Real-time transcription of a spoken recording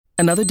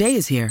Another day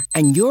is here,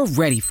 and you're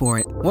ready for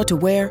it. What to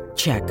wear?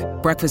 Check.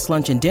 Breakfast,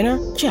 lunch, and dinner?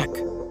 Check.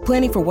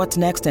 Planning for what's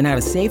next and how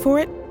to save for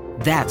it?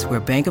 That's where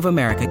Bank of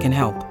America can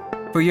help.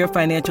 For your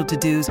financial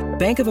to-dos,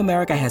 Bank of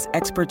America has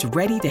experts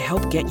ready to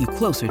help get you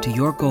closer to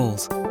your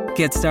goals.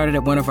 Get started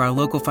at one of our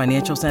local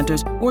financial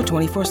centers or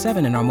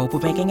 24/7 in our mobile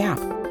banking app.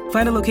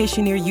 Find a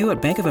location near you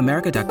at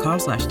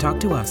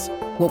bankofamerica.com/talktous.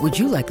 What would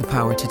you like the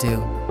power to do?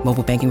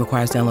 Mobile banking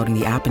requires downloading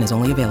the app and is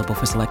only available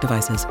for select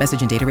devices.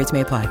 Message and data rates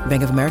may apply.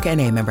 Bank of America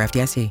N.A., member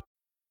FDIC.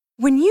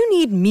 When you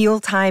need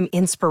mealtime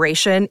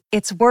inspiration,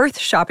 it's worth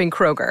shopping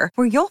Kroger,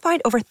 where you'll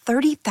find over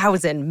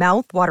 30,000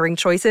 mouth-watering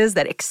choices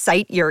that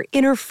excite your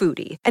inner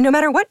foodie. And no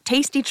matter what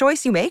tasty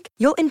choice you make,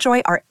 you'll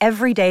enjoy our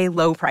everyday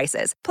low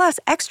prices, plus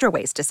extra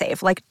ways to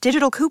save, like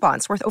digital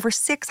coupons worth over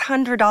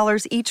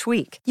 $600 each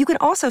week. You can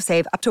also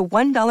save up to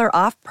 $1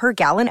 off per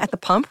gallon at the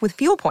pump with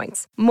fuel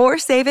points. More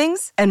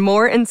savings and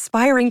more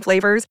inspiring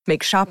flavors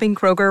make shopping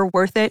Kroger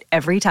worth it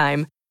every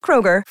time.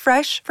 Kroger,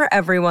 fresh for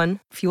everyone.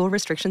 Fuel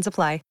restrictions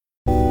apply.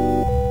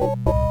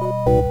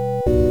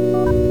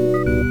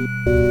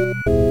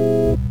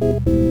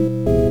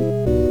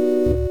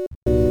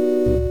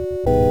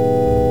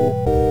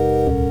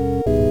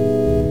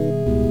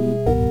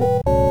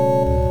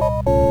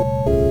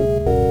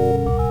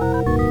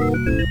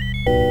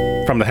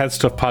 From the Head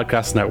Stuff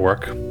Podcast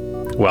Network,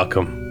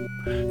 welcome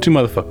to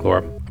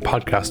Motherfucklore, a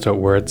podcast about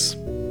words,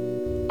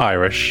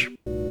 Irish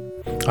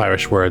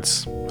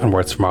words, and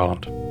words from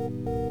Ireland.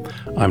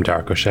 I'm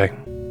Darach Ó Sé.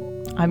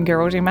 I'm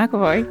Gearóidí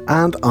McAvoy.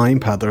 And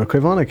I'm Peadar Ó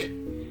Caoimhnic.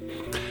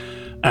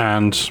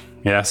 And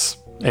yes,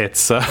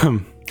 it's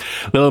a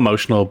little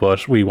emotional,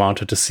 but we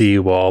wanted to see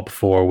you all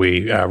before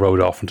we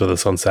rode off into the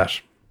sunset.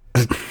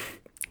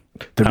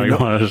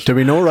 There'll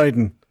be no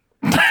riding.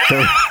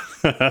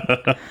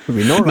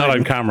 Not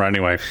on camera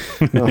anyway.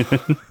 No.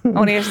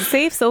 Only at a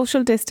safe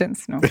social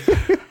distance. No.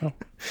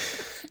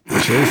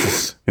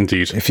 Jesus.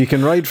 Indeed. If you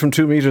can ride from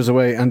 2 meters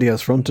away and he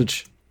has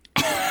frontage.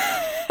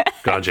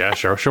 God, yeah,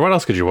 sure. What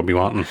else could you be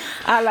wanting?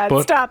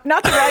 Lads, stop.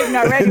 Not the riding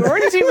already. We're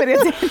only 2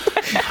 minutes in.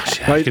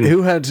 Right,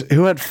 who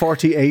had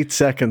 48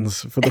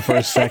 seconds for the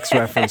first sex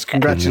reference?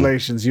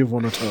 Congratulations, you've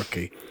won a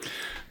turkey.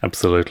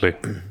 Absolutely.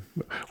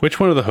 Which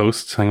one of the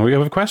hosts? Hang on, we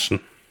have a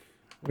question.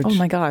 Oh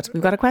my God,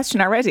 we've got a question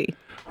already.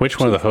 Which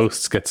one of the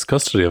hosts gets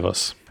custody of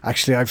us?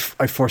 Actually,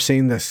 I've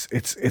foreseen this.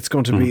 It's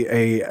going to be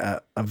a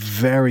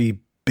very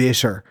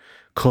bitter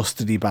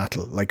custody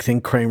battle. Like,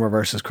 think Kramer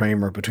versus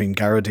Kramer between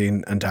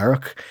Garradine and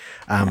Darach,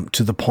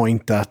 to the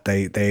point that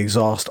they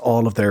exhaust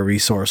all of their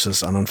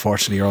resources, and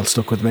unfortunately you're all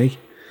stuck with me.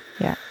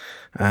 Yeah.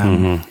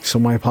 So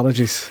my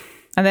apologies.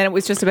 And then it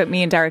was just about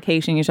me and Darach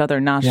hating each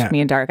other, not Yeah.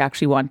 me and Darach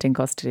actually wanting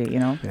custody, you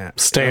know? Yeah.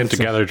 Staying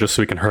together just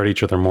so we can hurt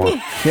each other more.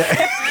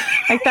 Yeah.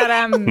 Like that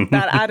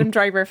Adam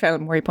Driver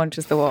film where he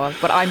punches the wall.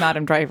 But I'm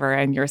Adam Driver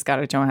and you're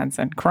Scarlett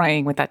Johansson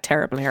crying with that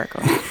terrible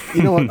haircut.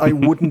 You know what? I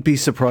wouldn't be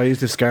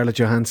surprised if Scarlett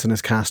Johansson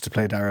is cast to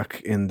play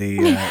Darach in the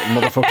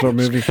Motherfuckler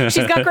movie.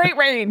 She's got great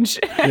range.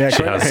 Yeah,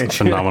 She has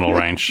phenomenal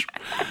range.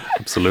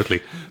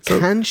 Absolutely. So,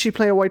 can she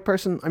play a white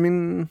person? I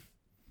mean,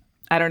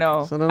 I don't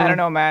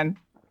know, man.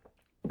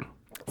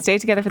 Stay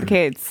together for the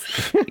kids.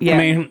 Yeah. I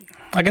mean,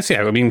 I guess,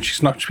 yeah. I mean,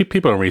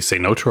 people don't really say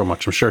no to her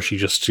much. I'm sure she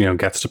just,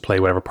 gets to play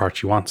whatever part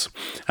she wants.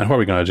 And what are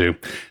we going to do?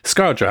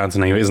 Scarlett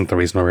Johansson anyway isn't the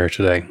reason we're here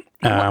today.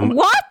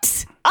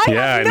 What? I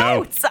have know.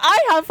 notes.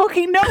 I have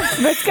fucking notes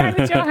about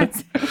Scarlett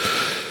Johansson.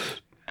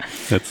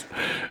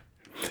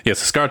 Yes,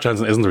 Scarlett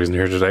Johansson isn't the reason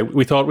you're here today.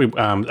 We thought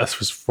this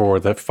was for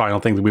the final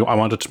thing that I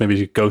wanted to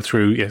maybe go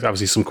through. Yes,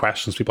 obviously, some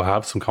questions people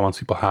have, some comments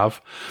people have,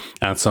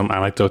 and some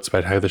anecdotes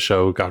about how the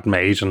show got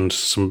made and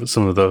some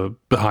of the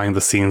behind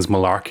the scenes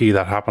malarkey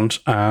that happened,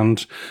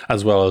 and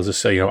as well as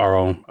just, our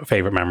own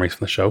favorite memories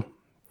from the show,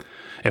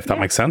 if that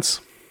makes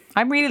sense.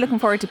 I'm really looking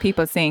forward to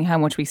people seeing how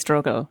much we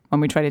struggle when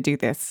we try to do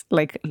this,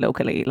 like,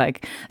 locally.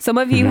 Like, some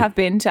of you have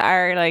been to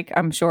our, like,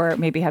 I'm sure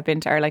maybe have been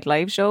to our, like,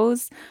 live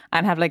shows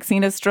and have, like,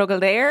 seen us struggle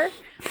there.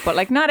 But,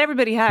 like, not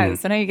everybody has.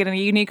 So now you get a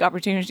unique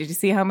opportunity to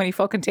see how many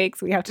fucking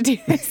takes we have to do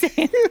this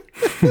in.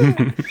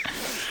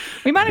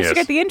 We managed to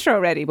get the intro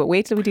ready, but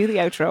wait till we do the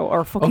outro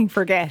or fucking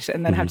forget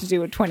and then have to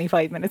do it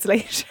 25 minutes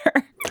later.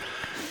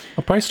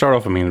 I'll probably start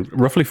off,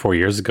 roughly 4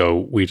 years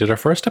ago, we did our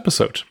first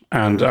episode.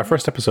 And our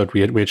first episode,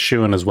 we had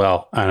Siúan as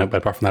well. And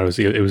apart from that,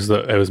 it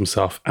was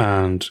myself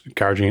and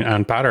Garradine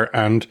and Peadar.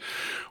 And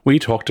we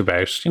talked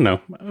about,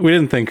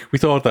 we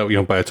thought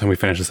that, by the time we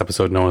finished this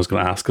episode, no one was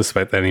going to ask us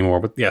about that anymore.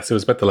 But yes, it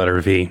was about the letter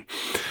V.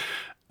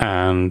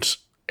 And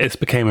it's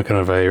became a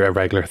kind of a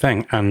regular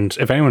thing. And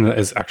if anyone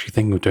is actually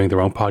thinking of doing their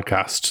own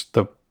podcast,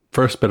 the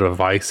first bit of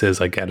advice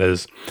I get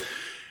is,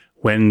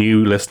 when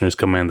new listeners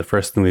come in, the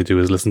first thing they do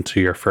is listen to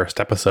your first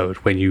episode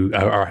when you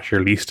are at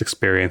your least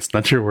experienced,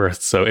 not your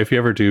worst. So if you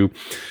ever do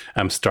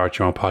start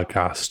your own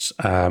podcast,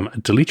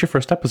 delete your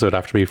first episode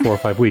after maybe 4 or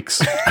 5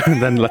 weeks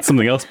and then let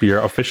something else be your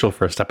official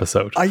first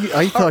episode.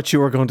 I thought you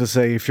were going to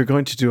say, if you're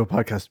going to do a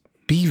podcast,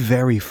 be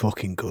very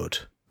fucking good.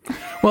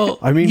 Well,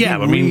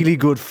 really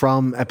good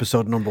from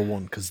episode number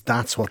 1, because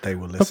that's what they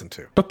will listen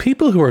to. But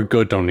people who are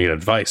good don't need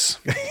advice.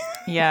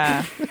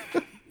 Yeah.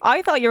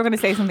 I thought you were going to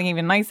say something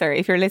even nicer.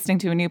 If you're listening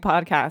to a new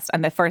podcast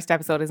and the first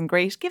episode isn't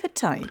great, give it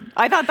time.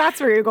 I thought that's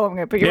where you're going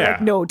with, but you're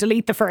like, no,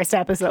 delete the first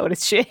episode.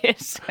 It's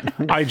shit.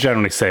 I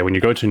generally say when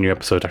you go to a new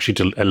episode,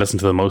 actually listen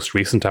to the most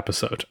recent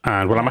episode.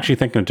 And what I'm actually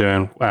thinking of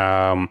doing,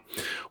 I'm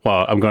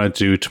going to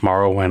do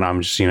tomorrow when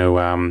I'm just,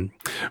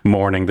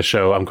 mourning the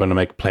show, I'm going to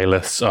make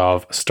playlists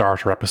of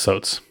starter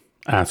episodes.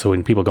 So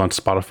when people go on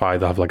Spotify,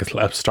 they'll have like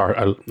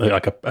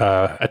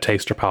a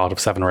taster palette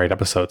of 7 or 8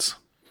 episodes.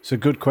 So a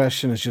good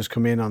question has just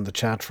come in on the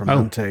chat from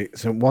Ante.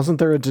 So wasn't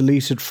there a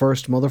deleted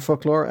first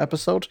Motherfucklore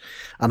episode?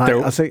 And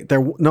I say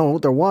there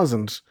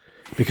wasn't,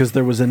 because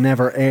there was a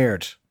never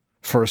aired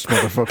first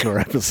Motherfucklore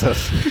episode.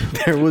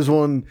 There was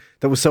one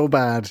that was so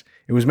bad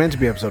it was meant to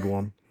be episode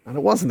 1, and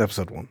it wasn't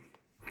episode 1.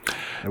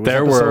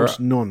 There were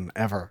none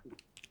ever.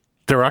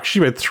 There were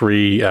actually about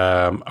 3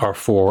 or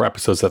 4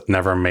 episodes that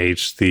never made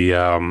the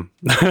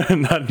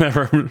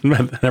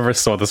that never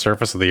saw the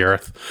surface of the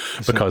earth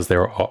because they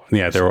were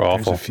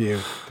awful.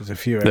 There's a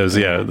few.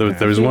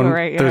 There was one.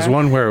 Right, There's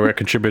one where a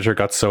contributor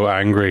got so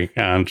angry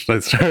and they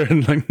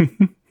started like.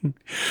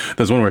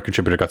 There's one where a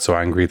contributor got so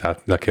angry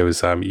that like it was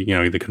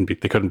they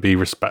couldn't be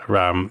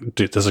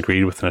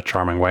disagreed with in a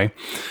charming way.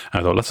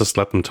 And I thought, let's just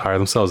let them tire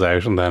themselves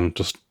out and then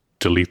just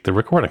delete the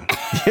recording.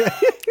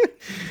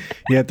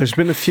 Yeah, there's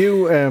been a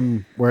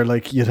few where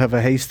like you'd have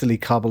a hastily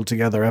cobbled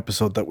together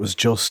episode that was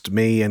just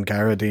me and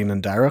Garradine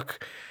and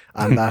Derek,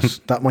 and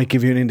that might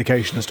give you an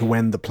indication as to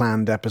when the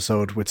planned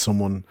episode with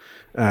someone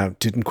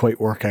didn't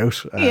quite work out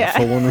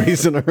for one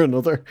reason or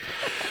another.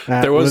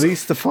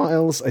 Release the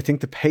files. I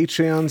think the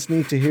Patreons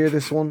need to hear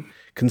this one.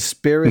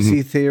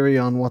 Conspiracy theory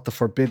on what the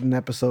forbidden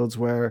episodes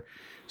were.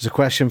 There's a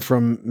question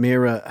from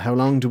Mira. How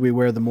long do we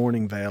wear the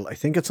mourning veil? I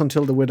think it's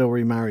until the widow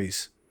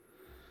remarries.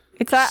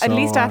 It's at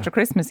least after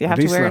Christmas. You have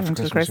to wear it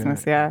until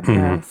Christmas. Yeah.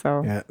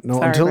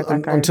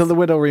 Until the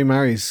widow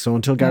remarries. So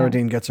until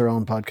Garradine gets her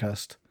own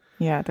podcast.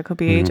 Yeah, that could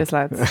be ages,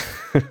 lads.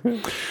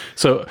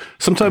 So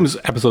sometimes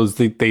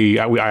episodes,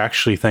 I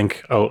actually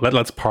think,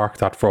 let's park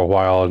that for a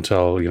while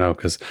until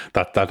because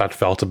that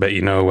felt a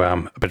bit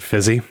a bit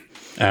fizzy.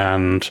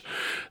 And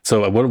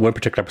so one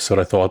particular episode,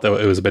 I thought that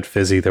it was a bit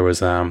fizzy. There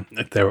was I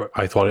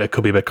thought it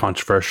could be a bit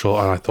controversial,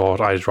 and I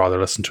thought I'd rather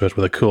listen to it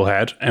with a cool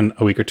head in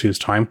a week or two's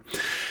time.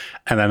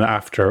 And then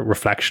after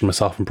reflection,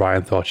 myself and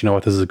Brian thought,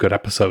 this is a good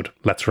episode.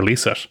 Let's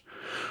release it.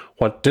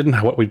 What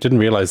we didn't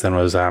realize then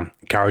was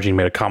Garradine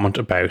made a comment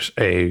about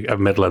a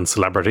Midland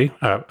celebrity,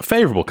 a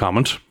favourable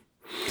comment,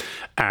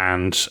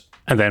 and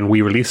then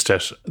we released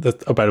it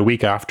about a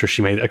week after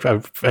she made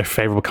a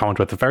favourable comment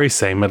about the very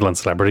same Midland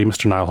celebrity,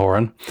 Mr. Niall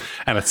Horan,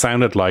 and it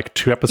sounded like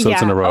 2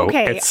 episodes in a row.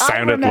 Okay, it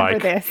sounded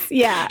like this.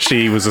 Yeah.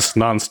 She was just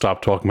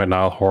non-stop talking about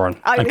Niall Horan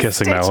and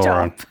kissing Niall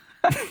Horan.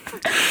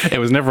 It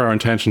was never our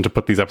intention to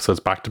put these episodes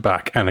back to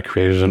back, and it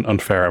created an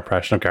unfair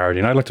impression of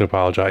Garradine. I'd like to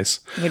apologise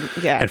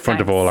in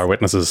front of all our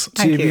witnesses.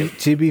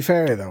 To be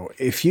fair, though,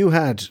 if you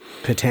had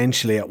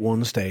potentially at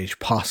one stage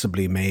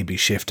possibly maybe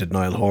shifted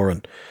Niall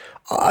Horan,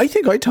 I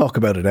think I'd talk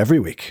about it every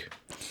week.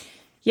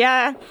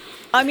 Yeah.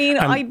 I mean,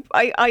 I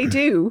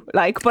do,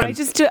 but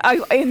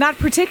in that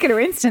particular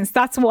instance,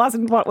 that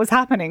wasn't what was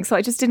happening. So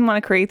I just didn't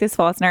want to create this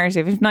false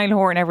narrative. If Niall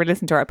Horan ever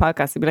listened to our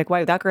podcast, he'd be like,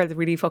 wow, that girl's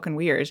really fucking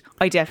weird.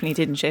 I definitely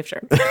didn't shift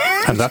her.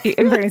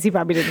 In fairness, he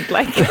probably didn't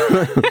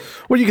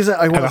Well, you can say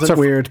I wasn't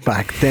weird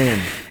back then.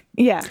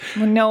 Yeah.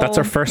 Well, no. That's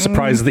our first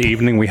surprise of the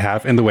evening we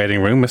have in the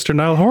waiting room, Mr.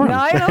 Niall Horan.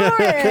 Niall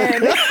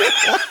Horan!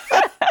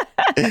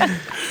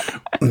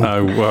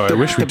 I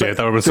wish we did.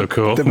 That would have been so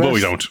cool, but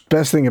we don't.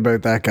 Best thing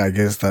about that gag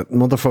is that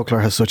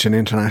Motherfuckler has such an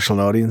international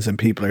audience and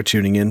people are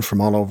tuning in from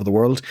all over the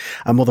world.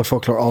 And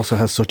Motherfuckler also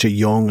has such a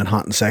young and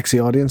hot and sexy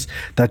audience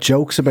that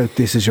jokes about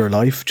This Is Your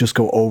Life just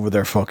go over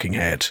their fucking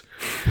head.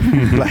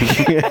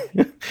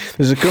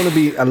 There's going to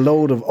be a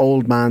load of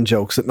old man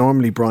jokes that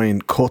normally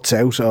Brian cuts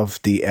out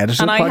of the edited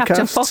podcast. And I have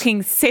to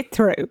fucking sit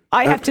through.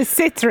 I have to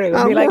sit through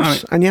and be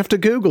like... And you have to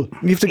Google.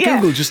 You have to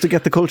Google just to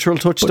get the cultural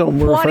touchstone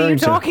we're referring to. What are you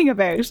talking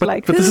about?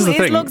 But this is the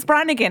thing. Lugs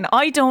Brannigan?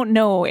 I don't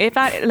know. If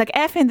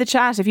F in the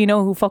chat if you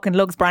know who fucking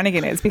Lugs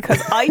Brannigan is,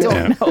 because I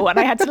don't know, and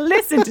I had to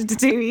listen to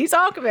TV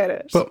talk about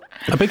it. But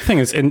a big thing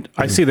is,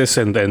 I see this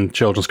in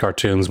children's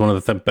cartoons. One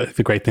of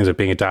the great things of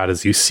being a dad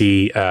is you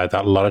see that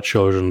a lot of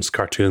children's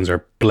cartoons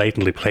are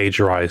blatantly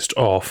plagiarized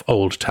off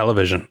old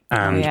television,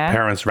 and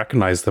parents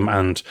recognize them,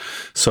 and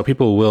so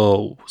people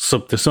will.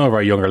 So some of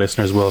our younger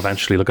listeners will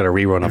eventually look at a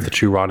rerun of the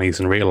Two Ronnies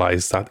and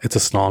realize that it's a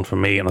slán for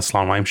me, and a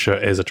slán Weimsha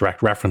is a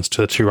direct reference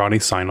to the Two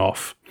Ronnies sign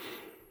off.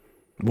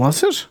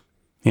 Was it?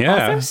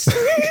 Yeah. Was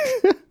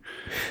it?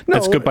 No.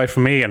 It's goodbye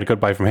from me and a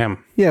goodbye from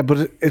him. Yeah,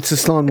 but it's a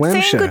slán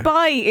Weimsha. Saying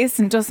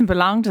goodbye doesn't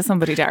belong to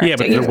somebody, Derek. Yeah,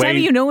 but tell me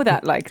you know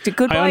that. The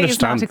goodbye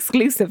is not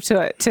exclusive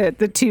to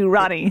the Two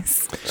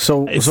Ronnies.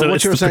 So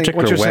what you're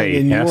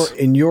saying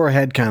in your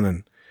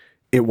headcanon,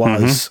 it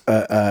was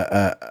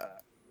a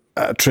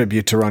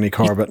tribute to Ronnie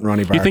Corbett and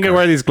Ronnie Barker. You think I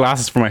wear these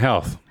glasses for my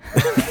health?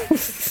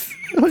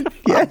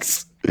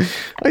 Yes. You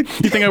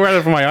think I wear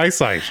them for my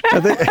eyesight?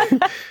 Are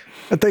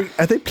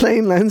they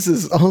plain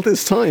lenses all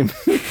this time?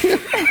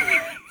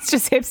 It's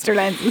just hipster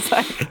lenses.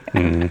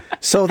 Like.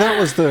 So that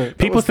was the...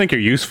 People think you're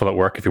useful at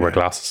work if you wear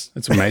glasses.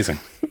 It's amazing.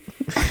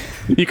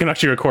 You can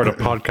actually record a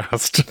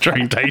podcast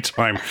during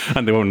daytime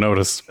and they won't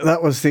notice.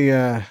 That was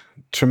the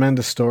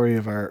tremendous story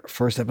of our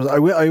first episode.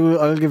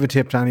 I'll give a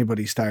tip to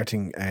anybody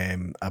starting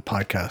a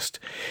podcast.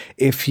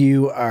 If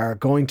you are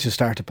going to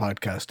start a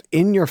podcast,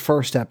 in your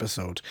first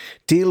episode,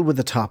 deal with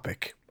the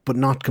topic, but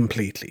not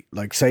completely.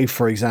 Like, say,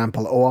 for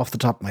example, off the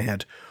top of my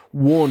head,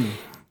 one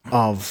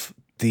of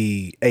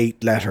the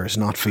 8 letters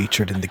not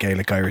featured in the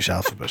Gaelic Irish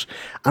alphabet,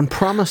 and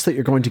promise that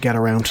you're going to get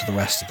around to the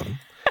rest of them.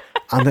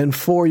 And then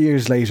 4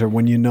 years later,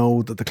 when you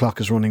know that the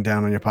clock is running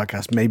down on your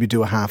podcast, maybe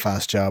do a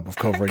half-assed job of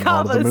covering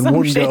all of them in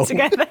one go.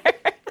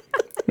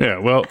 Yeah,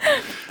 well,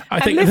 I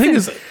think listen, the thing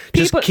is,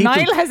 people, just keep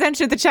Niall has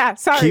entered the chat.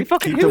 Sorry,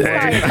 fucking keep who's the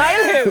Niall? word.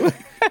 Niall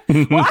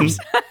who? What?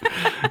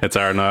 it's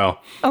our Niall.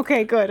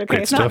 Okay, good. Okay,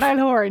 Great it's stuff. not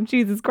Niall Horan.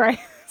 Jesus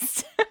Christ.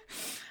 It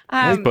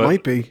But-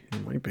 might be.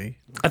 It might be.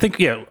 I think,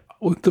 yeah,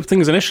 the thing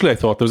is, initially I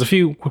thought there was a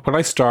few,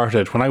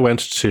 when I went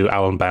to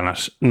Alan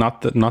Bennett,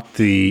 not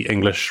the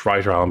English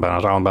writer Alan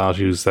Bennett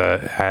who's the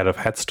head of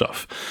Head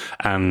Stuff,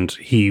 and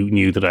he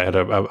knew that I had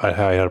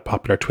a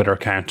popular Twitter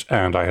account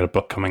and I had a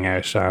book coming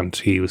out, and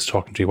he was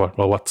talking to me,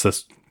 what's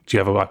this?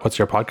 What's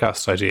your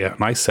podcast idea?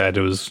 And I said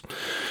it's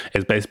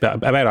based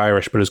about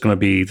Irish, but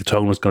the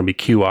tone was going to be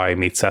QI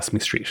meets Sesame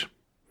Street.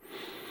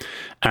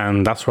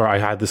 And that's where I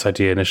had this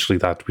idea initially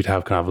that we'd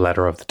have kind of a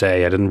letter of the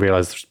day. I didn't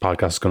realize this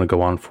podcast was going to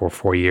go on for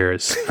 4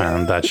 years,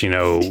 and that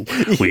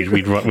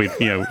we'd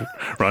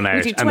run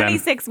out. We do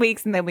 26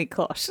 weeks and then we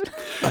cut.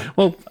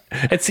 Well,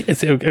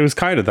 it was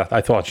kind of that.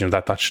 I thought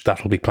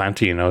that'll be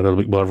plenty.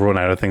 We'll run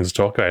out of things to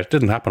talk about. It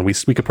didn't happen. We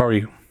could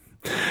probably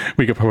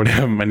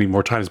have many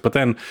more times. But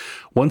then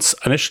once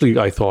initially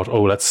I thought,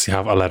 let's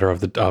have a letter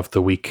of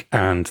the week,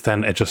 and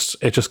then it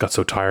just got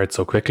so tired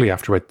so quickly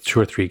after about 2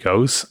 or 3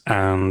 goes,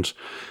 and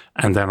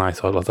then I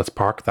thought, let's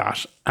park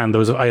that. And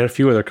I had a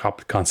few other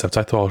concepts.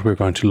 I thought we were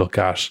going to look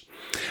at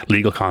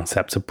legal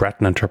concepts, a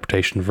Breton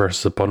interpretation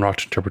versus a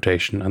Bunrocht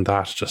interpretation, and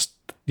that just,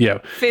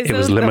 it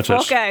was limited.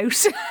 The fuck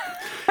out.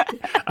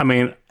 I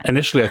mean,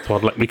 initially I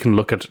thought we can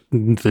look at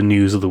the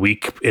news of the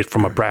week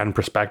from a brand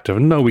perspective.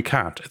 No, we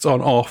can't. It's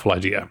an awful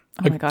idea.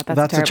 Oh my God,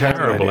 that's a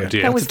terrible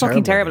idea. That was That's a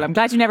fucking terrible terrible. I'm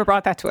glad you never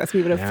brought that to us.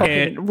 We would have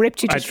fucking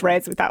ripped you to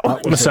shreds with that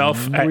one.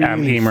 Myself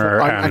and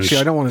Emer, Actually,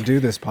 I don't want to do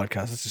this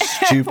podcast. It's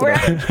a stupid. We're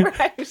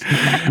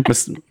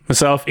out.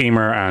 myself,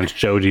 Emer, and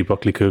Jodie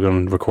Buckley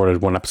Coogan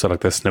recorded one episode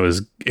like this, and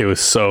it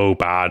was so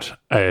bad.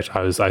 I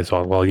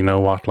thought, well, you know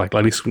what? Like,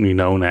 at least we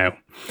know now.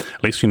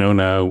 At least we know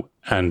now,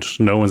 and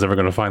no one's ever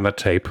going to find that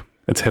tape.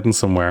 It's hidden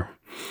somewhere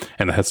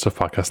in the Head Stuff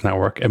Podcast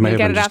Network. It may You have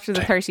get been it after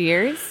the 30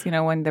 years,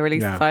 when they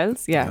release the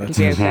files. Yeah, it'll that's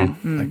be out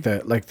then.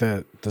 like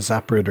the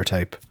Zapruder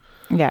tape.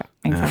 Yeah,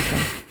 exactly.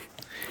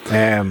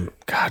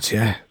 God,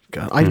 yeah.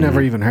 God, I've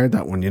never even heard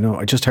that one.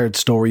 I just heard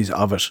stories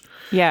of it.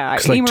 Yeah,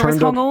 It's like Emer was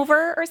turned up-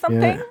 hungover or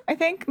something. Yeah. I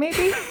think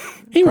maybe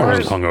Emer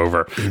wasn't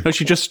hungover. No,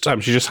 she just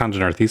handed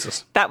in her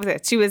thesis. that was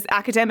it. She was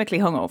academically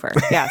hungover.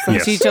 Yeah, so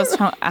Yes. she just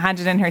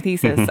handed in her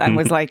thesis and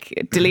was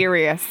like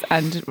delirious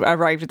and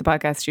arrived at the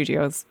podcast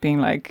studios being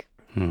like,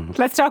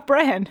 "Let's talk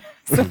Bren."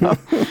 So,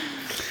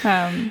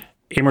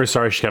 Emer,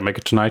 sorry she can't make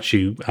it tonight.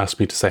 She asked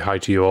me to say hi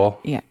to you all.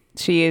 yeah,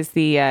 she is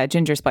the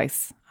ginger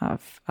spice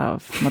of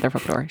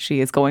Motherfuck Door. She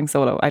is going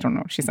solo. I don't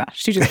know. She's not.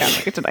 She just can't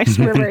make it tonight.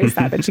 We're very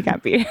sad that she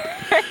can't be here.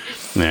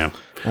 Yeah,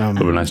 it would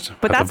be nice to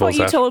But have that's the what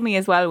full you set. told me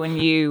as well when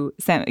you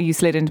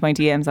slid into my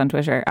DMs on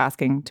Twitter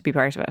asking to be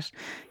part of it.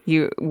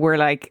 You were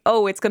like,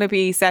 "Oh, it's going to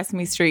be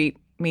Sesame Street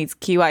meets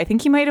QI." I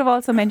think you might have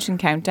also mentioned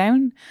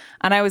Countdown,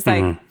 and I was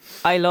like,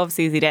 "I love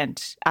Susie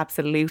Dent.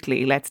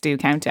 Absolutely, let's do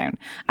Countdown."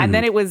 And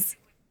then it was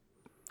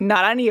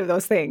not any of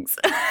those things.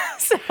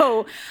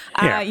 So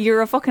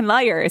you're a fucking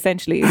liar,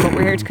 essentially, but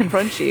we're here to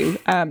confront you.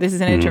 This is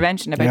an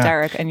intervention about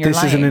Derek, and you're This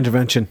lying. is an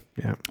intervention.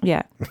 Yeah.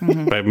 Yeah.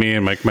 About me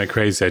and my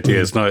crazy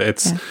ideas. No, it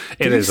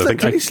is. I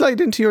think Did he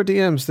slide into your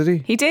DMs? Did he?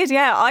 He did,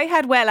 yeah. I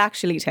had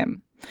actually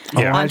him.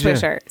 Yeah. On Had you?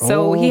 Twitter.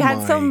 So he Oh had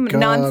my some God.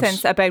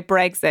 nonsense about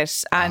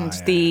Brexit and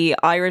the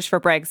Irish for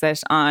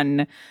Brexit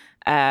on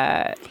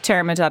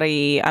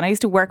Terma.ie, and I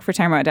used to work for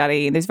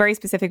Terma.ie. There's very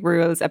specific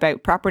rules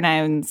about proper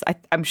nouns.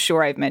 I'm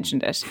sure I've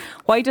mentioned it.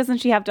 Why doesn't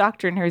she have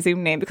doctor in her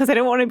Zoom name? Because I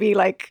don't want to be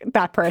like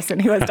that person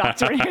who has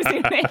doctor in her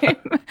Zoom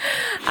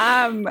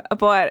name.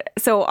 But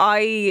so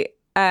I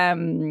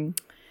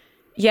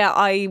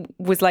I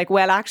was like,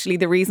 well, actually,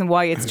 the reason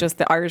why it's just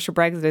the Irish for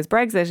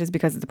Brexit is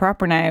because it's a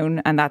proper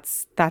noun, and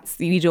that's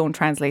you don't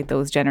translate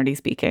those, generally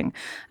speaking.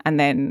 And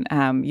then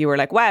you were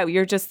like, wow,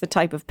 you're just the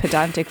type of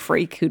pedantic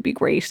freak who'd be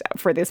great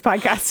for this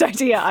podcast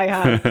idea I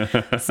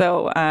have.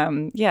 So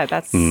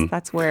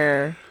that's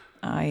where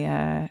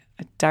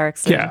Derek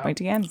slid into my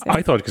DMs. Yeah.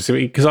 I thought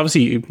because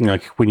obviously,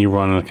 like when you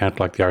run an account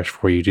like the Irish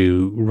for,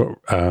 you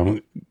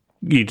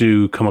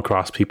do come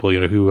across people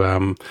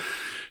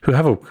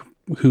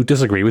who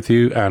disagree with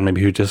you, and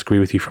maybe who disagree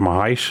with you from a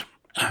height,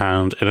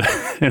 and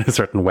in a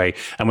certain way.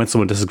 And when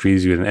someone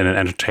disagrees with you in an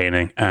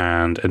entertaining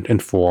and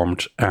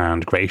informed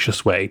and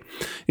gracious way,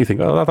 you think,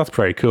 oh, that's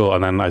pretty cool.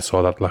 And then I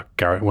saw that, like,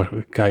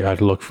 I had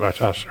to look at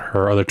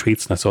her other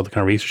tweets, and I saw the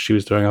kind of research she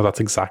was doing. Oh, that's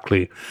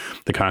exactly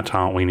the kind of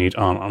talent we need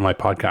on my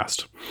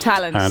podcast.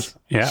 Talent. And,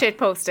 yeah. Shit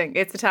posting.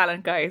 It's a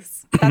talent,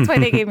 guys. That's why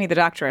they gave me the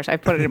doctorate. I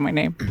put it in my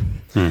name.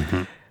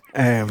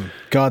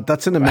 God,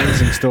 that's an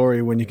amazing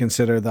story when you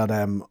consider that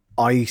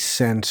I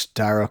sent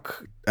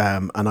Darach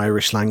an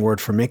Irish slang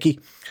word for Mickey,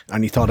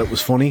 and he thought it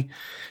was funny.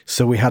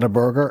 So we had a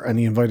burger and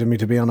he invited me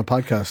to be on a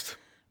podcast.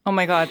 Oh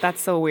my God,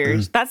 that's so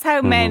weird. That's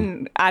how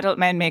adult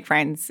men make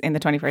friends in the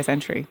 21st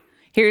century.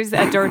 Here's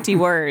a dirty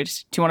word.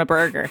 Do you want a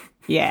burger?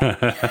 Yeah.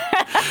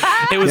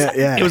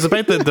 It was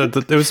about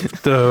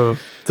the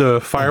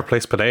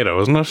fireplace potato,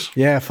 wasn't it?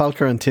 Yeah,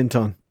 Falker and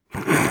Tinton.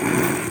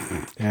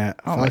 Yeah.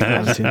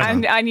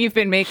 And you've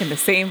been making the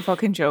same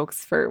fucking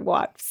jokes for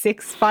what,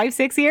 6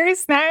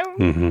 years now?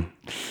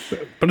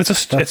 But it's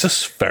just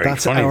very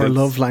that's funny. Our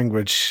love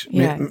language.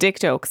 Yeah, dick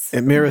jokes.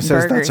 Mira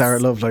says burgers. That's our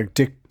love, like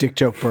dick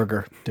joke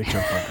burger. Dick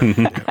joke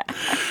burger. Yeah.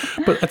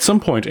 But at some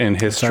point in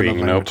history,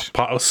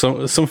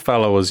 some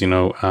fellow was,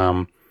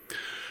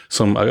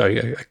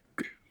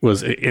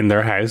 was in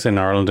their house in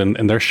Ireland,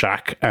 in their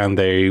shack, and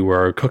they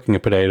were cooking a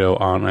potato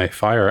on a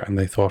fire, and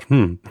they thought,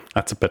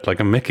 that's a bit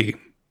like a Mickey.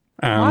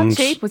 And what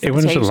shape was the potato?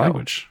 It went into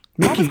language.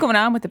 What was going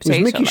on with the potato?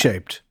 It was Mickey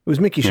shaped. It was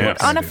Mickey shaped.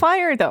 Yes. On a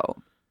fire, though.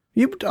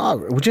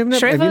 Would you have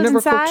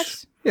never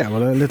cooked? Yeah,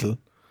 well, a little.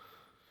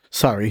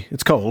 Sorry,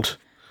 it's cold.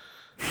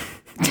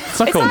 It's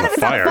not cold on a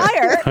fire.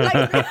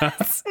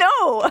 Like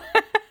snow.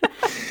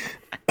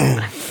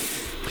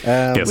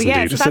 Yes,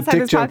 indeed. So that's how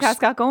this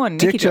podcast got going.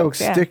 Dick jokes,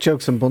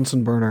 and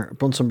Bunsen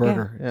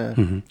burger. Yeah.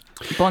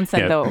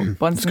 Bunsen though.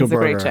 Bunsen's a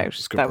great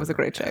shout. That was a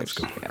great shout.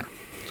 Yeah.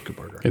 Good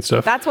burger. Good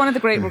stuff. That's one of the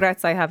great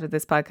regrets I have with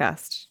this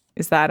podcast,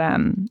 is that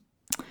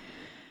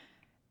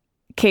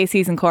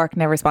Casey's in Cork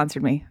never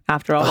sponsored me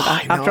after all of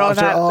that. After all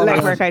that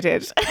legwork I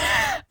did.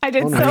 I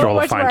did so much after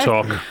all the fine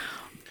talk.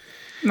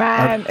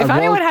 Man, if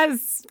anyone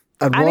has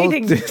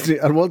anything...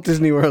 At Walt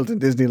Disney World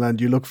in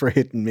Disneyland, you look for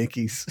hidden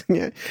Mickeys.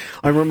 Yeah.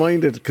 I'm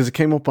reminded, because it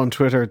came up on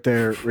Twitter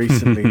there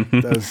recently,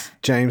 that was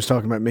James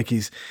talking about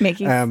Mickeys.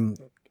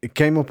 It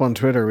came up on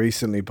Twitter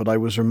recently, but I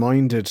was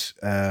reminded,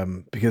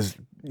 because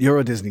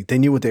Euro Disney, they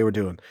knew what they were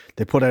doing.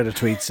 They put out a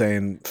tweet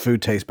saying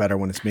food tastes better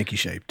when it's Mickey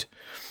shaped,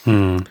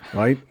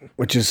 right?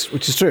 Which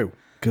is true,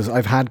 because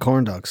I've had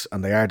corn dogs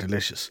and they are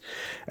delicious.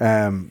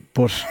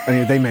 But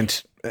anyway, they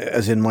meant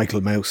as in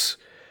Michael Mouse.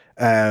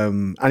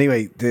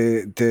 Anyway,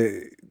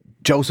 the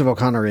Joseph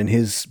O'Connor in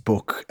his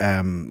book,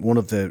 one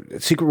of the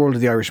Secret World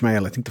of the Irish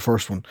Mail, I think the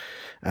first one,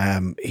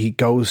 he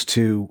goes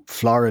to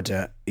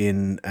Florida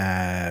in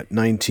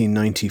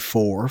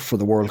 1994 for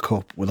the World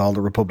Cup with all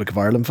the Republic of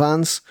Ireland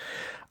fans.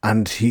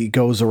 And he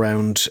goes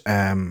around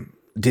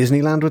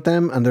Disneyland with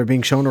them, and they're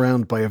being shown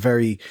around by a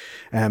very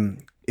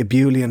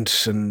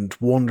ebullient and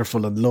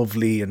wonderful and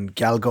lovely and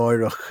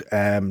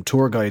galgoirach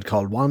tour guide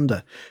called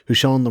Wanda, who's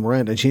showing them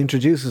around, and she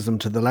introduces them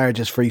to the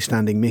largest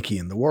freestanding Mickey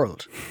in the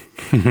world.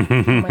 Oh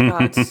my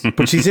God.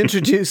 But she's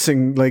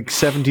introducing like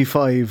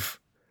 75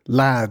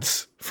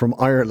 lads from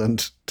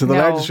Ireland to the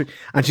largest,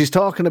 and she's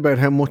talking about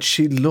how much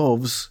she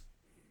loves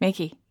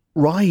Mickey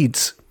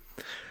rides.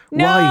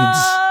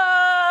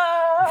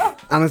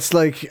 And it's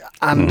like,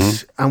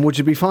 and would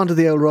you be fond of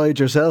the old ride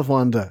yourself,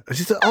 Wanda? And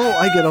she said,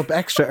 I get up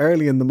extra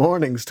early in the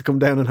mornings to come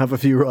down and have a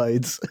few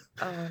rides.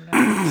 Oh,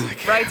 no.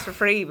 Rides for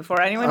free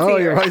before anyone's here. Oh,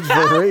 your rides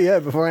for free, yeah,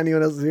 before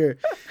anyone else is here.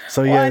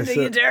 So, yeah. Wanda,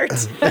 you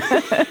dirt.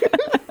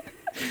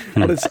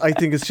 But I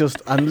think it's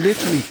just, and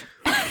literally,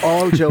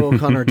 all Joe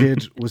O'Connor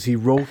did was he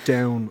wrote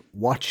down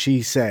what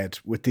she said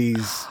with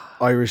these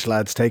Irish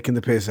lads taking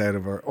the piss out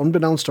of her.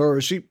 Unbeknownst to her,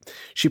 she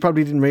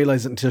probably didn't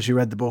realise it until she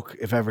read the book,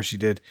 if ever she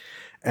did.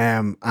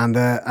 And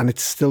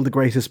it's still the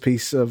greatest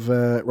piece of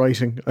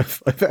writing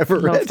I've ever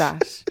read. Love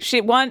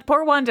that.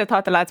 Poor Wanda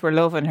thought the lads were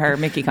loving her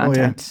Mickey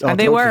content, and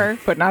they were,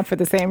 but not for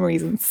the same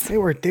reasons. They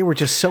were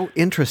just so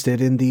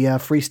interested in the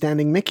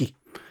freestanding Mickey.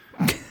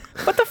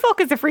 What the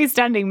fuck is a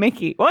freestanding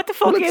Mickey? What the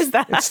fuck is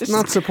that? It's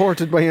not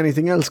supported by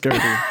anything else, Gertie.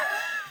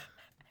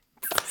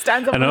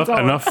 Stands up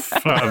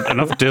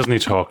enough Disney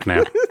talk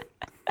now.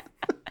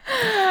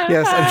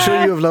 Yes, I'm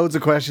sure you have loads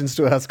of questions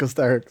to ask us,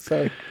 Derek.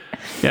 Sorry.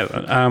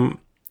 Yeah.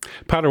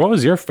 Pater, what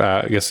was your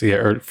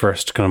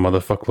first kind of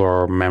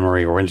motherfucklore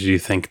memory, or when did you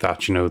think that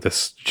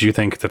this? Do you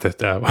think that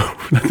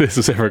this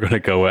is ever going to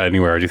go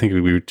anywhere? Do you think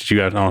did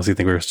you honestly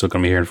think we were still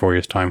going to be here in 4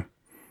 years' time?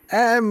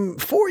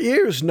 4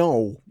 years,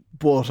 no.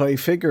 But I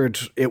figured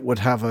it would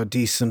have a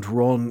decent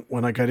run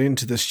when I got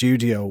into the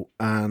studio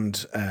and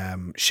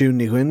Siún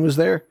Ní Dhuinn was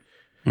there.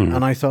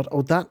 And I thought,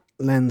 that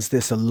lends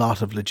this a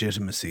lot of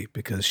legitimacy,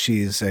 because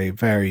she is a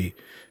very,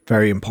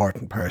 very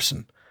important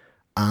person.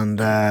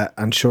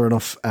 And sure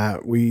enough,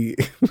 we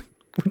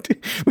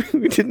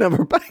didn't have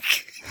her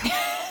back.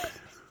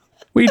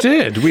 We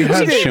did. We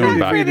had She came Siún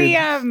back back. for the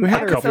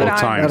a couple of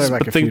episode times. Had her back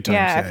But a few think- times.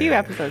 Yeah, a few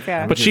episodes,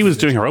 yeah. But she was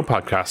doing her own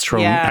podcast, her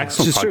own Yeah.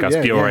 excellent Which is true, podcast,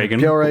 yeah, Bio yeah.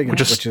 Reagan, Bio Reagan,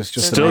 which is just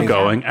still amazing.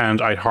 going,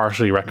 and I'd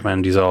heartily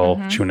recommend you all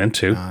tune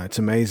into. It's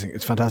amazing.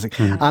 It's fantastic.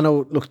 I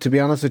know, look, to be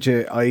honest with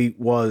you, I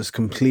was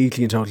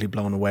completely and totally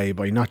blown away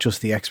by not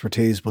just the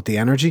expertise, but the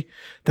energy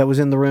that was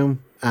in the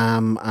room,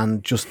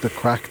 and just the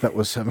crack that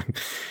was having.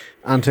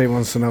 Ante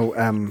wants to know,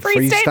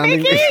 Free State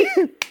freestanding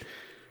Mickey!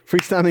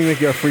 Freestanding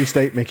Mickey or Free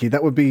State Mickey.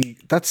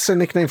 That's a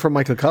nickname for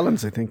Michael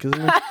Collins, I think, isn't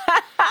it?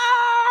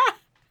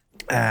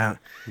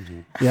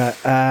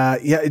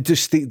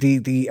 Just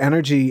the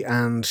energy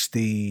and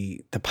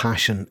the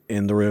passion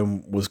in the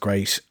room was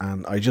great,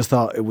 and I just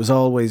thought it was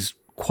always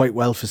quite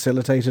well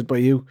facilitated by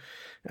you.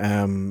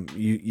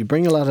 You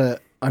bring a lot of.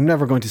 I'm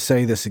never going to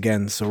say this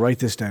again, so write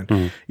this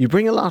down. You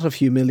bring a lot of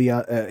humility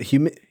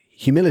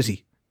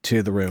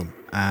to the room,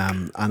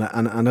 and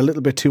a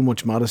little bit too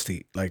much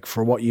modesty, like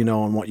for what you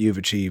know and what you've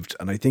achieved,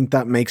 and I think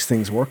that makes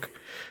things work.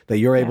 That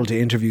you're able to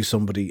interview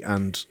somebody,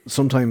 and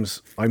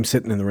sometimes I'm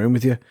sitting in the room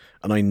with you,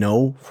 and I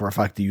know for a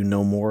fact that you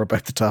know more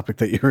about the topic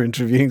that you're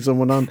interviewing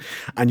someone on,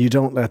 and you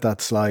don't let that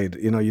slide.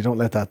 You know, you don't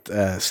let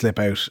that slip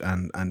out.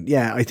 And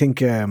yeah, I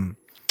think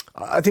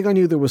I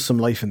knew there was some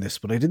life in this,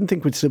 but I didn't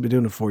think we'd still be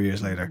doing it 4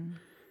 years later.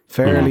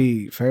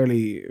 Fairly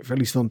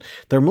stunned.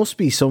 There must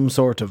be some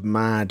sort of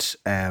mad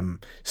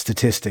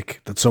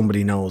statistic that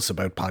somebody knows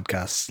about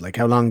podcasts. Like,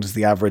 how long does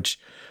the average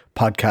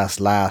podcast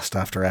last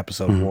after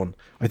episode 1?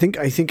 I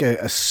think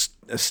a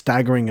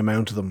staggering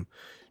amount of them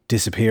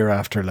disappear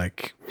after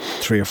like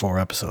 3 or 4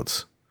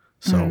 episodes.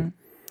 So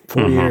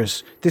 4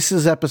 years. This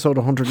is episode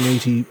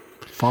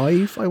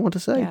 185, I want to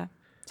say. Yeah.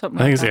 I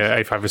think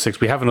it's 5 or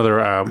 6. We have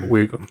another.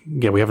 We're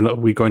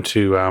going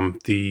to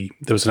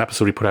there was an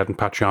episode we put out in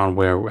Patreon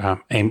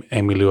where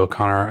Amy Lou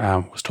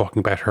O'Connor was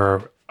talking about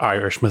her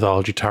Irish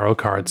mythology tarot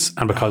cards,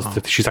 and because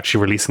she's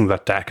actually releasing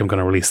that deck, I'm going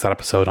to release that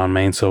episode on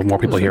Main so more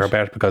people hear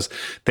about it, because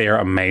they are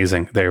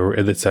amazing.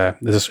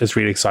 It's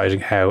really exciting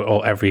how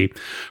every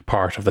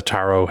part of the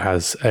tarot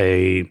has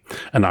an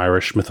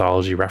Irish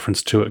mythology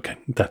reference to it.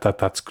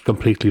 That's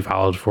completely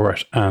valid for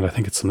it, and I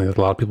think it's something that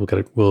a lot of people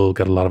will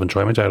get a lot of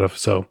enjoyment out of.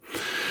 So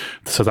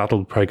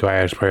that'll probably go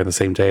out probably on the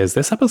same day as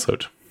this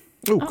episode.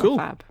 Oh, cool.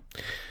 Fab.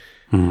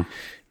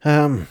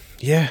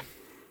 Yeah.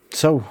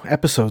 So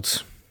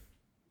episodes.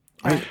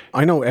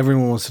 I know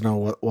everyone wants to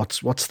know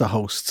what's the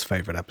host's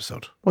favourite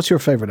episode. What's your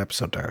favourite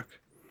episode, Derek?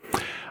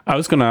 I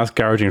was going to ask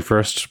Garagine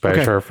first about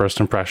her first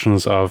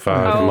impressions of the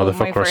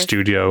Motherfucker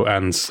Studio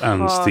and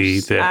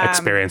the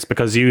experience,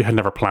 because you had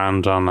never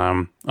planned on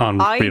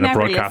being a broadcaster.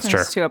 I never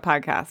listened to a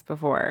podcast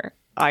before.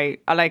 I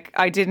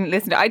didn't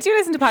listen to. I do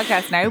listen to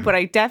podcasts now, but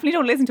I definitely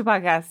don't listen to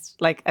podcasts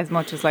like as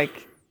much as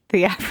like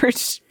the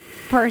average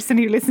person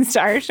who listens to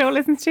our show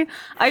listens to.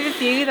 I have a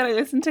few that I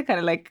listen to kind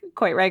of like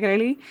quite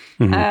regularly,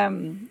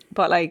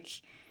 but like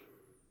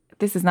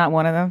this is not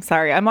one of them.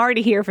 Sorry, I'm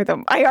already here for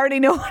them. I already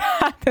know what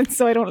happens,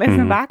 so I don't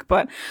listen back.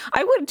 But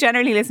I would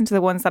generally listen to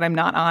the ones that I'm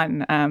not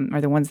on, or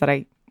the ones that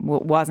I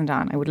wasn't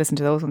on. I would listen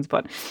to those ones,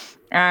 but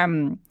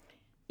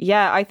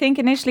yeah, I think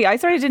initially I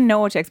sort of didn't know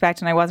what to expect,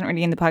 and I wasn't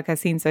really in the podcast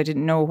scene, so I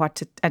didn't know what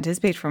to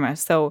anticipate from it.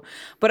 So,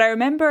 but I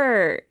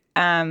remember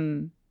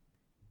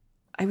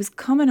I was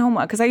coming home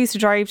because I used to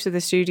drive to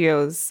the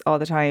studios all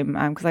the time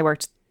because I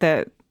worked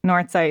the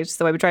north side,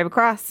 so I would drive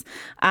across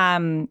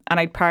and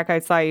I'd park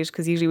outside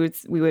because usually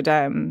we would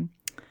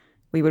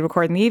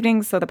record in the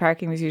evenings, so the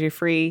parking was usually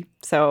free.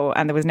 So,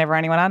 and there was never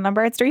anyone on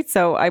Lombard Street,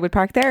 so I would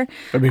park there.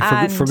 I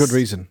mean, for good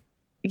reason.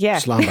 Yeah,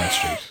 it's Lombard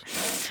Street.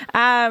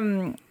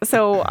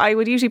 So I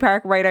would usually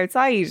park right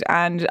outside,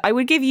 and I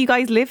would give you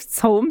guys lifts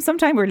home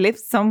sometime, or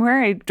lifts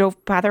somewhere. I drove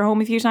Pather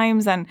home a few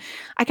times, and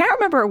I can't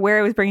remember where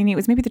I was bringing you. It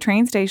was maybe the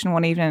train station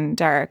one evening,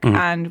 Derek,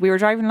 and we were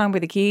driving along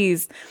with the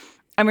Keys,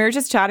 and we were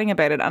just chatting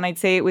about it. And I'd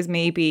say it was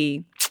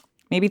maybe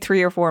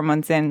 3 or 4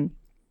 months in.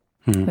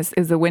 It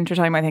was the winter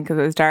time, I think, because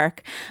it was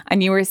dark.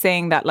 And you were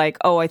saying that, like,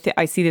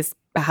 I see this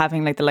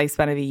having like the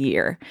lifespan of a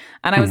year.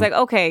 And I was like,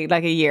 okay,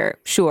 like a year,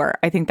 sure.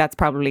 I think that's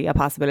probably a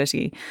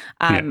possibility.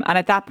 And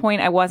at that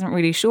point, I wasn't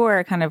really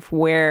sure kind of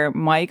where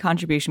my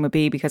contribution would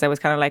be, because I was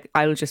kind of like,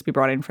 I'll just be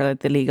brought in for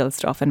the legal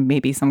stuff and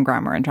maybe some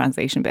grammar and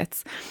translation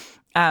bits.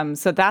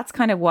 So that's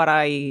kind of what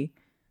I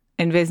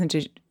envisioned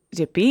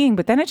it being,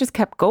 but then it just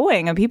kept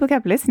going and people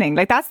kept listening.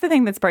 Like, that's the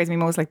thing that surprised me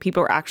most, like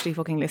people were actually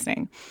fucking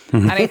listening.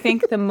 And I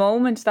think the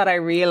moment that I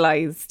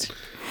realized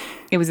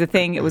it was a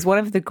thing, it was one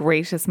of the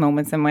greatest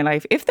moments in my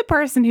life. If the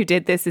person who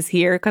did this is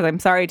here, because I'm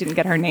sorry I didn't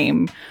get her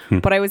name,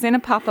 but I was in a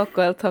pop-up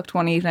Gaeltacht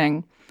one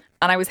evening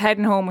and I was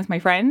heading home with my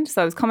friend.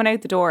 So I was coming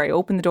out the door, I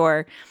opened the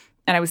door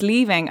and I was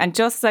leaving, and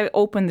just as I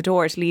opened the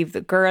door to leave,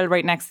 the girl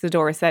right next to the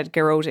door said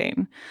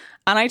Gerodin.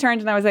 And I turned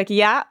and I was like,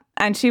 yeah.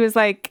 And she was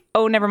like,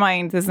 oh, never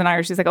mind, this is an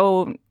Irish. She's like,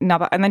 oh,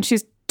 no. And then she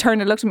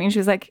turned and looked at me and she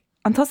was like,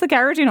 An tosa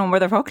Garagine on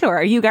Mother Folklore.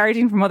 Are you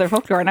Garagine from Mother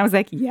Folklore? And I was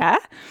like, yeah.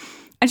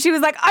 And she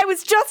was like, I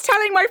was just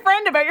telling my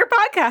friend about your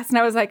podcast. And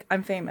I was like,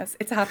 I'm famous.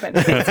 It's happened.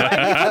 It's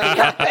finally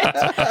happened.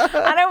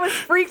 And I was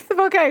freaked the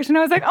fuck out. And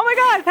I was like, oh my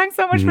God, thanks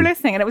so much for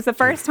listening. And it was the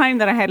first time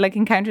that I had like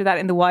encountered that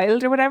in the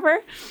wild or whatever.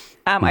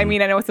 I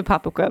mean, I know it's a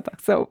pop-up quilt,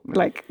 so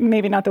like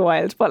maybe not the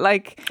wild, but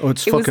like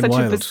it's fucking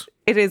wild.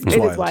 It is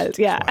wild,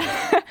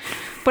 yeah.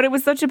 But it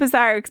was such a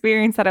bizarre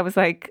experience that I was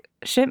like,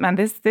 shit, man,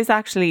 this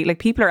actually, like,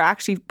 people are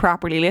actually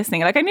properly listening.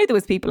 Like, I knew there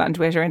was people on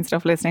Twitter and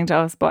stuff listening to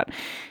us, but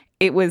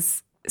it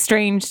was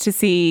strange to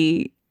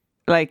see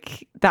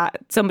like that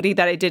somebody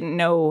that I didn't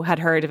know had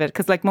heard of it,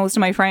 because like most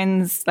of my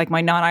friends, like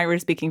my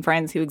non-Irish speaking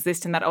friends who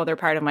exist in that other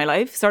part of my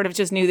life, sort of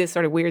just knew this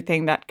sort of weird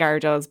thing that Gar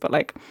does, but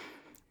like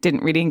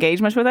didn't really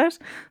engage much with it.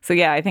 So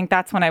yeah, I think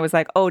that's when I was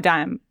like, oh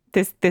damn,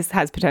 this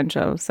has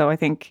potential. So I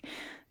think,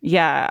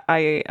 yeah,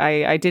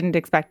 I didn't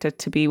expect it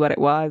to be what it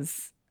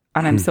was,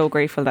 and I'm so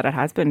grateful that it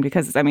has been,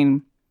 because I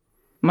mean,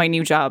 my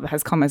new job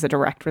has come as a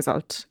direct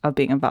result of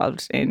being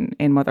involved in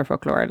Mother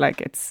Folklore.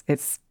 Like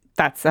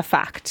that's a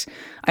fact.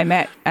 I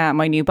met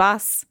my new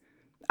boss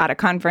at a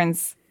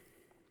conference,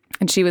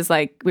 and she was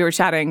like, we're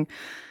chatting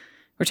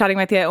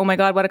about the, oh my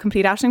God, what a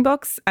complete Aisling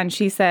books. And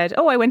she said,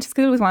 oh, I went to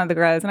school with one of the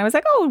girls. And I was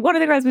like, oh, one of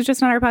the girls was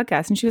just on our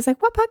podcast. And she was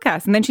like, what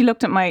podcast? And then she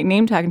looked at my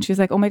name tag and she was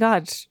like, oh my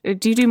God,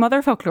 do you do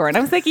Mother Folklore? And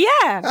I was like,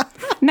 yeah,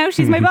 now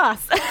she's my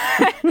boss.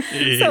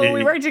 So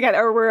we work together,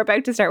 or we're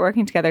about to start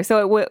working together.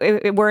 So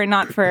it were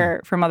not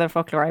for Mother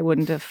Folklore, I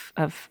wouldn't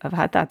have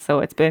had that.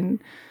 So it's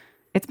been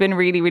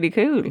really, really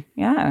cool.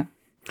 Yeah.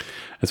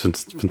 It's been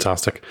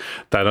fantastic.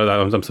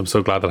 I'm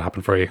so glad that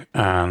happened for you,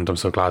 and I'm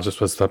so glad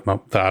just was that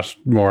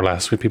more or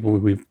less with people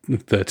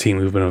the team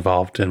who've been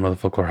involved in Mother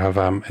Folklore have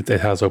it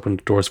has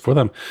opened doors for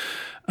them.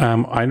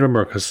 I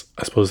remember, because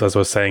I suppose, as I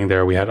was saying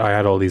there, I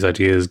had all these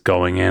ideas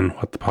going in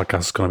what the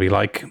podcast is going to be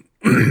like.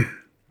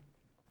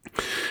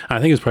 I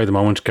think it's probably the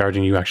moment, Garrett,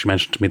 you actually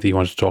mentioned to me that you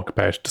wanted to talk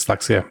about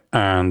dyslexia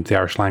and the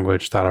Irish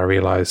language, that I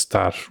realised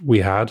that we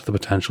had the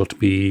potential to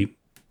be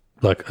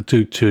like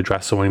to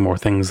address so many more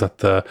things that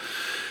the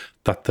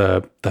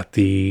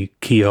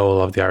keyhole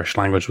of the Irish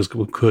language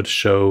could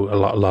show a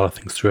lot of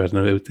things through it,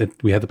 and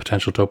we had the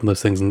potential to open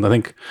those things. And I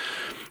think,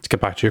 to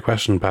get back to your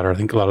question, Peter, I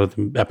think a lot of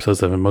the episodes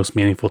that have been most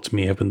meaningful to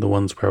me have been the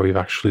ones where we've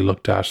actually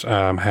looked at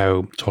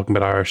how talking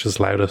about Irish has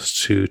allowed us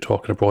to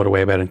talk in a broader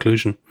way about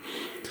inclusion.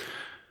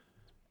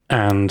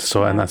 And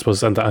so, and I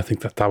suppose, and I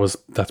think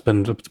that's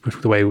been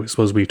the way, I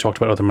suppose, we talked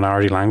about other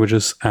minority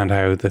languages and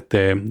how that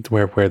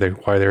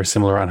why they're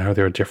similar and how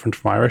they're different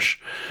from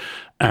Irish,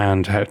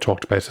 and how it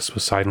talked about, I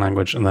suppose, sign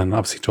language, and then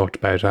obviously talked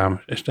about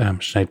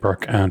Sinead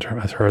Burke and her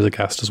as a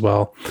guest as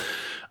well.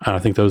 And I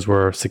think those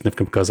were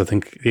significant, because I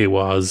think it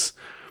was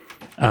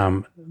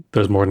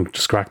there's more than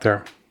just crack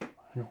there.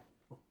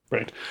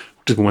 Right,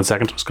 just 1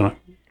 second. I was gonna.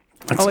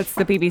 It's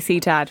the BBC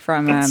dad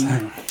from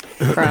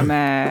with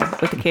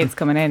the kids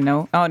coming in.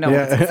 No, oh no,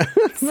 yeah.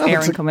 It's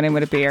Erin coming in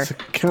with a beer.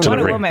 What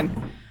a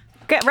woman!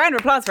 Get a round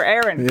of applause for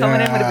Erin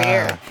coming in with a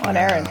beer. On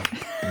Erin.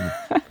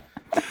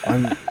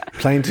 I'm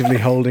plaintively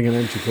holding an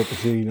empty cup of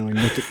tea, knowing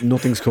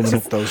nothing's coming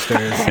up those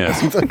stairs.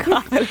 Yes.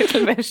 Cough a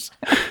little bit.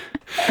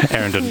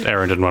 Erin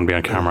didn't want to be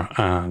on camera.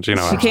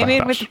 She came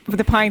in with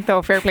a pint,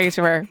 though. Fair play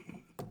to her.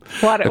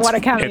 What a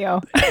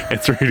cameo.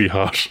 It's really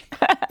hot.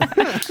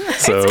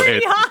 So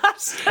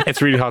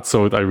it's really hot,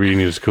 so I really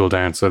needed to cool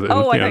down. So I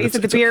thought you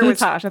said the beer was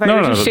hot. I thought you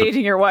were just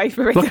shading your wife.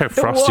 Look how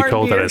frosty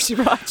cold that is.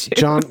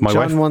 John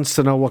wants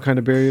to know what kind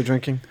of beer you're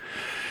drinking.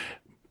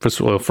 First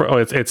of all,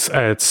 it's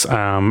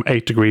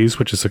 8 Degrees,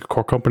 which is a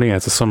Cork company, and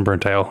it's a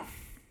sunburnt ale.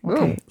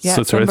 Okay. Yeah,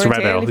 so it's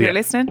red ale. If you're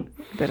listening,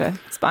 a bit of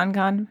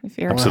SponCon. If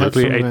you're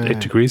absolutely 8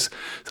 Degrees,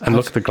 and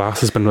look, the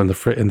glass has been in the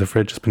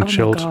fridge. It's been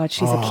chilled. Oh my God,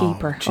 she's a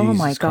keeper. Oh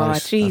my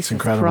God,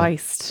 Jesus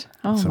Christ!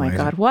 Oh my amazing.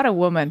 God, what a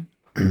woman!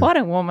 What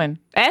a woman!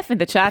 F in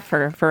the chat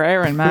for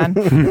Erin, man.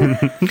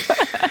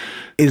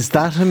 Is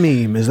that a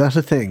meme? Is that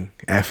a thing?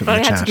 F in the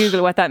chat. I had to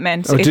Google what that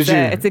meant. Oh,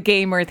 it's a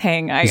gamer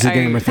thing.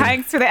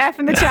 Thanks for the F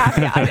in the chat.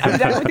 Yeah, I'm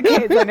done with the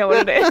kids. I know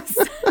what it is.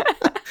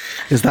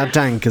 Is that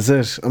dank? Is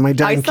it? Am I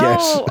dank yet?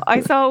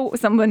 I saw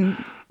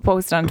someone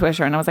post on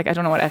Twitter, and I was like, I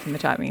don't know what F in the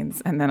chat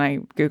means. And then I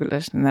Googled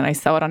it, and then I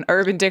saw it on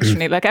Urban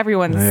Dictionary, like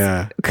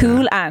everyone's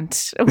cool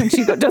aunt when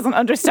she doesn't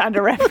understand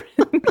a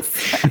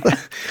reference.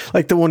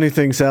 Like the one who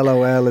thinks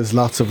LOL is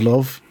lots of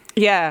love.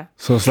 Yeah.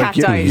 So it's like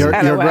your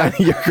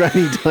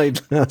granny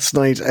died last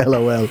night,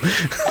 LOL.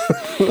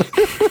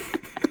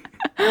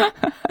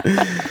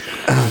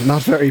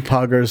 Not very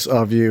poggers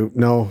of you.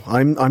 No,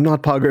 I'm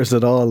not poggers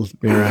at all,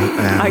 Mira.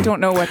 I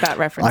don't know what that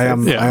reference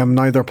is. I am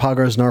neither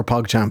poggers nor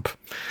PogChamp.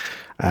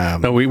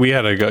 No, we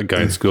had a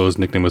guy in school, his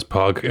nickname was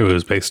Pog. It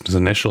was based on his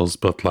initials,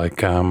 but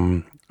like,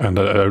 and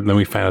then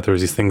we found out there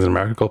was these things in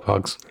America called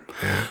Pogs.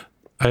 Yeah.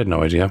 I had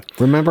no idea.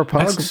 Remember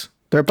Pogs?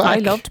 They're back. I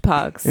loved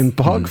Pogs. In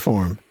Pog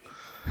form.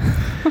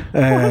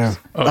 Remember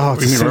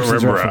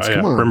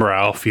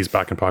Alf? He's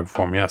back in Pog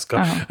form. Yes,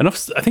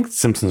 enough. I think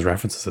Simpsons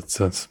references.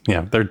 It's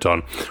they're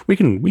done. We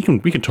can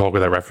talk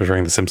without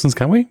referencing the Simpsons,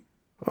 can we?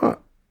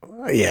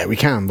 Yeah, we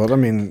can, but I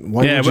mean,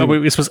 why Yeah, would you? well,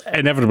 we supposed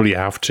inevitably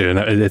have to, and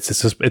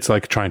it's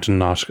like trying to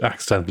not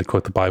accidentally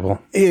quote the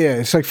Bible. Yeah,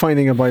 it's like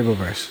finding a Bible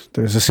verse.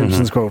 There's a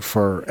Simpsons quote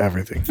for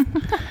everything,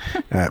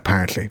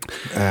 apparently.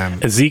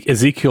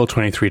 Ezekiel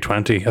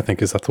 23:20, I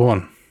think, is that the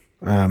one?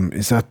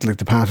 Is that like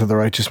the path of the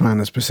righteous man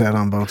is beset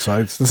on both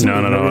sides? That's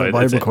No. A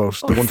Bible It's quote.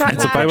 The one Start, from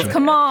lads, Bible-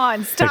 come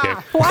on, stop. Okay.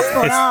 What's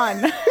going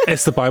on?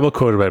 It's the Bible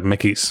quote about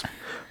Mickeys.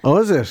 Oh,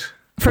 is it?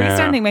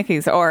 Freestanding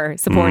Mickeys or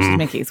supported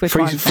Mickeys? Which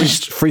one?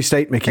 Free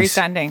state Mickeys.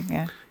 Freestanding,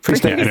 yeah. Free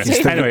state Yeah,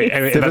 Mickeys.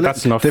 anyway,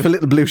 that's enough. They have a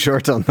little blue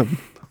shirt on them.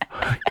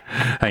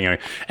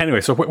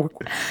 Anyway, so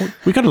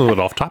we got a little bit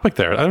off topic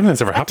there. I don't think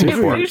that's ever happened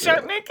before. You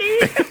shout Mickey.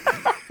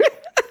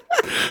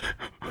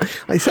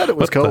 I said it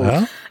was What the cold.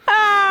 hell?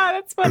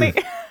 That's funny.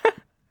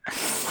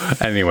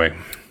 Anyway,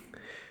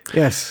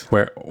 Yes.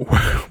 where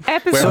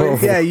Episode.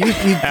 So yeah, you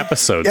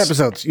episodes?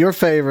 episodes. Your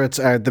favorites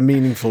are the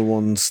meaningful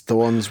ones, the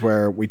ones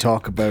where we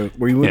talk about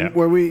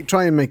where we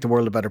try and make the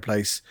world a better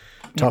place,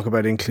 talk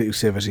about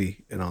inclusivity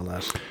and all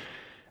that.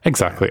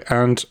 Exactly,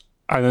 and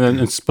then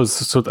it's supposed.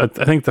 So I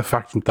think the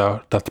fact that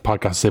the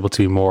podcast is able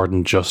to be more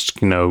than just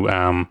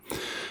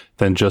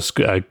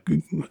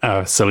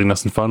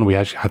silliness and fun. We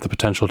actually had the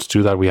potential to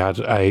do that. We had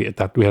a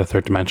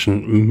third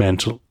dimension.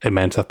 It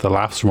meant that the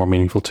laughs were more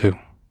meaningful too.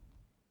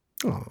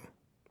 Oh,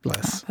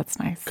 bless. That's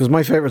nice. Because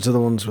my favorites are the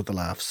ones with the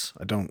laughs.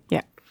 I don't.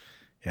 Yeah.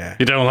 Yeah.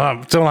 You don't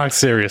like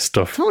serious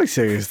stuff. I don't like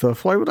serious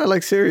stuff. Why would I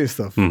like serious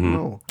stuff?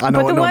 No. I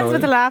know. But the ones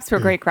with the laughs were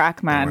great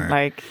crack, man.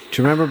 Like,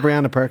 Do you remember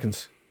Brianna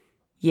Perkins?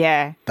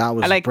 yeah. That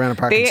was like Brianna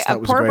Perkins.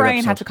 That was a poor great Brian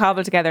episode. had to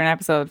cobble together an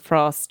episode for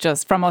us,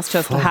 just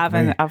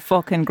having me. a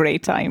fucking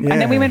great time. And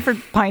then we Yeah. went for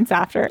pints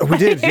after. We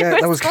did, It yeah.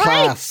 That was great.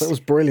 class. That was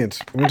brilliant.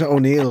 We went to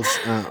O'Neill's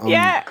on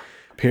Yeah.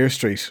 Pier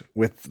Street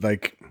with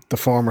like the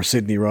former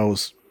Sydney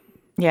Rose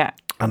Yeah.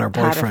 and her Had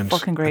a boyfriend.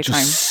 fucking great just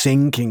time.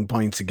 sinking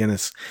pints of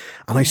Guinness.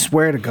 And I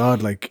swear to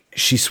God, like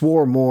she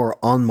swore more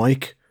on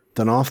mic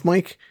than off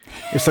mic.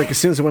 It's like as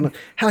soon as I went,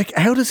 like,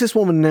 how does this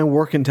woman now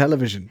work in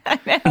television?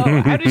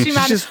 How did she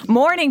manage just-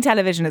 morning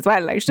television as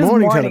well? Like, she does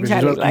morning television.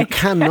 telly.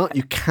 Well,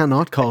 you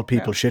cannot call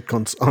people shit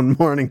cunts on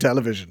morning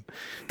television.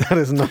 That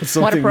is not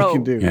something you pro.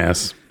 can do.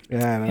 Yes,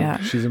 Yeah, no, Yeah.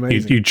 she's you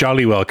amazing.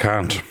 jolly well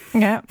can't.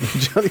 yeah.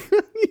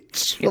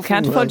 You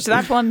can't Well, fudge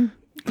that one.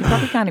 You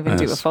probably can't even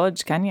do a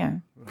fudge, can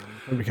you?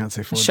 We can't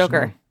say fudge.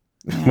 Sugar.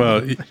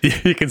 Well,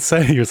 you can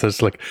say you're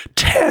such like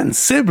 10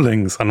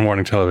 siblings on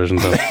morning television,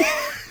 though.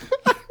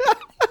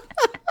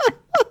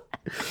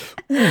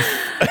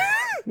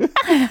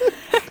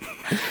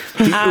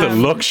 The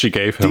look she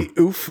gave him.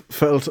 The oof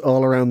felt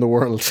all around the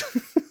world.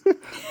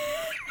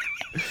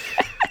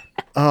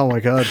 Oh my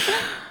God.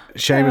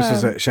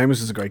 Seamus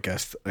is a great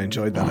guest. I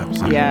enjoyed that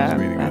episode. Yeah, It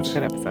was really that's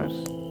good. a good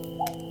episode.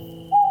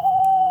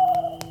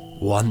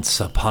 Once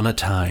upon a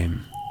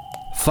time.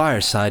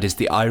 Fireside is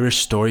the Irish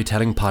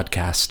storytelling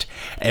podcast.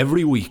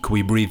 Every week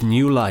we breathe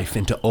new life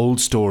into old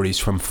stories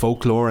from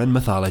folklore and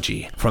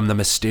mythology, from the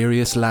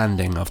mysterious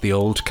landing of the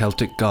old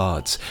Celtic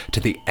gods to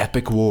the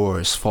epic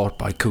wars fought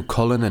by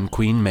Cuchulainn and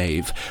Queen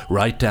Maeve,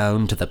 right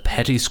down to the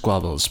petty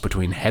squabbles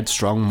between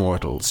headstrong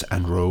mortals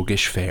and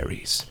roguish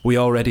fairies. We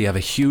already have a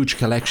huge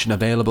collection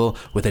available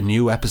with a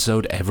new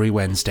episode every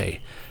Wednesday.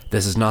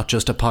 This is not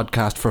just a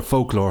podcast for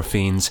folklore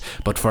fiends,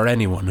 but for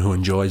anyone who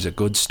enjoys a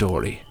good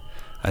story.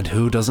 And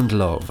who doesn't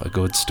love a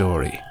good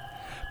story?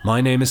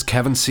 My name is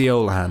Kevin C.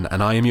 Olahan,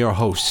 and I am your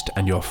host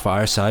and your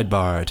fireside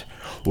bard.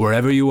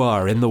 Wherever you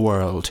are in the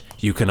world,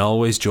 you can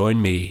always join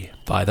me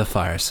by the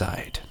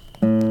fireside.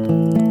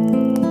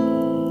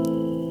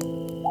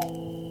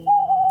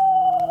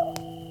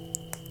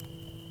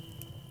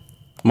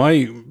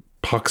 My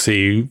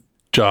poxy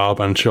job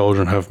and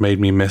children have made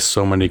me miss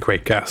so many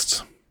great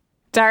guests.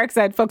 Dark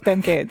said, fuck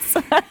them kids.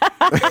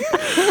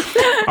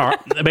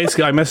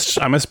 Basically, I missed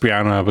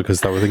Brianna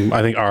because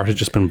I think Art had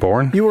just been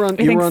born. You were on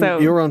so.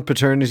 you were on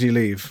paternity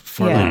leave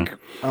for Yeah. like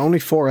only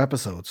 4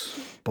 episodes.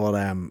 But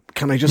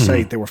can I just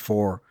say they were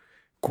 4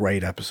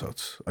 great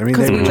episodes. I mean,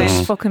 Because they we were went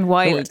just, fucking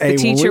wild. Hey,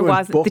 The well, teacher we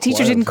went buck the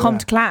teacher didn't wild, come yeah.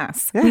 to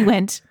class. We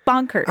went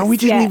bonkers. and we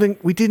didn't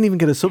Yeah. even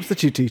get a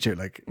substitute teacher.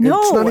 Like it's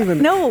No, not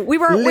even, no, we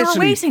were literally,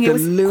 waiting. It the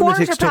was lunatics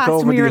quarter took past, over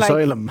and we the were like,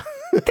 asylum.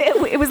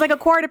 It was like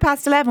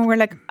 11:15. We were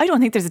like, I don't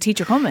think there's a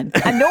teacher coming,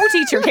 and no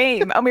teacher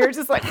came, and we were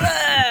just like,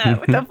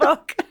 what the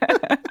fuck?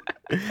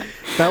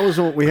 That was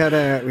what we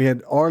had. We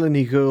had Orla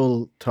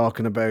Nicole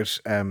talking about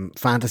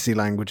fantasy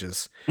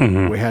languages.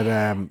 We had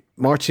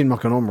Martin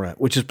McAnumra,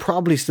 which is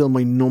probably still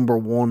my number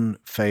 1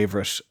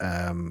 favorite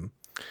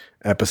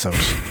episode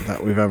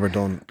that we've ever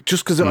done.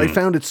 Just because I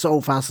found it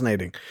so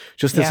fascinating.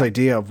 Just this Yeah.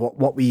 idea of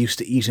what we used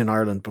to eat in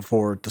Ireland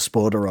before the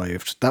Spud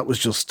arrived. That was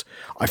just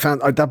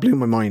that blew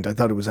my mind. I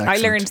thought it was I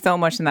excellent. learned so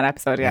much in that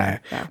episode. Yeah,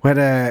 We had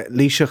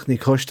Líoseach ní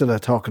Custala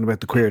talking about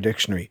the Queer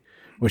Dictionary,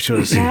 which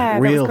was Yeah, a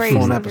that was real great.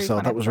 fun That was a really episode.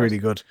 fun That was episode. really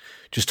good.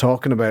 Just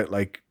talking about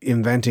like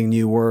inventing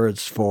new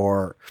words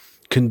for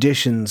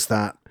conditions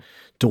that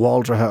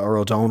Dwaldra or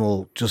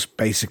O'Donnell just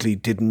basically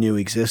didn't know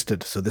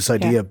existed. So this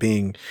idea Yeah. of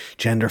being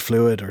gender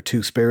fluid or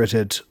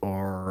two-spirited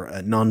or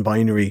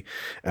non-binary,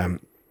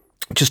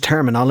 just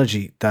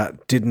terminology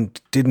that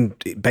didn't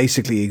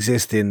basically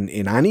exist in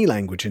any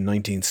language in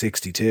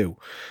 1962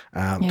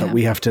 that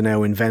we have to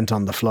now invent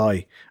on the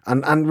fly,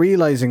 and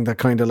realizing that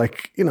kind of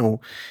like, you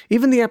know,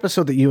 even the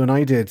episode that you and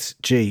I did,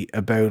 G,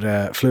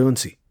 about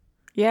fluency.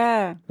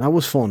 Yeah. That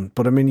was fun.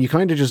 But I mean, you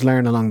kind of just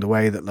learn along the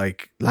way that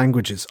like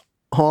language is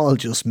all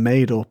just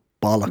made up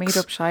bollocks. Made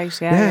up shite,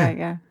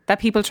 yeah. That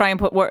people try and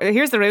put,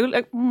 here's the rule.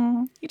 Like,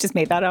 you just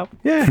made that up.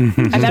 Yeah. And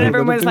then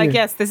everyone was like,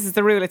 yes, this is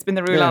the rule. It's been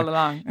the rule all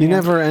along. You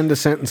never end a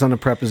sentence on a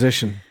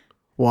preposition.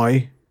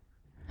 Why?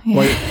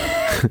 Why?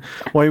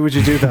 Why would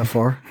you do that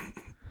for?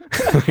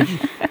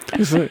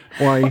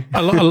 Why?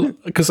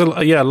 Because a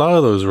lot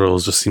of those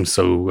rules just seem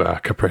so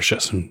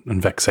capricious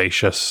and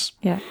vexatious.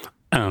 Yeah.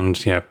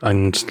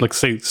 And like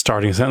say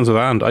starting a sentence with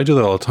 "and," I do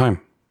that all the time.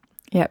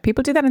 Yeah,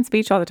 people do that in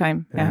speech all the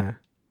time. Yeah.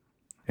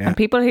 And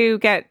people who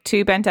get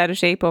too bent out of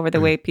shape over the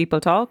way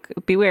people talk,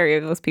 be wary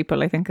of those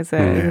people, I think, is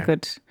a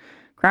good...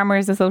 Grammar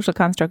is a social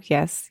construct,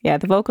 yes. Yeah,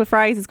 the vocal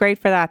fries is great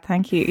for that.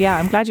 Thank you. Yeah,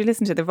 I'm glad you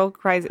listened to it. The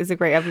vocal fries is a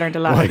great... I've learned a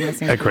lot from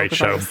listening to the great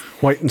show. Fries.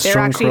 White and Strunk,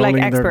 they're actually like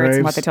experts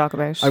in what they talk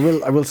about. I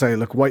will say,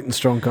 look, White and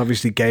Strunk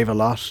obviously gave a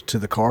lot to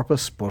the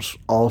corpus, but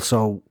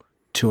also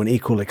to an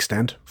equal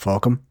extent,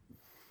 fuck them.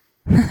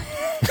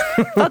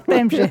 Fuck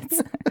them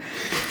shits.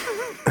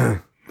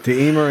 The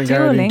Emer and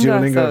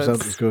Duolingo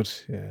episode was good.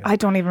 Yeah. I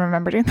don't even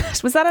remember doing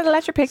that. Was that at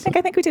Electric Picnic?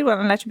 I think we did one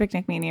on Electric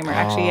Picnic, me and Emer.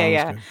 Actually,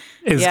 yeah.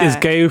 Is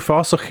Gay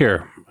Fossach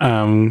here?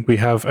 We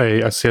have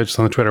I see just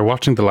on the Twitter,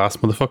 watching the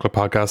last Motherfucker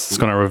podcast is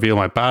going to reveal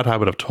my bad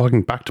habit of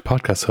talking back to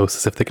podcast hosts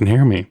as if they can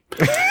hear me.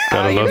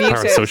 Gotta love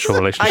parasocial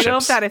relationships. I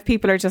love that if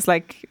people are just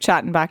like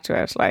chatting back to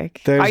it.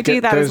 Like I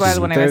do that as well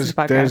when I listen to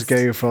podcasts. There's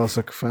Gay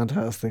Fossach.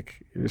 Fantastic.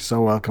 You're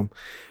so welcome.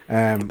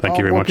 Thank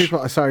you very much.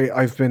 Sorry,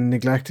 I've been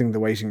neglecting the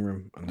waiting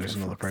room, and there's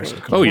another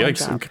person. Oh yeah,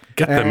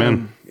 get them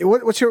in.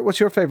 What's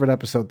your favorite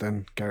episode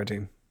then,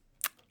 Geraldine?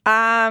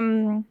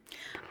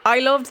 I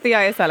loved the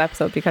ISL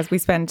episode because we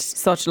spent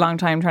such a long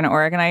time trying to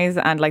organize,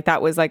 and like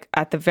that was like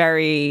at the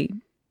very,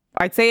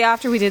 I'd say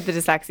after we did the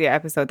dyslexia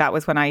episode, that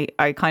was when I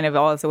kind of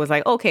also was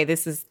like, okay,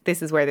 this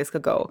is where this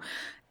could go.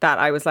 That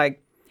I was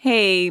like,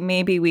 hey,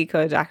 maybe we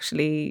could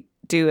actually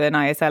do an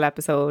ISL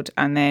episode,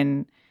 and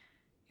then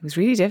it was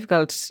really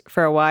difficult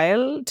for a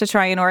while to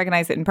try and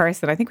organise it in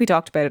person. I think we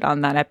talked about it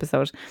on that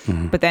episode.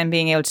 Mm-hmm. But then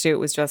being able to do it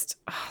was just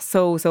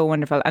so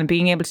wonderful. And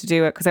being able to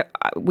do it, because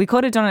we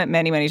could have done it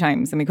many, many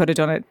times and we could have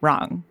done it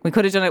wrong. We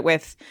could have done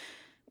it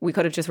we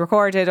could have just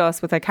recorded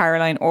us with like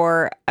Caroline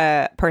or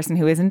a person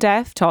who isn't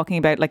deaf talking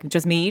about, like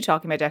just me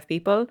talking about deaf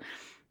people,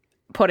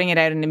 putting it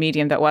out in a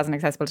medium that wasn't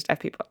accessible to deaf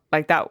people.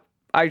 Like that,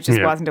 I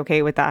just wasn't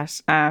okay with that.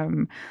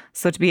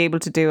 So to be able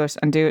to do it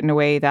and do it in a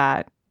way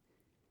that,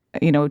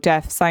 you know,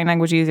 deaf sign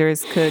language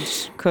users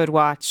could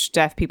watch,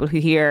 deaf people who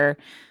hear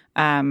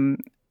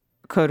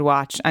could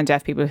watch, and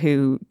deaf people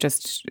who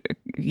just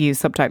use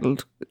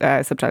subtitles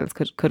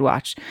could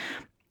watch,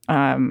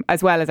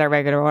 as well as our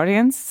regular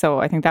audience. So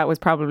I think that was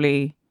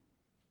probably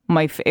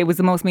it was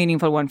the most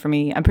meaningful one for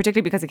me, and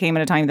particularly because it came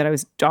at a time that I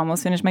was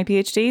almost finished my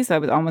PhD, so I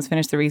was almost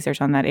finished the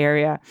research on that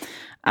area.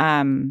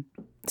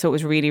 So it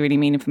was really, really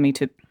meaningful for me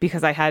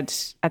because I had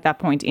at that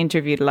point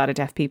interviewed a lot of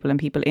deaf people and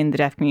people in the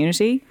deaf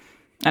community.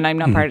 And I'm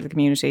not part of the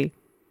community,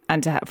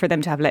 and for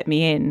them to have let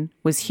me in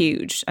was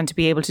huge. And to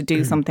be able to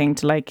do something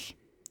to like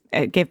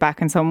give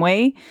back in some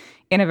way,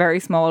 in a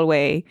very small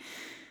way,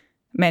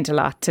 meant a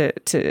lot to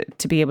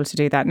be able to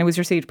do that. And it was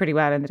received pretty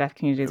well in the deaf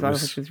community as well,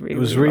 which was really,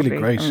 really lovely.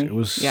 great. It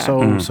was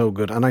so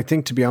good. And I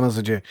think, to be honest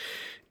with you,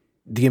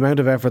 the amount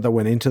of effort that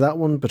went into that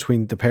one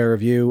between the pair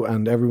of you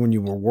and everyone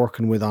you were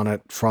working with on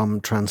it, from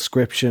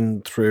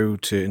transcription through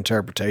to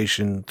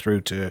interpretation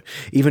through to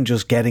even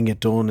just getting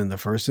it done in the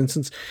first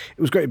instance,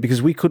 it was great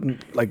because we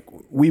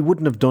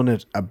wouldn't have done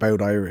it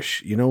about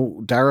Irish. You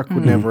know, Derek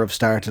would never have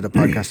started a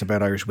podcast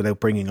about Irish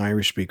without bringing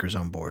Irish speakers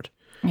on board.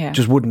 Yeah. It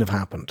just wouldn't have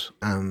happened.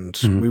 And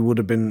we would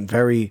have been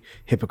very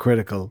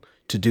hypocritical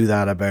to do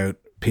that about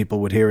people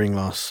with hearing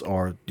loss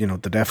or, you know,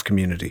 the deaf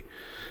community.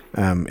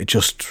 It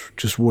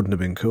just wouldn't have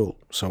been cool.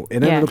 So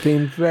it ended up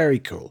being very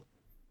cool.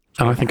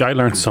 And I think I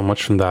learned so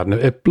much from that. And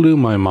it blew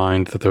my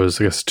mind that there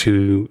was, I guess,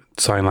 2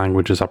 sign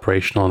languages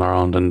operational in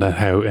Ireland, and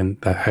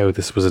how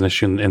this was an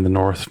issue in the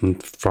north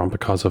from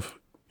because of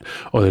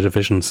other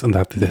divisions, and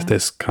that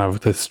this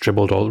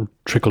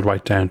trickled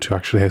right down to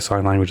actually how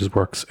sign languages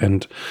works.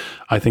 And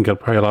I think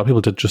probably a lot of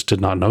people did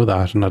not know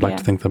that, and I'd like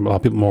to think that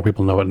more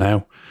people know it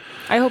now.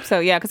 I hope so,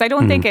 yeah, because I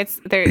don't think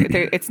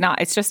it's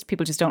not. It's just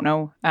people just don't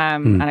know,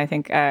 and I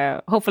think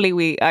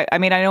hopefully I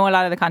mean, I know a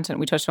lot of the content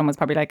we touched on was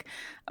probably like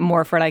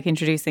more for like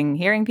introducing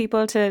hearing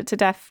people to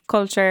deaf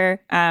culture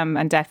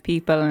and deaf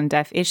people and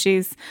deaf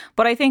issues.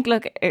 But I think,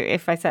 look,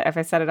 if I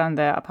said it on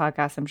the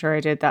podcast, I'm sure I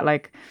did, that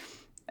like,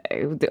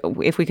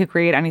 if we could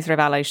create any sort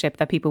of allyship,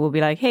 that people would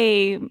be like,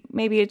 hey,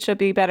 maybe it should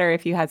be better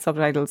if you had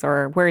subtitles,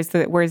 or where's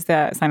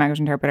the sign language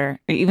interpreter?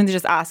 Even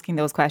just asking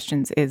those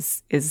questions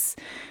is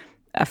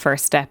a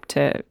first step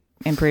to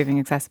improving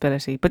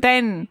accessibility. But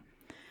then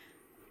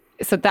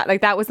so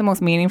that was the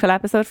most meaningful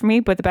episode for me.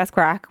 But the best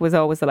crack was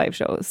always the live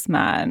shows.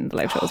 Man, the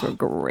live shows were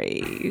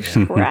great.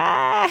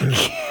 Crack.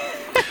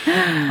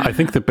 I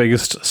think the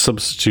biggest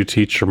substitute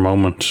teacher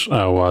moment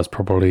was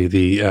probably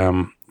the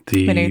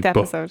Maynooth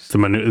episode. The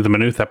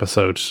Maynooth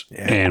episode,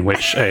 in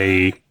which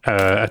a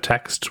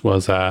text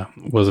was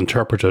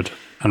interpreted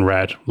and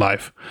read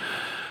live.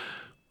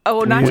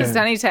 Oh, not just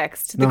any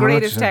text. The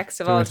greatest text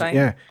of all time.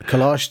 Yeah.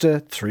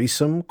 Colashta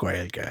threesome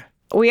Gaeilge.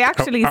 We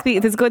actually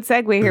speak. There's a good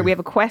segue here. We have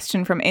a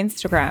question from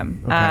Instagram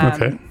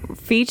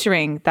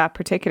featuring that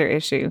particular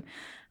issue.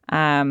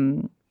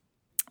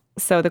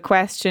 So the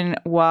question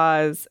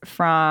was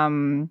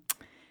from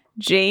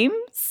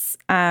James.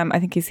 I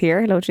think he's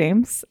here. Hello,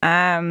 James.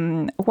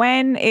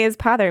 When is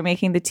Pather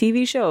making the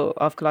TV show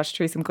of Colashta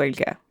threesome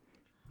Gaeilge?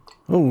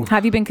 Oh,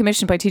 Have you been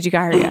commissioned by TG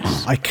Gahary yet?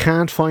 I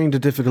can't find a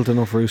difficult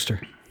enough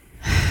rooster.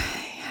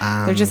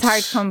 They're just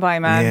hard to come by,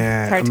 man.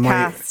 Yeah, It's hard to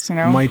cast, you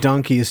know? My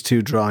donkey is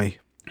too dry.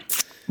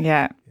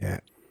 Yeah.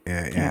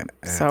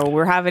 So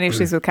we're having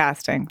issues with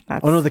casting.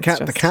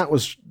 The cat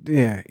was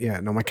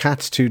no, my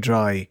cat's too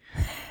dry.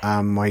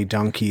 My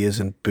donkey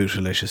isn't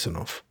bootylicious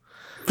enough.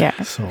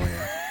 Yeah. So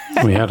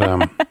yeah. We had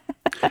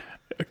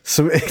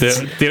So it's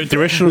the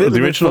original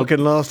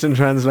fucking lost in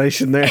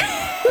translation there.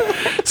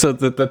 So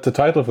the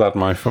title of that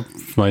my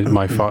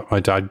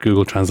dad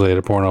Google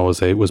translated porno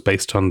was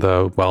based on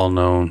the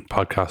well-known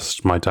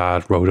podcast My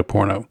Dad Wrote a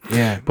Porno.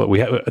 Yeah. But we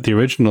had the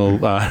original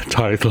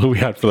title we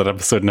had for that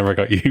episode never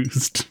got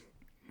used.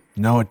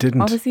 No, it didn't.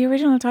 What was the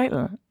original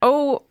title?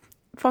 Oh,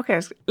 fuck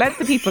it. Let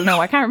the people know.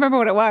 I can't remember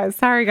what it was.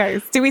 Sorry,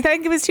 guys. Do we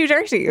think it was too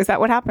dirty? Is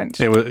that what happened?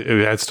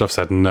 It had stuff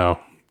said no.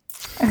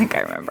 I think I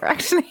remember,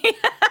 actually.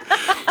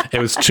 It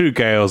was 2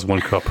 Gales,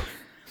 1 cup.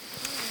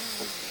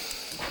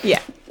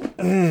 Yeah.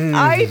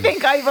 I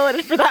think I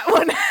voted for that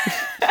one.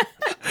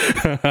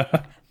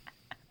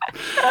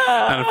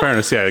 And in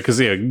fairness, yeah, because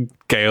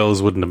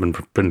Gales wouldn't have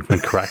been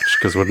correct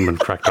because it wouldn't have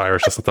been correct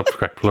Irish. That's not the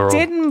correct plural.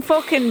 Didn't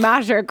fucking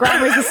matter.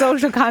 Grammar is a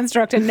social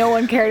construct and no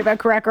one cared about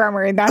correct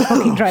grammar in that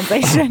fucking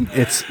translation.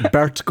 It's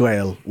Bert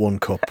Gael, 1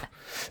 cup.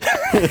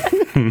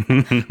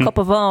 Cup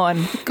of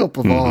on. Cup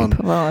of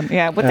on.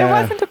 Yeah, but there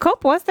wasn't a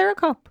cup. Was there a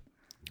cup?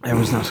 It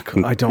was not a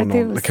cup. I don't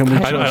know. Can we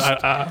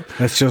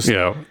let's just...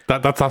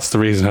 that's the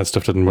reason that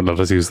stuff didn't let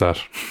us use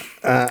that.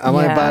 Am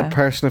I a bad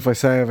person if I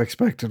say I've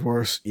expected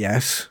worse?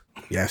 Yes.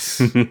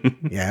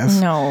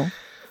 No.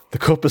 The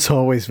cup is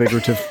always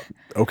figurative.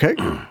 Okay.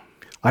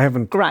 I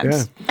haven't...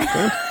 Grant.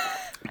 Yeah.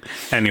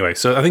 Anyway,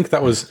 so I think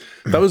that was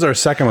our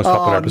second most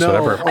popular episode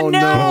ever. Oh,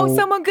 no,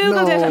 someone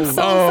Googled it. I'm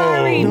so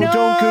sorry.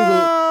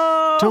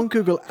 No, don't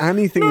Google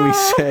anything we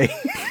say.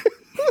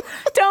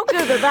 Don't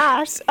Google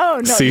that.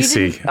 Oh, no.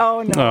 CC.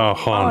 Oh, no. Oh,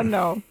 hon. Oh,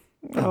 no.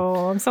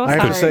 Oh, I'm so I sorry.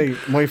 have to say,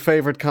 my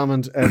favourite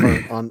comment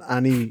ever on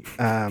any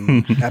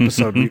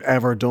episode we've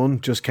ever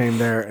done just came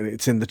there, and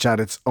it's in the chat.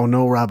 It's, oh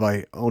no,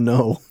 Rabbi. Oh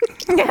no.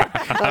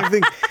 I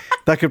think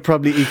that could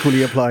probably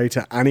equally apply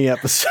to any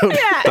episode.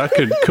 Yeah. That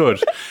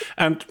could.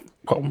 And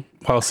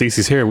while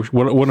Cece's here,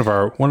 one of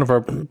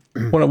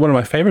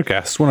my favorite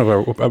guests, one of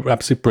our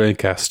absolute brilliant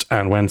guests,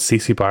 and when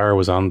Cece Bauer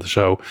was on the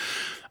show,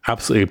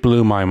 absolutely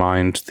blew my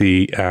mind.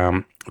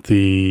 The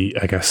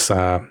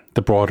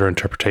broader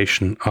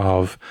interpretation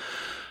of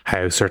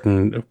how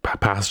certain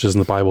passages in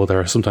the Bible that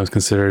are sometimes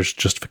considered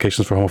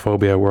justifications for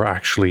homophobia were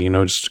actually,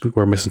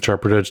 were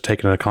misinterpreted,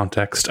 taken out of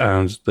context,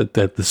 and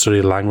the study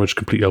of language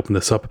completely opened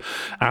this up.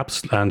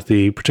 And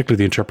particularly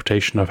the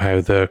interpretation of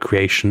how the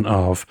creation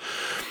of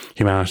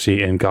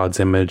humanity in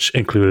God's image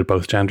included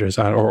both genders,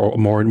 or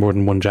more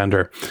than one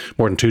gender,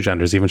 more than 2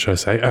 genders, even, should I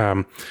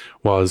say?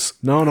 Was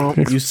no.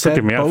 You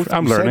said both.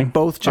 I'm learning.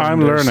 Both genders.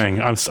 I'm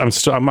learning.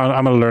 I'm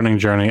on a learning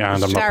journey,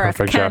 and I'm not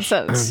perfect yet.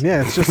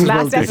 Yeah, it's just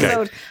last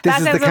episode. This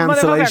is the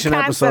cancellation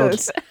episode.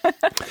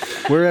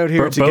 We're out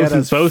here to get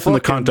us both in the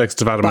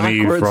context of Adam and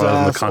Eve, rather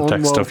than the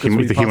context of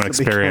the human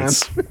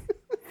experience.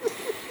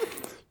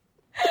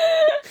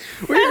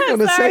 We're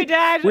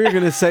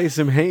going to say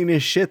some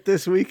heinous shit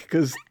this week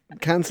because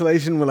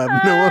cancellation will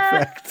have no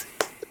effect.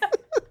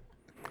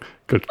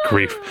 Good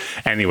grief.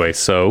 Anyway,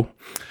 so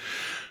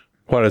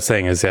what I was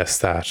saying is, yes,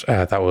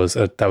 that was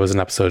an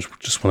episode,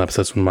 just one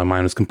episode when my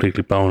mind was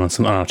completely blown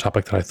on a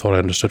topic that I thought I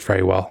understood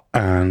very well,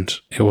 and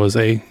it was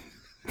a.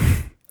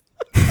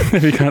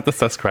 If you can't,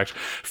 that's correct.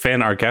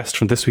 Finn, our guest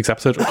from this week's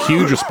episode,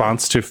 huge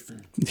response to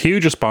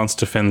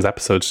Finn's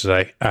episode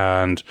today,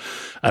 and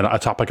a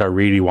topic I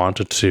really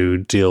wanted to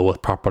deal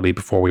with properly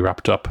before we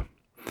wrapped up,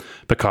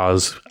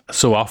 because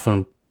so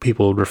often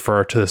people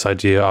refer to this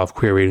idea of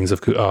queer readings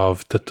of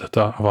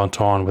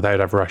Anton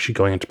without ever actually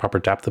going into proper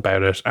depth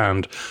about it,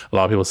 and a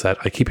lot of people said,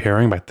 I keep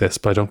hearing about this,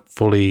 but I don't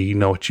fully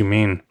know what you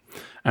mean.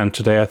 And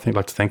today I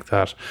like to think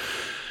that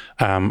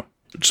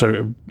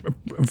so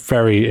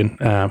very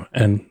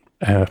an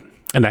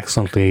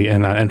excellently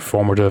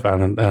informative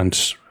and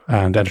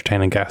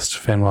entertaining guest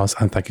Finn was,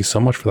 and thank you so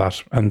much for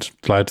that, and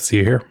glad to see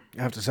you here.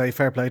 I have to say,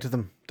 fair play to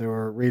them. They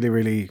were really,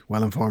 really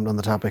well informed on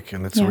the topic,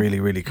 and it's really,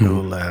 really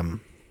cool.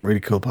 Really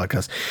cool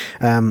podcast.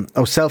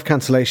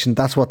 Self-cancellation.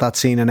 That's what that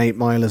scene in 8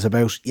 Mile is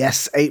about.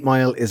 Yes, 8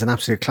 Mile is an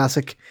absolute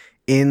classic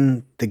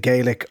in the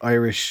Gaelic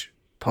Irish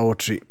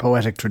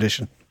poetic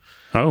tradition.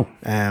 Oh.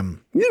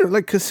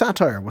 Like, because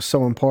satire was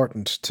so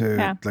important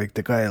to like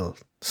the Gael.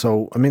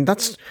 So, I mean,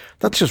 that's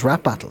just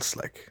rap battles.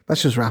 Like,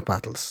 that's just rap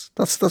battles.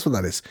 That's what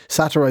that is.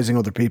 Satirizing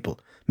other people,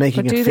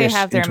 making But it do fit they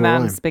have their into a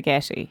rhyme. mum's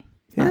spaghetti?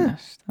 Yeah,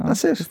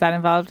 that's it. Is that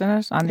involved in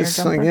it on your It's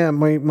jumper? like, yeah,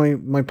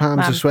 my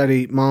palms are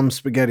sweaty. Mom's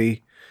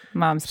spaghetti.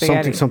 Mom's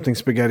spaghetti. Something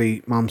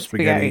spaghetti. Mom's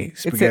spaghetti.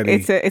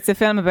 Spaghetti. It's a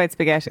film about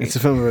spaghetti. It's a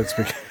film about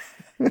spaghetti.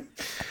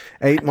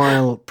 8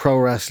 Mile, pro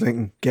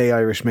wrestling, gay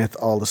Irish myth,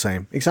 all the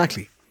same.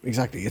 Exactly.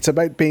 It's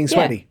about being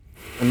sweaty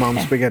and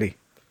mom's spaghetti.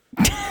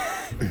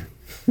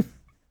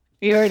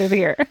 You heard it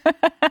here.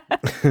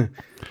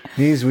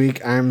 Knees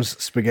weak,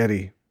 arms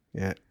spaghetti.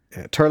 Yeah.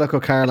 Turlock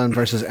O'Carolan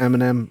versus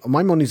Eminem.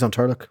 My money's on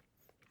Turlock.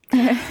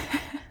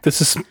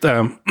 This is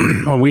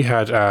when we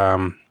had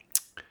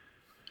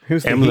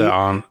Who's the Emily heel?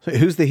 on.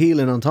 Who's the heel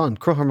in Anton?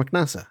 Crogher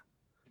McNassa.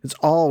 It's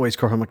always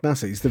Crogher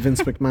McNassa. He's the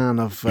Vince McMahon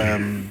of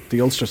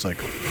the Ulster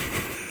cycle.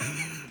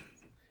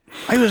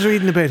 I was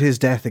reading about his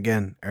death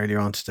again earlier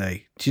on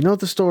today. Do you know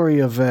the story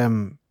of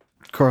Crogher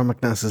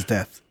McNassa's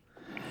death?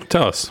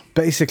 Tell us.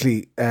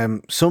 Basically,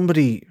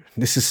 somebody,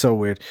 this is so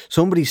weird,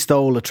 somebody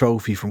stole a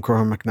trophy from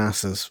Crogher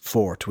McNassa's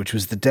fort, which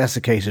was the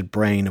desiccated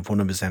brain of one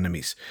of his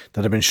enemies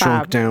that had been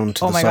shrunk down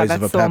to the size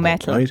of a so pebble,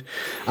 metal. right?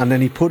 And then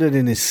he put it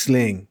in his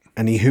sling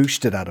and he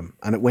hooshed it at him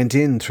and it went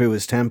in through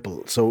his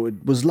temple. So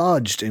it was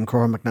lodged in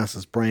Crogher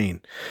McNassa's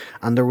brain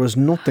and there was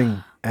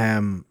nothing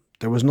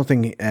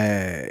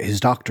his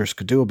doctors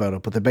could do about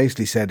it, but they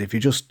basically said, if you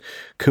just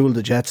cool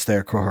the jets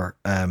there, Crogher,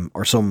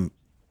 or some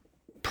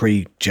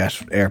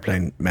pre-jet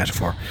airplane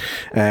metaphor,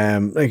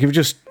 like if you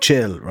just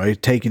chill,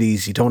 right, take it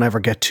easy, don't ever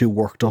get too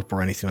worked up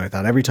or anything like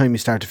that. Every time you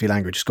start to feel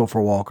angry, just go for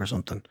a walk or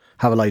something,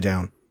 have a lie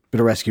down,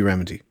 bit of rescue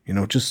remedy,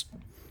 just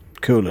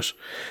cool it.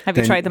 Have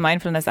you tried the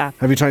mindfulness app?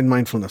 Have you tried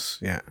mindfulness?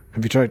 Yeah.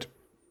 Have you tried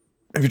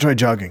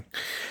jogging?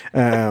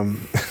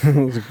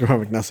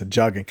 McNassa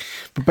jogging.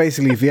 But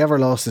basically, if he ever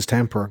lost his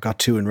temper or got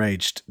too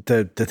enraged,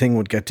 the thing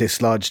would get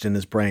dislodged in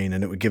his brain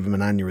and it would give him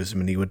an aneurysm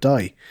and he would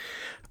die.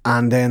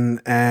 And then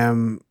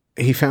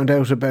he found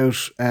out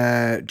about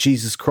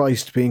Jesus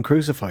Christ being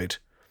crucified.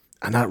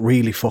 And that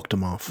really fucked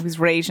him off. He was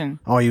raging.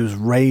 Oh, he was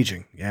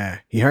raging. Yeah.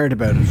 He heard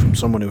about it from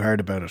someone who heard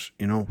about it,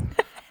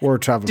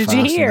 Word travelled fast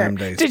in them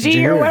days. Did you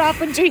hear what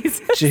happened,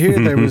 Jesus? Did you hear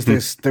there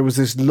was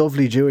this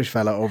lovely Jewish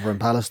fella over in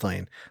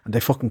Palestine and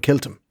they fucking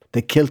killed him.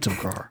 They killed him,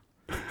 Crogher.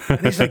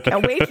 And he's like,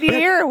 And wait till you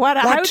hear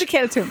how they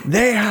killed him.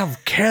 They have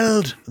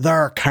killed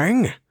their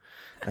king.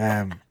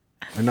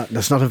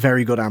 That's not a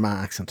very good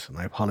Armagh accent, and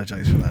I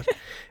apologise for that.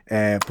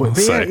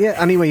 But yeah,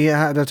 anyway, he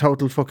had a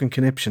total fucking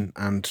conniption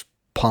and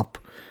pop.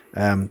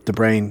 The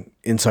brain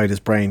inside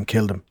his brain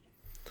killed him.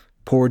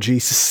 Poor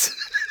Jesus.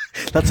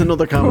 That's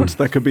another comment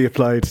that could be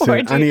applied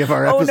to any of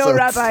our episodes. Oh no,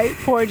 Rabbi,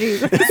 poor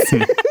Jesus.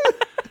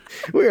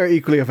 We are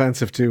equally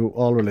offensive to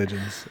all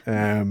religions.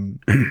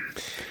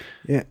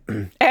 Yeah.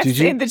 F's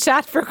in the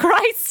chat for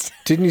Christ.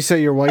 Didn't you say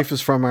your wife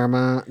is from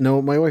Armagh?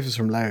 No, my wife is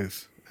from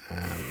Louth,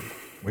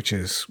 which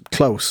is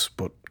close,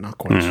 but not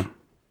quite. Yeah.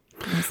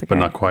 But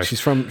not quite. She's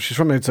from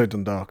outside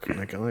Dundalk.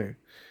 Like, Crogher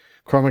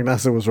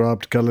McNassa was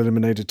robbed, got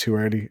eliminated too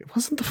early. It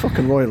wasn't the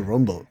fucking Royal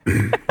Rumble.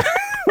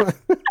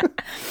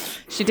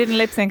 She didn't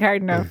lip sync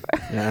hard enough.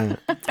 Yeah.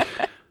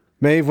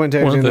 Maeve went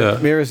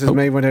out Mira says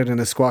Maeve went out in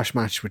a squash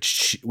match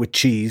with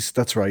cheese.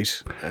 That's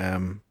right.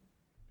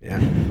 Yeah.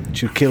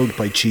 She was killed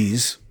by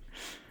cheese.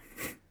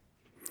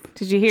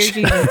 Did you hear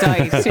Jesus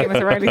died?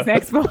 Seamus O'Reilly's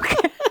next book.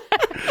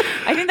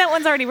 I think that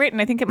one's already written.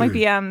 I think it might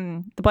be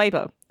the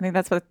Bible. I think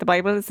that's what the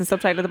Bible is, the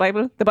subtitle of the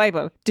Bible. The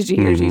Bible. Did you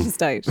hear Jesus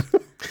died?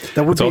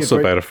 It's also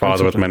about a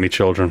father with many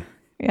children.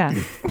 Yeah.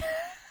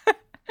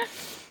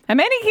 How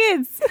many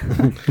kids?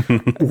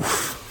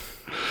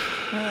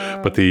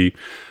 But there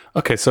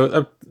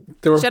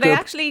were. Should I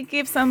actually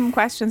give some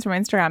questions from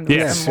Instagram?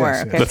 Yes. Some more.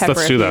 Yes. Okay,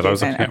 Let's do that.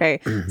 Okay.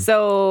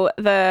 So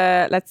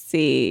let's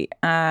see.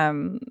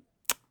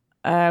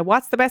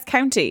 What's the best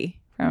county?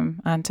 From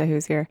Anta,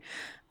 who's here.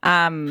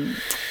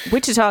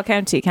 Wichita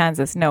County,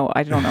 Kansas. No,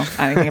 I don't know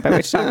anything about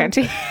Wichita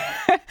County.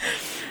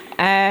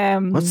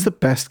 What's the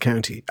best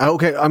county?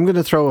 Okay, I'm going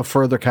to throw a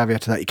further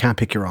caveat to that. You can't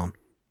pick your own.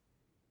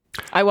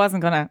 I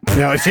wasn't gonna.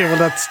 Yeah, I see. Well,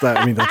 that's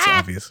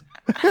obvious.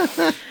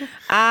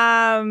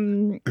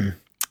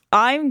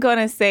 I'm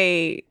gonna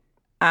say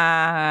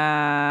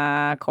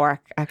Cork,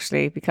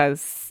 actually,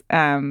 because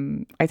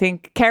I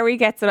think Kerry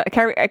gets it.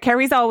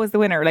 Kerry's always the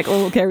winner. Like,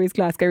 oh, Kerry's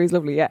class, Kerry's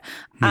lovely. Yeah.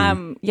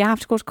 You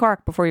have to go to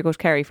Cork before you go to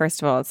Kerry,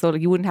 first of all, so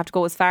you wouldn't have to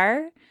go as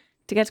far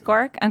to get to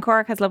Cork. And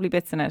Cork has lovely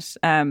bits in it.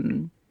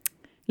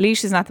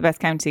 Laois is not the best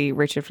county.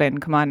 Richard Flynn,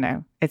 come on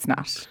now, it's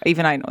not.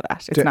 Even I know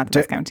that it's not the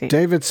best county.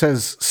 David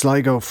says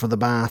Sligo for the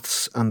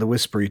baths and the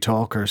whispery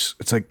talkers.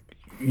 It's like,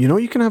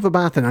 you can have a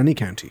bath in any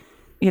county.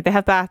 Yeah, they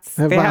have baths.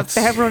 They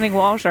have running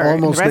water.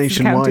 Almost in the rest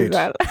nationwide.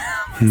 Of the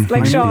county as well.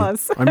 Like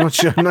Shaw's.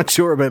 I'm not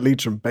sure about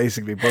Leitrim,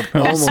 basically, but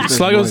almost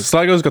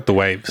Sligo's got the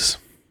waves.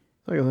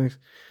 Sligo, thanks.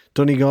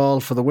 Donegal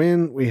for the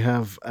win. We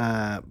have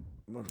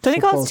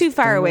Donegal's too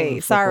far away.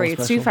 Sorry,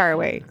 it's too far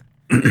away.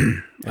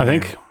 I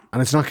think.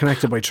 And it's not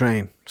connected by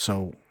train.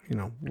 So,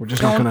 we're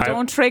just not going to...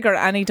 Don't trigger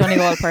any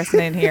Donegal person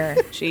in here.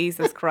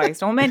 Jesus Christ.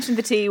 Don't mention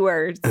the T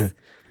words.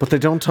 But they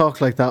don't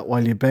talk like that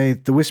while you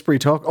bathe. The whispery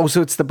talk. Oh,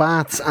 so it's the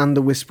baths and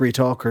the whispery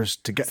talkers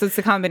together. So it's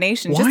a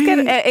combination. Just get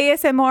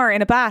ASMR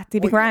in a bath.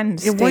 You'd be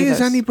grand. Yeah, why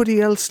is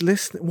anybody else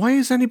listening? Why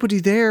is anybody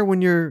there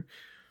when you're...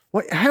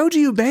 How do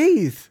you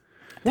bathe?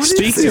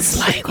 Speaking of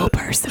Sligo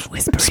person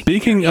whispering.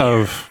 Speaking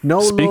of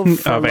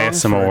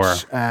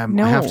ASMR,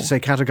 I have to say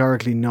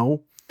categorically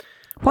no.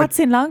 What's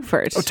in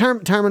Longford? Oh,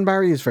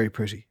 Tarmanbarry is very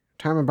pretty.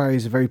 Tarmanbarry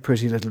is a very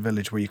pretty little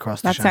village where you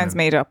cross the That Shannon. sounds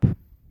made up.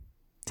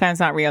 Sounds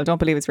not real. Don't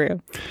believe it's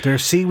real. They're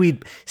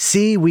seaweed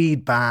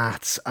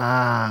baths.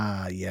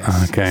 Ah,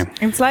 yes. okay.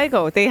 In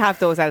Sligo, they have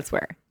those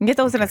elsewhere. You can get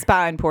those in a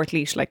spa in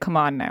Portlaoise. Like, come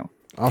on now.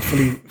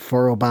 Awfully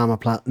for Obama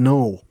Plaza.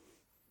 No.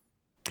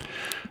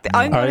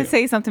 I'm going to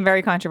say something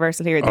very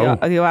controversial here. The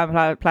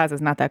Obama Plaza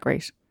is not that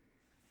great.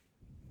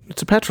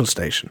 It's a petrol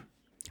station.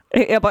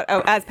 Yeah, but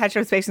as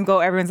petrol stations go,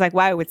 everyone's like,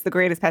 "Wow, it's the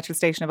greatest petrol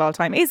station of all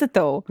time." Is it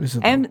though?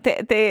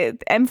 The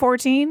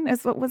M14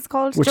 is what was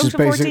called Junction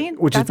 14,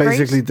 which is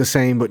basically the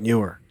same but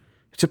newer.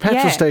 It's a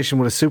petrol station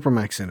with a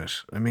Supermax in it.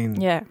 I mean,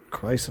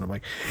 Christ on a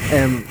bike.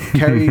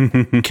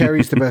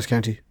 Kerry's the best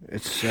county.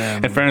 It's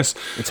in fairness,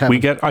 it's we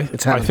get. I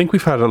think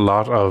we've had a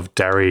lot of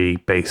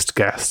Derry-based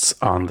guests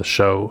on the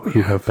show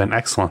who have been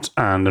excellent.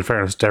 And in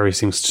fairness, Derry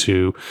seems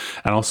to,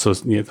 and also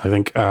I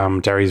think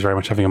Derry is very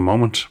much having a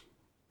moment.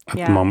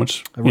 At the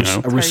moment, a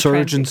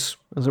resurgence,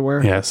 as it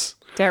were. Yes,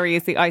 Derry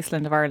is the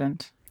Iceland of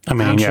Ireland. I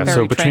mean,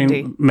 so between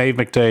trendy. Maeve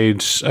McDade,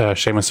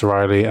 Seamus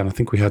O'Reilly, and I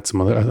think we had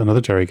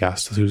another Derry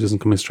guest who isn't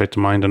coming straight to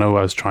mind. I know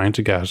I was trying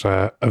to get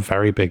a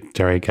very big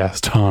Derry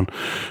guest on,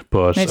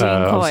 but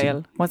Nadine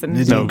Coyle wasn't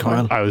Nadine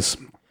Coyle. I was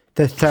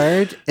the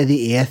 3rd of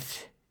the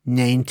 8th,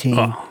 19.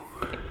 Oh.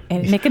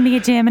 Making me a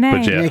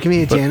Gemini. Making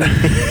me a Gemini.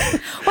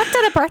 What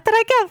did a birth did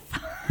I give?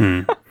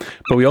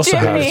 But we also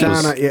had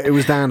Dana. Yeah, it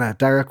was Dana.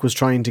 Derek was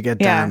trying to get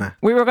Dana.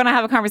 We were going to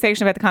have a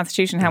conversation about the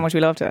Constitution, how much we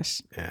loved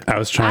it. Yeah. I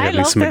was trying to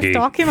get Lisa love this McGee.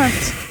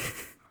 document.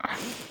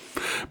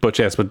 But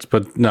yes, but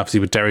obviously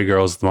with Derry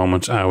Girls at the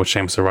moment, with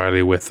Seamus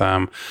O'Reilly, with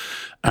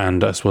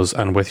and I suppose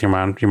and with your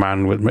man,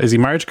 is he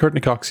married to Courtney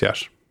Cox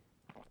yet,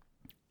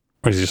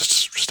 or is he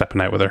just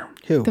stepping out with her?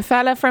 Who? The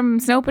fella from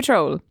Snow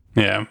Patrol.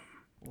 Yeah.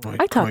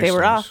 I thought they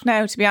were off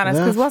now, to be honest,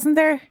 because wasn't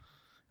there?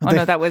 Oh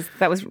no, that was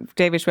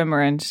David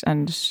Schwimmer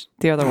and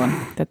the other one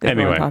that they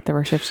thought they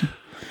were shifting.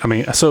 I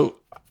mean, so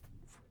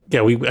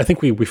yeah, I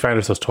think we found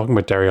ourselves talking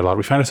about Derry a lot.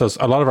 We found ourselves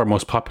a lot of our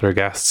most popular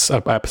guests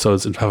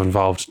episodes have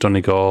involved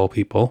Donegal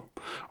people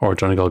or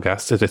Donegal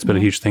guests. It's been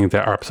a huge thing.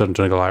 Our episode in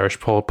Donegal Irish,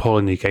 Paul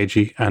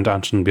Nikaji and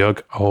Anton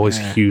Bjug, always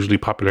hugely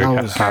popular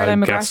guests.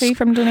 Caroline McGrady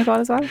from Donegal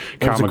as well.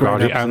 Caroline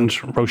McGrady and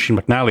Roisin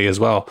McNally as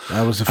well.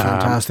 That was a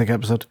fantastic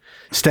episode.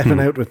 Stepping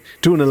out with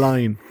doing a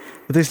line.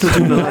 Are they still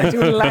doing a line?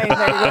 Doing a line,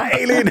 very good.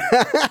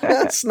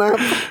 Alien. Snap.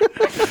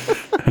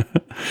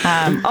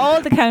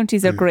 All the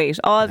counties are great.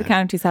 All the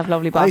counties have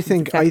lovely bottoms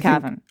except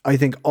Cavan. I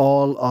think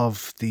all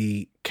of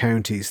the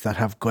counties that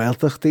have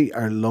Gaeltachty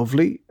are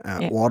lovely.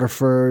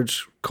 Waterford,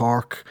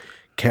 Cork,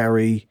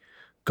 Kerry,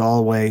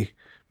 Galway,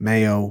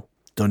 Mayo,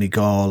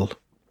 Donegal,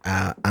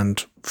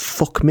 and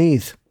fuck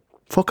Meath.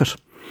 Fuck it.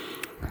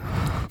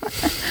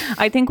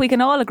 I think we can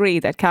all agree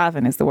that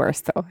Cavan is the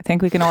worst, though. I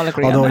think we can all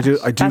agree. Although on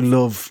that. I do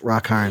love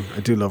Rackharn.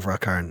 I do love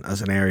Rackharn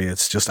as an area.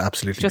 It's just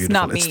absolutely beautiful.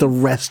 Not it's Meath. the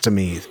rest of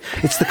Meath.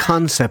 It's the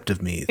concept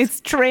of Meath.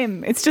 It's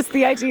Trim. It's just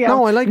the idea.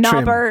 No, I like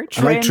Nobber,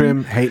 Trim. I like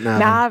Trim. Hate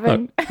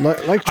Navan.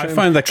 Like Trim. I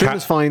find that Trim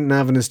is fine.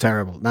 Navan is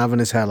terrible. Navan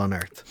is hell on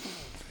earth.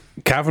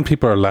 Cavan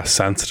people are less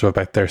sensitive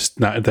about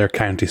their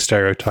county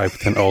stereotype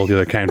than all the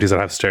other counties that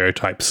have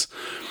stereotypes.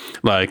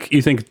 Like,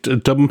 you think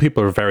Dublin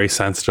people are very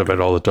sensitive about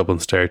all the Dublin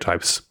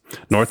stereotypes.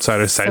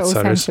 Northsiders,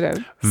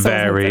 Southsiders,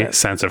 very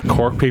sensitive.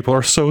 Cork people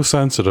are so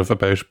sensitive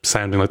about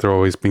sounding like they're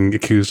always being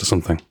accused of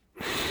something.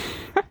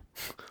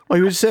 Oh,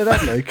 you would say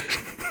that, like...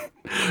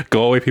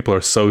 Galway people are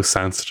so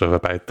sensitive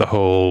about the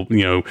whole,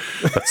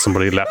 that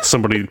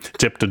somebody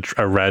dipped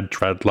a red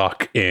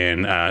dreadlock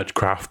in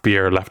craft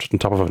beer, left it on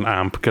top of an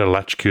amp, get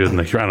electrocuted, and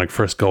the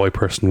first Galway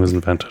person was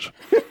invented.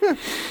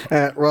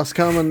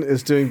 Roscommon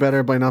is doing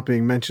better by not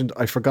being mentioned.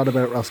 I forgot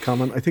about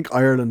Roscommon. I think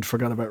Ireland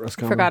forgot about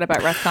Roscommon.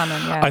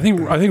 Yeah. I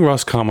think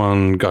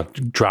Roscommon got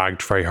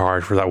dragged very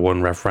hard for that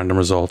one referendum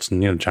result,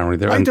 and generally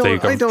they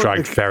got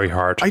dragged very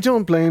hard. I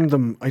don't blame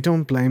them. I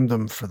don't blame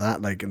them for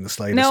that, like in the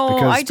slightest. No,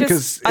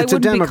 because it's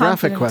a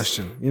demographic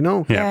question.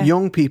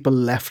 Young people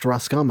left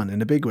Roscommon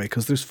in a big way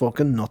because there's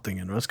fucking nothing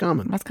in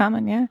Roscommon.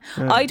 Roscommon, yeah.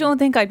 I don't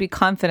think I'd be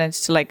confident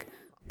to point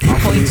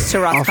to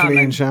Roscommon. Awfully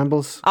in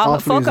shambles. Fuck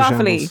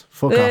awfully.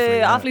 Fuck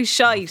awfully. Awfully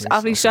shite.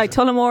 Awfully shite.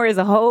 Tullamore is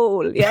a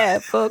hole. Yeah,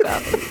 fuck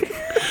awfully.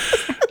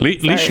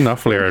 Laois and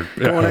Offaly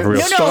are real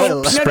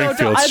style. Springfield,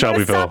 I'm going to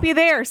Shelbyville. stop you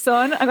there,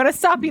 son. I'm going to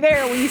stop you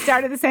there when you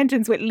started the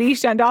sentence with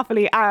Laois and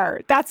Offaly are.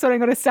 That's what I'm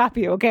going to stop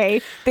you,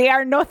 okay? They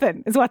are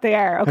nothing, is what they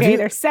are, okay?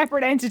 They're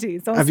separate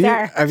entities. Don't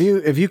start. Have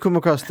you come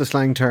across the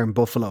slang term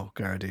buffalo,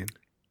 Gardaí?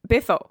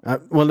 Biffo.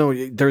 Well, no,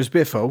 there's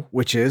Biffo,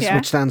 which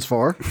stands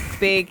for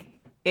Big,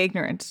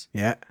 ignorant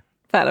yeah,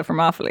 fella from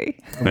Offaly.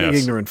 big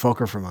ignorant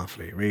fucker from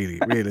Offaly. Really,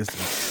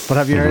 realistically. But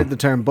have you heard the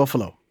term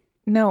buffalo?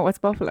 No, what's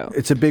buffalo?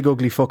 It's a big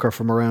ugly fucker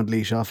from around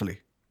Laois, Offaly.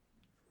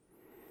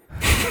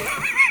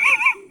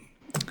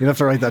 You have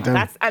to write that down.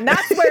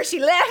 That's where she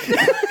left.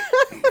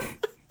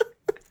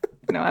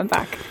 No, I'm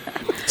back.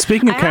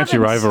 Speaking of county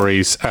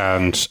rivalries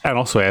and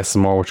also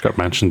ASMR, which got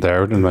mentioned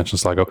there, didn't mention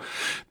Sligo,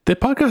 the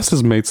podcast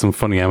has made some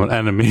funny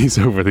enemies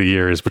over the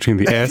years between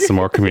the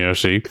ASMR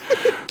community,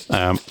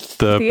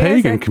 the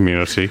pagan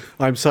community.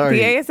 I'm sorry.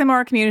 The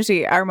ASMR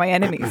community are my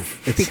enemies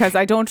because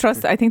I don't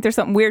trust. I think there's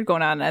something weird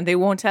going on, and they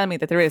won't tell me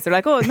that there is. They're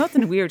like, "Oh, there's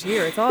nothing weird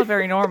here. It's all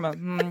very normal."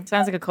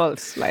 Sounds like a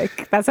cult.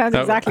 Like that sounds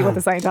exactly what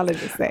the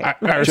Scientologists say.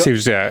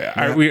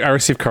 I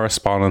received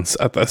correspondence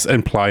at this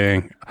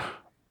implying.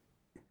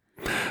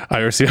 I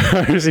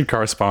received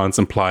correspondence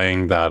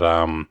implying that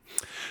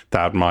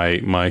that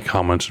my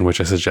comment in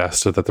which I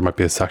suggested that there might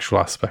be a sexual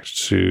aspect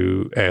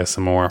to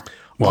ASMR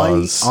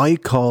was I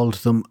called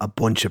them a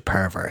bunch of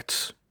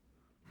perverts.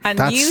 And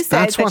you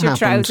said that your happened.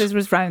 trousers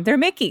was round their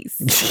Mickeys.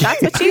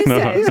 That's what you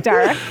said,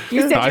 Dara.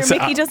 You said your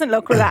Mickey doesn't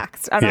look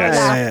relaxed, and I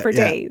laughed for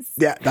days.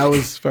 Yeah, that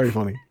was very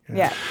funny.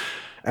 Yeah.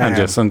 And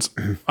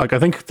like I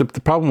think the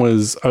problem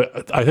was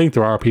I think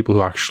there are people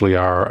who actually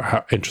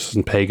are interested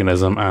in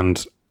paganism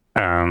and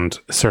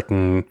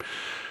certain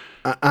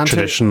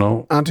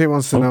traditional. Auntie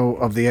wants to know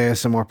of the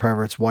ASMR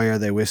perverts, why are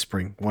they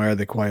whispering? Why are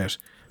they quiet?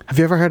 Have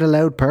you ever heard a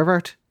loud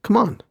pervert? Come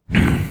on.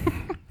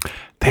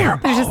 They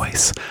are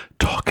always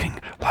talking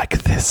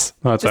like this.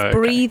 Just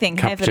breathing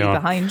heavily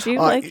behind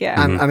you.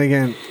 And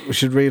again, we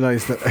should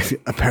realise that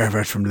a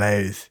pervert from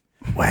Laos,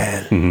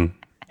 well,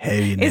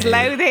 hey, is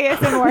loud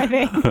ASMR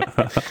thing.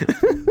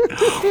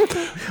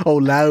 Oh,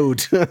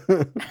 loud.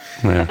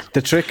 Yeah.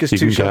 The trick is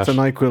 2 shots of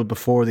NyQuil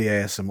before the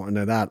ASMR.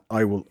 Now that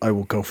I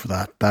will go for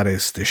that. That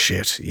is the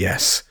shit.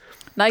 Yes.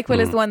 NyQuil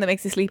is the one that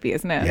makes you sleepy,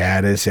 isn't it? Yeah,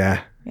 it is.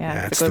 Yeah.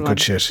 Yeah, it's the good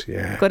shit.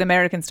 Yeah. Good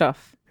American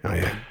stuff. Oh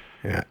yeah.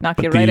 Yeah.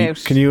 Knock you right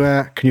out. Can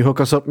you hook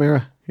us up,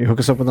 Mira? You hook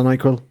us up with the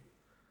NyQuil?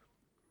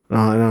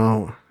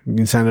 No. You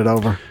can send it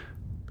over.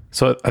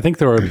 So I think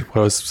there are, what I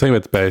was saying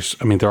about,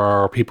 I mean, there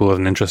are people with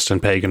an interest in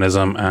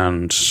paganism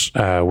and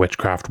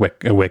witchcraft,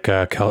 Wicca,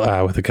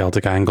 with a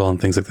Celtic angle and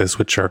things like this,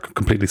 which are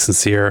completely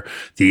sincere.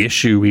 The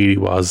issue really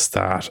was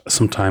that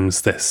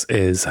sometimes this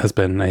has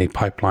been a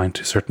pipeline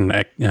to certain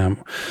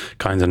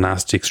kinds of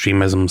nasty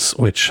extremisms,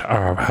 which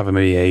have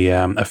maybe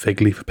a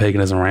fig leaf of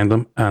paganism around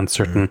them, and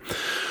certain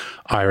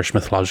Irish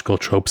mythological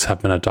tropes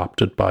have been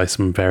adopted by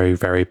some very,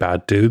 very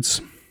bad dudes.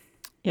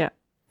 Yeah.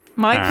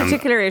 My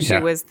particular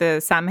issue was the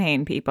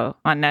Samhain people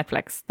on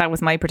Netflix. That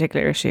was my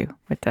particular issue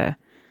with the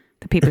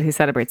people who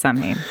celebrate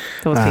Samhain.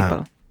 Those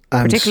people.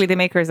 Particularly the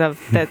makers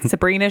of the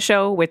Sabrina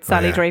show with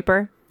Sally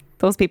Draper.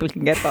 Those people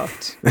can get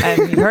fucked.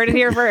 And you heard it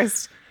here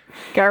first.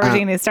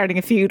 Garradine is starting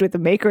a feud with the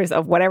makers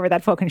of whatever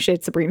that fucking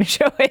shit Sabrina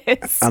show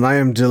is. And I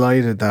am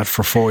delighted that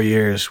for 4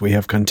 years we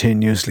have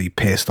continuously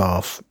pissed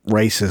off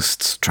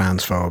racists,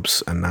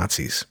 transphobes and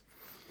Nazis.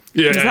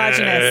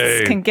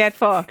 Misogynists can get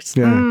fucked.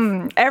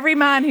 Yeah. Every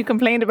man who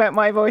complained about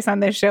my voice on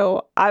this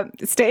show,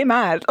 stay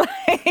mad.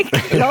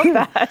 Love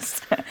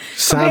that.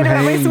 Complain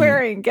about my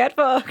swearing, get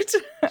fucked.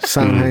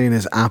 Samhain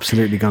is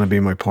absolutely going to be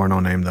my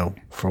porno name, though,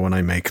 for when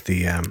I make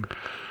the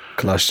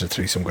Colossus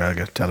Threesome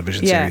Gaelga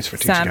television series for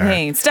TGR.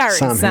 Samhain,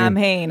 starring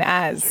Samhain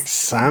as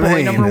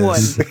Samhain boy number 1.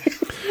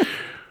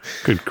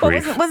 Good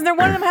grief. Wasn't there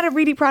one of them had a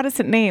really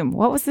Protestant name?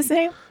 What was his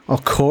name? Oh,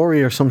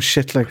 Corey or some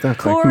shit like that.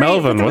 Corey,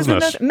 Melvin,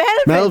 wasn't it?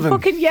 Melvin.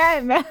 Fucking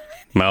yeah.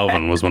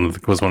 Melvin was one of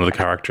the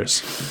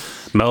characters.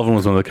 Melvin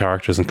was one of the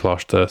characters in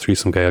Colossus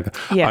Threesome Gaelga.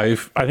 Yeah.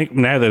 I think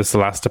now that it's the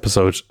last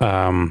episode,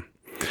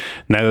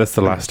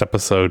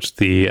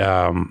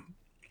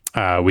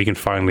 we can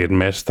finally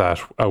admit that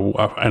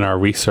in our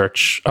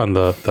research on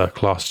the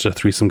Colossus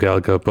Threesome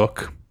Gaelga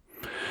book,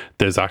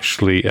 there's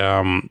actually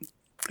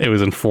it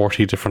was in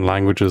 40 different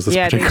languages. This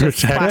particular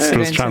text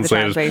was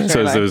translated.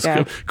 So there's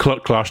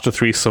Colossus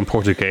Threesome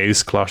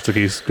Portuguese,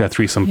 Colossus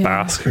Threesome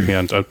Basque,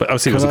 and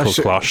obviously it wasn't called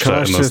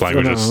Colossus in those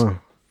languages.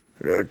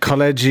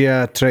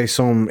 Collegia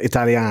Threesome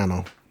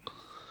Italiano.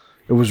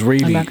 It was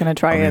really. I'm not going to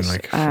try it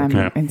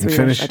in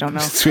Swedish. I don't know.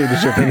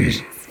 Swedish or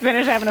Finnish.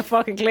 Finnish, having a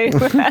fucking clue.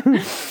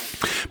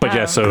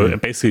 But so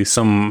basically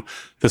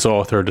this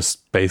author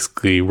just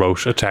basically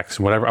wrote a text,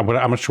 whatever. I'm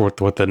not sure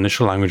what the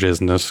initial language is,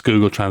 and just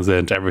Google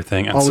translated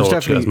everything and sold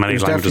it to as many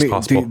languages as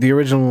possible. The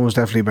original one was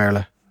definitely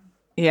Berla.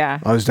 Yeah.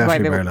 I was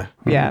definitely Berla.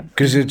 Yeah.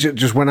 Because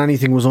just when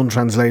anything was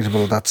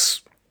untranslatable,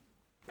 that's...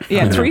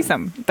 Yeah,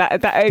 threesome.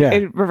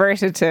 It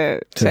reverted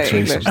to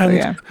English.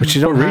 So Which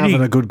you don't have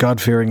in a good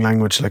God-fearing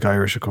language like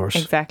Irish, of course.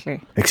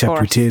 Exactly. Except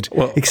we did.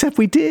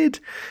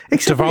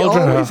 Except we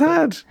always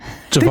had.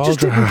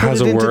 Devaldra has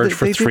a word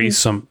for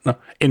threesome.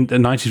 In the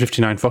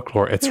 1959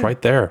 folklore, it's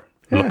right there.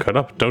 Look it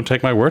up. Don't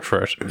take my word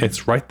for it.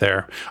 It's right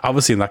there.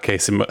 Obviously, in that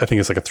case, I think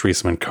it's like a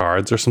threesome in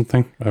cards or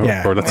something.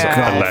 Yeah. Or that's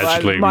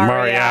allegedly.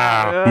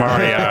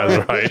 Maria is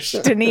right.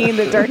 Deneen,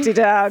 the dirty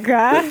dog,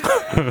 huh?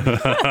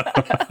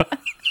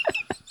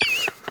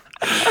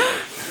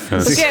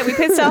 But yeah, we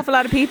pissed off a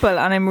lot of people,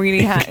 and I'm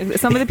really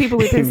some of the people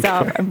we pissed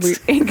off. I'm really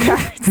in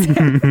cards.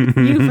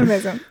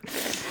 Euphemism.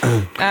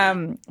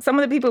 Some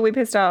of the people we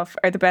pissed off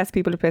are the best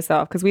people to piss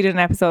off, because we did an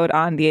episode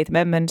on the 8th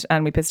Amendment,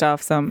 and we pissed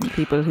off some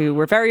people who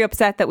were very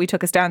upset that we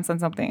took a stance on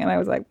something, and I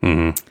was like,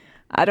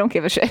 I don't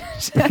give a shit.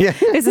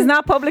 This is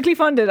not publicly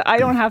funded. I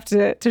don't have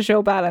to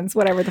show balance,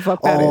 whatever the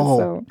fuck that is.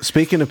 So.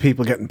 Speaking of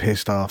people getting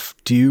pissed off,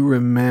 do you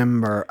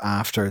remember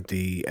after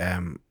the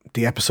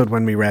episode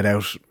when we read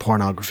out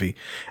pornography,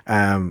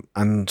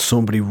 and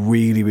somebody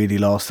really, really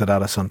lost it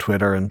at us on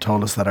Twitter and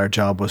told us that our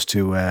job was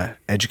to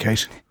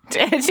educate?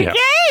 Educate? Yeah.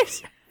 I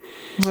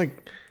was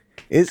like,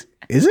 is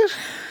it?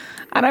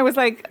 And I was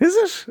like, is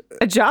it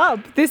a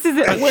job? This is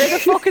it. Where the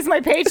fuck is my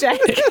paycheck?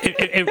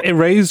 It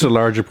raised a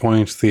larger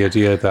point, the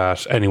idea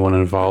that anyone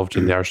involved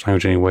in the Irish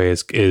language anyway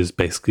is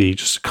basically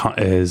just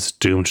is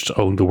doomed to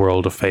owe the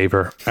world a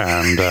favour,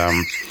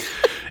 and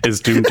is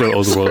doomed to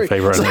owe the world a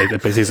favour, and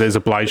it basically is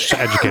obliged to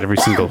educate every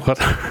single what.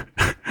 Sorry.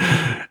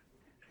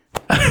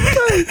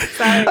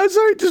 I'm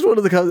sorry, just one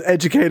of the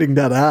educating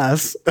that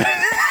ass.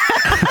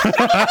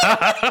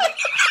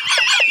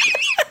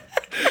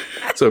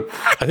 So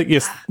I think,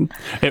 yes,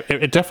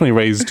 it definitely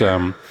raised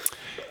kind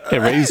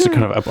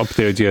of up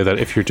the idea that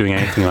if you're doing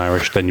anything in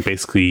Irish, then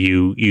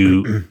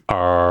you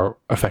are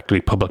effectively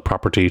public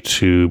property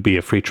to be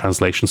a free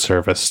translation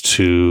service,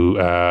 to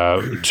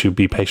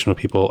be patient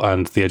with people,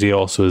 and the idea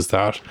also is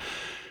that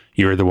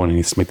you're the one who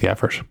needs to make the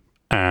effort.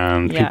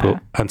 And people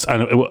and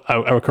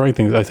a recurring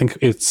thing, I think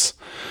it's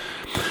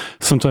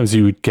sometimes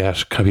you would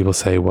get kind of people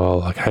say, well,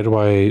 like, how do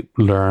I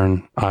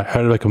learn?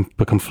 How do I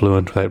become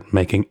fluent without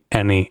making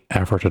any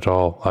effort at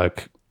all?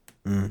 Like,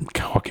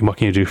 what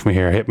can you do for me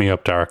here? Hit me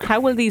up, Dark. How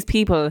will these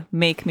people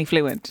make me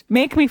fluent?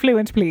 Make me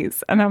fluent,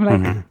 please. And I'm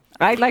like,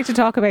 I'd like to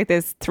talk about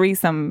this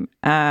threesome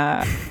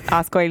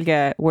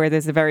Ascoilga where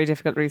there's a very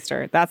difficult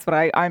restart. That's what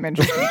I'm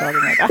interested in talking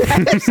about.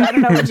 I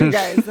don't know about you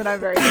guys, but I'm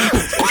very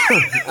interested.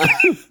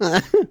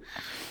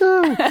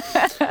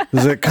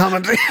 There's a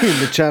comment in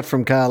the chat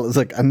from Cal. It's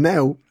like, and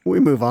now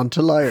we move on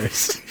to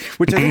liars,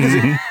 which I think is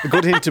a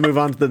good hint to move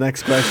on to the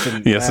next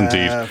question. Yes,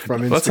 indeed.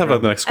 From Let's have the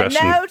next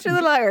question. And now to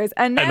the liars.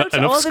 And now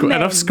to all the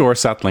men. Enough score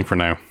settling for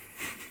now.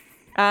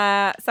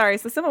 Sorry.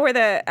 So some were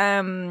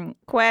the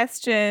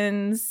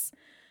questions.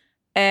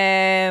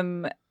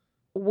 Where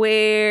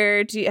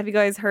have you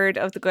guys heard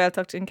of the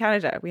Gaeltacht in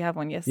Canada? We have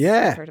one, yes.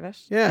 Yeah. I've heard of it.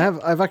 Yeah,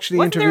 I've actually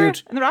Wasn't interviewed.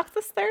 There, in the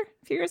Rockthus there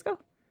a few years ago?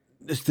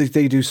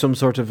 They do some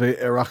sort of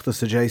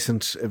Oireachtas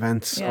adjacent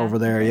events over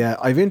there. Yeah,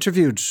 I've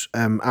interviewed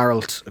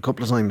Aralt a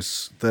couple of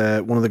times.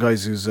 One of the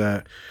guys who's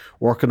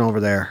working over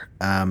there.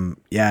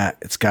 Yeah,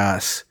 it's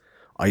gas.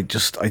 I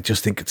just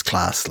think it's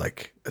class.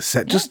 Like,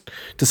 just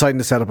deciding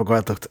to set up a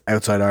Gaeltacht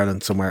outside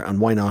Ireland somewhere, and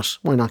why not?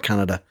 Why not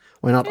Canada?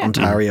 Why not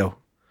Ontario?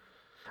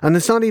 And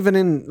it's not even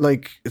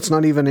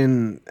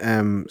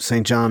in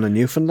St. John and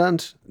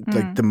Newfoundland,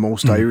 like the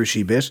most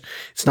Irishy bit.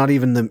 It's not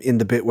even in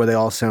the bit where they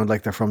all sound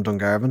like they're from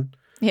Dungarvan.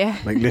 Yeah,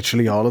 like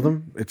literally all of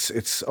them.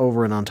 It's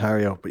over in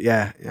Ontario, but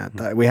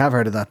we have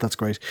heard of that. That's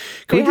great.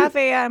 They have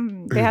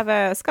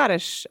a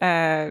Scottish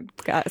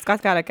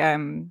Scots Gaelic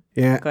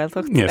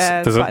Gaeltacht.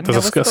 Yes, there's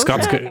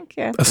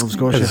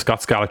a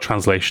Scots Gaelic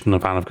translation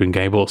of Anne of Green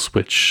Gables,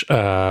 which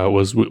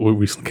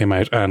recently came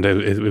out, and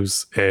it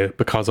was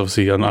because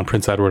obviously on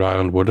Prince Edward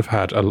Island would have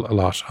had a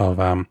lot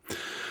of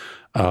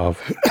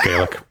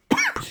Gaelic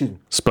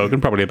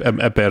spoken, probably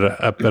a bit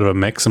of a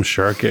mix, I'm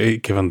sure,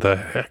 given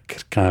the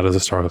Canada's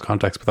historical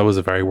context. But that was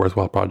a very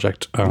worthwhile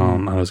project,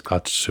 and I was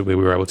glad we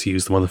were able to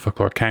use the Mother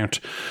Folklore account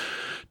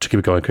to keep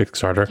it going.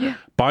 Kickstarter. Yeah.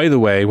 By the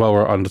way, while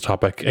we're on the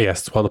topic,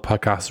 yes, while the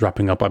podcast is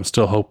wrapping up, I'm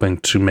still hoping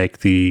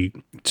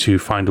to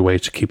find a way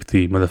to keep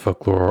the Mother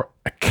Folklore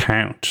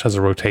account as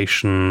a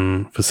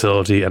rotation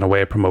facility and a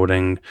way of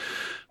promoting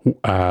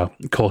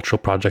cultural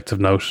projects of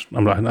note.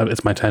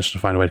 It's my intention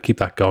to find a way to keep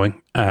that going.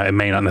 It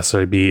may not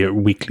necessarily be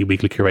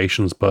weekly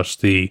curations, but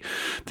the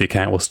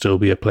account will still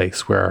be a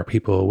place where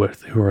people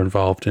who are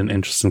involved in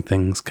interesting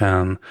things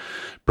can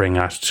bring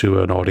that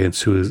to an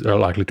audience who are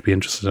likely to be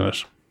interested in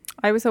it.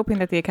 I was hoping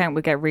that the account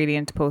would get really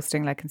into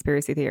posting like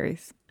conspiracy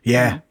theories.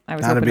 Yeah, I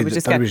was hoping it would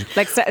just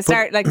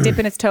start like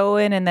dipping its toe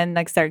in, and then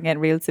like start getting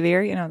real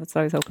severe. You know, that's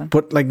what I was hoping.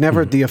 But like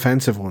never the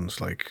offensive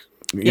ones, like.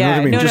 You know what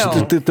I mean?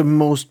 Just the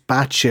most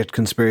batshit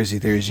conspiracy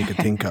theories you could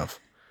think of.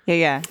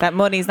 Yeah. That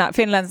money's not,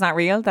 Finland's not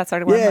real. That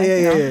sort of one.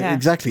 Yeah,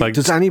 exactly. Like,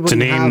 does anybody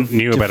Deneen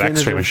knew about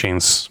X-ray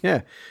machines?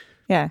 Yeah.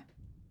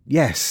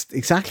 Yes,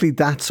 exactly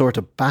that sort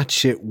of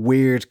batshit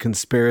weird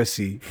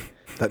conspiracy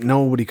that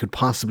nobody could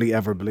possibly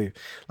ever believe.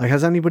 Like,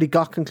 has anybody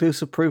got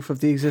conclusive proof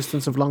of the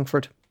existence of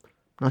Longford?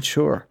 Not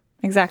sure.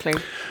 Exactly.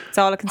 It's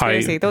all a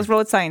conspiracy. Those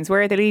road signs,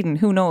 where are they leading?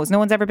 Who knows? No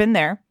one's ever been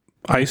there.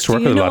 I used to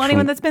work with a lad. Do you know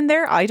anyone that's been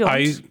there? I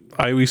don't.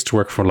 I used to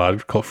work for a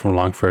lad from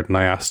Longford, and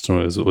I asked him,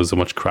 was there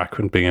much crack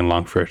when being in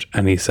Longford?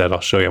 And he said,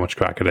 I'll show you how much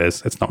crack it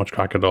is. It's not much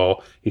crack at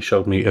all. He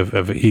showed me,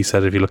 he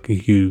said, if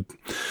you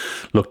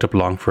looked up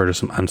Longford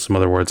and some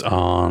other words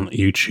on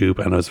YouTube,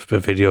 and it was a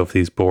video of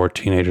these bored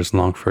teenagers in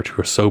Longford who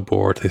were so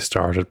bored they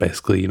started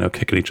basically,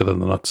 kicking each other in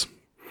the nuts.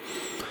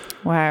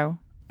 Wow.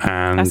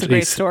 And That's a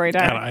great story,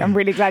 Derek. I'm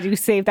really glad you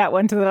saved that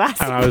one to the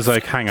last. And I was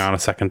like, hang on a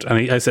second.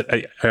 And I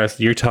said,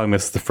 you're telling me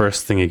this is the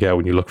first thing you get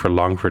when you look for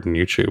Longford on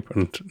YouTube.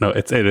 And no,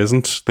 it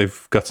isn't.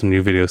 They've got some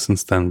new videos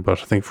since then.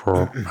 But I think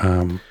for...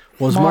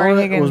 was Maura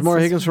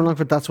Higgins from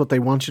Longford? That's what they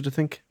want you to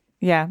think?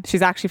 Yeah,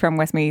 she's actually from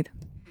Westmeath.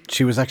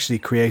 She was actually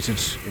created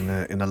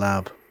in a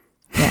lab.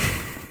 Yeah.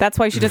 That's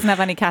why she doesn't have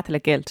any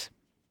Catholic guilt.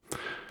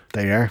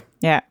 There you are.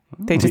 Yeah,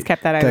 they just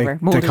kept that out of her.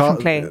 Molded from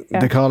clay. Yeah.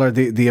 They call her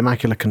the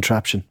Immaculate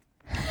Contraption.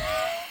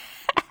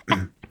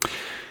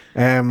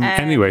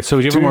 Anyway, so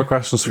do you have more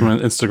questions from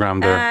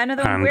Instagram there?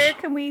 Another one. Where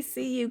can we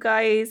see you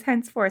guys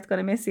henceforth?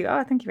 Gonna miss you.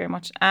 Oh, thank you very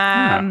much.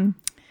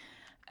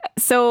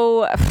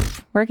 So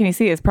where can you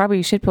see us?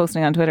 Probably shit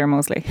posting on Twitter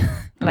mostly.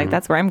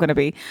 That's where I'm going to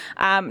be.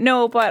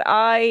 No, but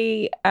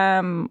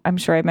I'm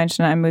sure I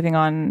mentioned I'm moving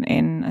on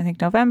in, I think,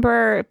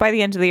 November. By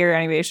the end of the year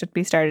anyway, it should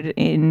be started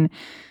in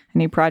a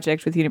new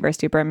project with the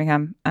University of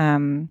Birmingham.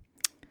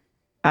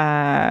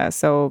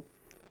 So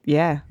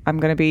yeah, I'm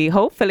going to be,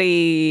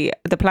 hopefully,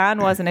 the plan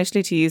was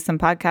initially to use some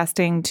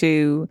podcasting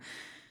to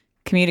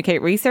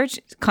communicate research,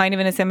 kind of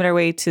in a similar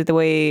way to the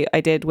way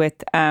I did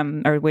with,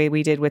 or way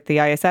we did with the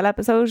ISL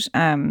episode.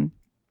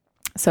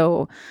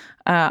 So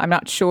I'm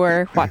not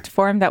sure what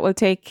form that will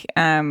take.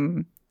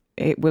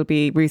 It will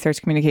be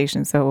research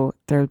communication, so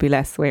there will be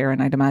less swearing,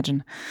 I'd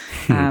imagine.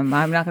 I'm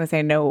not going to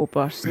say no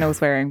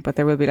swearing, but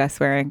there will be less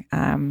swearing.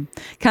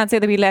 Can't say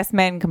there'll be less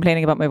men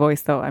complaining about my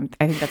voice, though. I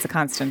think that's a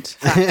constant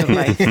fact of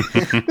life.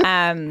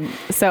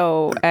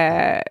 So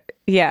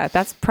yeah,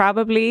 that's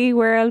probably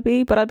where I'll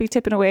be, but I'll be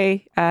tipping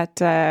away at,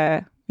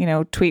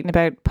 tweeting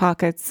about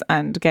pockets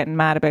and getting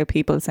mad about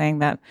people saying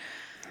that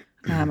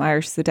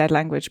Irish is a dead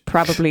language,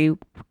 probably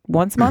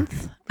once a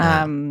month.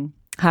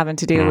 Having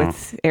to deal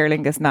with Aer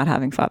Lingus not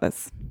having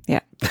fathers. Yeah,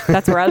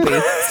 that's where I'll be.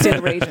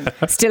 Still raging,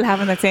 still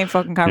having that same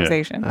fucking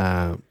conversation.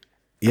 I'm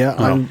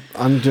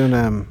doing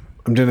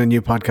a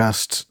new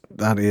podcast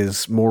that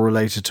is more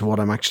related to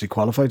what I'm actually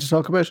qualified to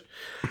talk about,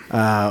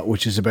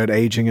 which is about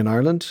aging in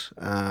Ireland,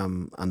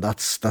 and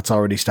that's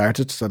already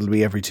started. So that'll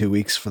be every 2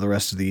 weeks for the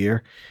rest of the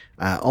year.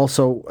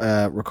 Also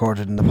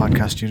recorded in the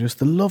podcast studios,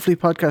 the lovely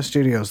podcast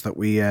studios that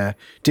we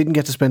didn't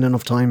get to spend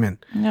enough time in.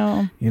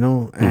 No,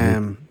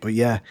 but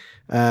yeah.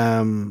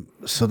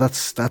 So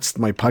that's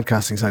my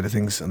podcasting side of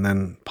things, and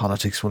then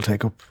politics will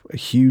take up a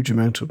huge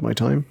amount of my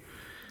time.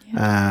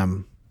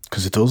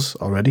 Because it does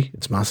already.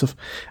 It's massive.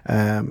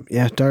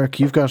 Derek,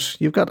 you've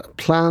got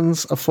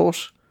plans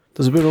afoot.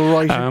 There's a bit of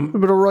writing.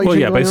 Well,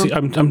 yeah,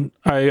 basically,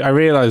 I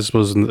realised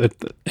was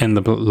in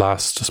the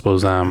last, I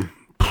suppose,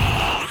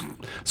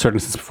 certainly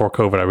since before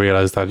COVID, I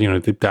realised that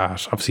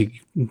that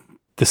obviously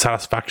the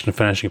satisfaction of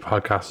finishing a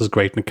podcast is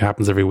great, and it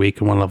happens every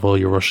week. On one level,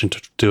 you're rushing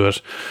to do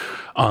it.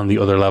 On the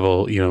other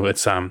level,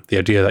 it's the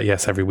idea that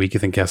yes, every week you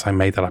think, yes, I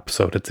made that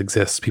episode. It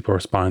exists. People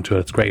respond to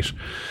it. It's great.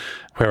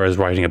 Whereas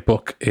writing a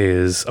book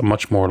is a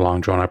much more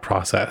long drawn out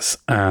process.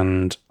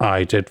 And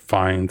I did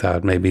find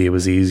that maybe it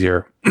was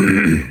easier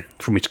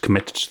for me to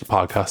commit to the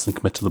podcast and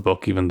commit to the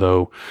book, even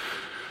though,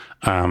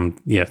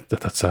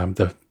 that's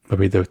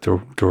maybe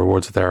the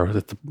rewards are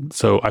there.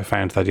 So I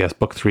found that, yes,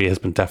 book 3 has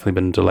definitely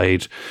been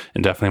delayed,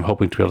 and definitely I'm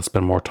hoping to be able to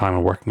spend more time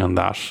on working on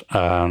that.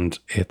 And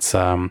it's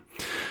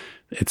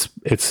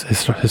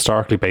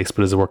historically based,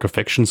 but it's a work of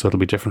fiction, so it'll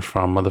be different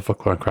from Mother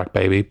Folklore and Crack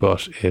Baby.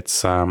 But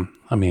it's,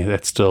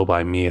 it's still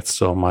by me. It's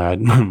still my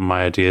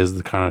ideas,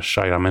 the kind of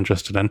shite I'm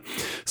interested in.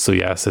 So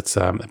yes, it's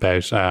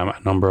about a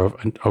number of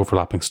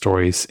overlapping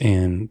stories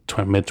in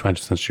mid 20th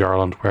century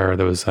Ireland, where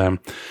there was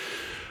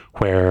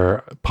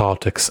where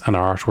politics and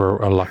art were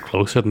a lot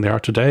closer than they are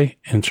today,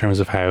 in terms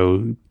of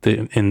how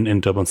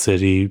in Dublin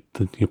City,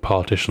 the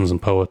politicians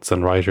and poets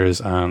and writers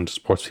and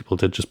sports people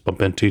did just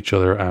bump into each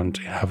other and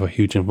have a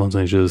huge influence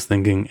on each other's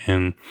thinking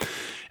in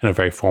a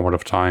very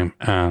formative time.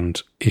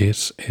 And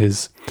it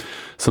is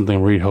something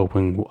I'm really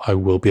hoping I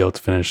will be able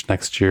to finish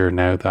next year,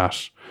 now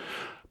that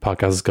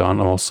podcast is gone.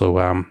 Also,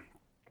 I'm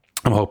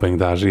hoping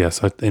that,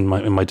 yes, in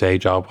my day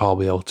job, I'll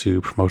be able to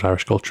promote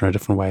Irish culture in a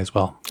different way as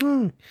well.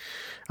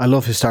 I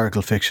love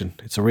historical fiction.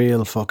 It's a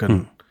real it's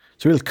a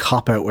real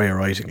cop-out way of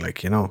writing.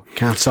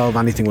 Can't solve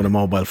anything with a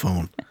mobile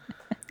phone.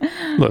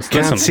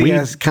 Can't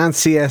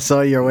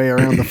CSI your way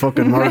around the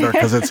fucking murder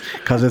because it's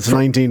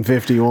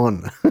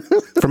 1951.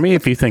 For me,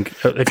 if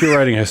you're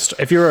writing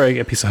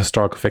a piece of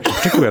historical fiction,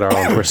 particularly with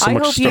Ireland, where so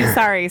much stuff.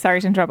 Sorry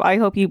to interrupt. I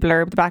hope you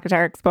blurb the back of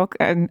Derek's book,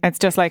 and it's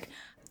just like,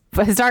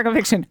 historical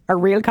fiction, a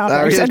real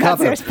cop-out.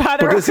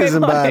 But this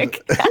isn't bad.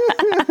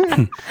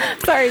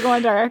 Sorry, go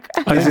on, Derek.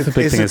 I think the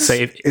big thing is,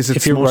 say,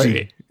 if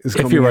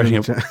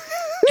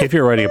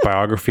you're writing a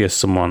biography of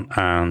someone,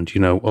 and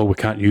we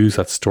can't use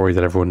that story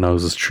that everyone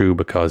knows is true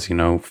because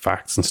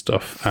facts and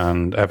stuff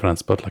and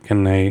evidence, but like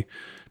in a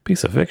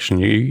piece of fiction,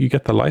 you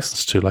get the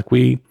license to, like,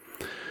 we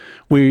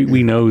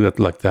know that,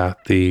 like,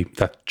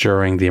 that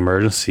during the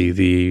emergency,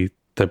 the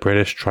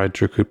British tried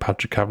to recruit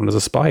Patrick Cavan as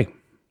a spy.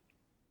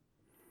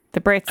 The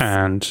Brits,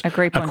 and a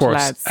great bunch of course,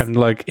 of lads. and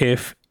like,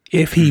 if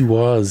if he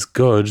was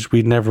good,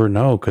 we'd never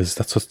know, because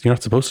that's what you're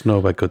not supposed to know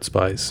about good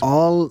spies.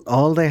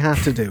 All they had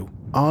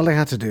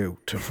to do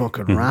to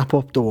fucking wrap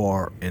up the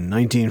war in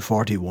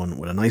 1941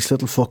 with a nice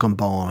little fucking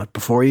bow on it,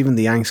 before even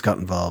the Yanks got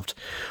involved,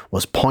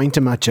 was point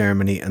him at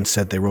Germany and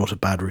said they wrote a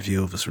bad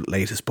review of his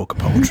latest book of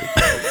poetry.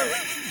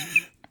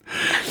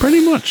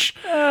 Pretty much.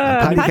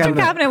 Patrick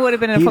Kavanagh would have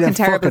been a fucking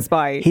terrible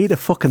spy. He'd have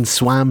fucking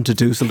swam to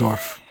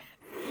Dusseldorf.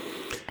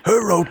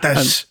 Who wrote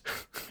this?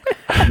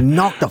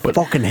 Knock the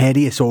fucking head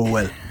of you so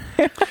well.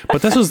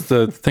 But this was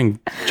the thing.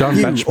 John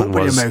You Betjeman open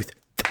your was. mouth.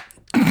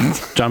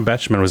 John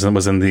Betjeman was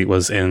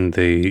in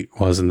the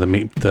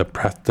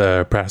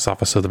press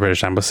office of the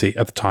British Embassy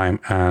at the time,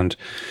 and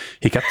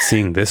he kept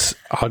seeing this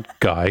odd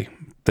guy,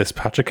 this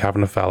Patrick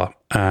Kavanagh fella,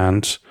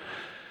 and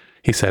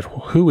he said,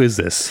 "Who is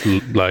this?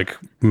 Like,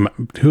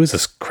 who is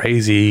this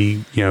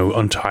crazy,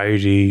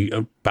 untidy,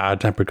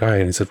 bad-tempered guy?"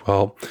 And he said,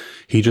 "Well,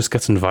 he just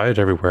gets invited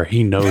everywhere.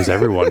 He knows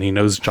everyone. He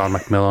knows John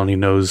Macmillan. He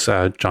knows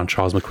John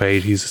Charles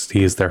McQuaid. He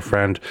is their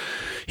friend.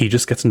 He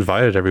just gets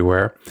invited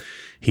everywhere.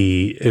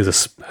 He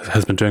has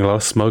been doing a lot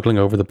of smuggling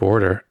over the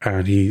border,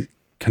 and he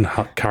can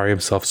carry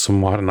himself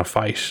somewhat in a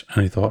fight."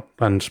 And he thought,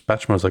 and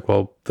Betjeman was like,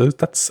 "Well,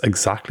 that's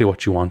exactly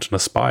what you want in a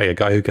spy, a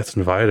guy who gets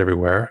invited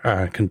everywhere,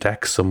 can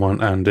deck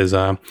someone, and is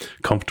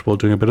comfortable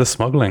doing a bit of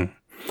smuggling."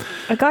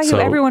 A guy who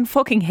everyone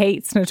fucking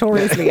hates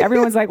notoriously.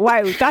 Everyone's like,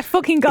 wow, that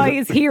fucking guy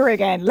is here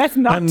again. Let's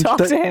not talk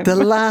to him. The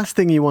last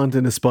thing you want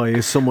in a spy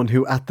is someone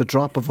who, at the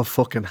drop of a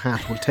fucking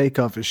hat, will take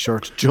off his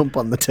shirt, jump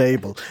on the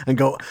table, and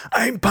go,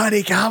 "I'm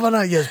Paddy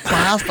Kavanagh, you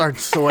bastard."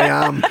 So I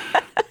am.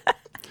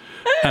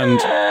 And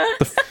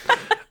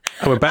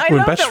I love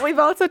that we've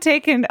also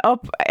taken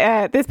up,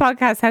 this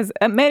podcast has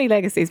many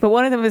legacies, but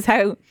one of them is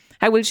how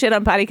we'll shit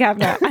on Paddy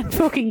Kavanagh and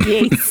fucking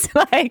Yates.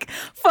 Like,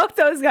 fuck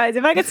those guys.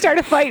 If I could start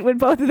a fight with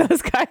both of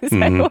those guys,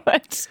 I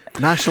would.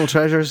 National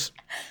treasures.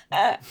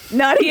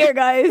 Not here,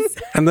 guys.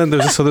 And then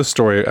there's this other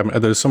story.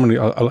 There's so many,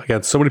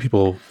 again, so many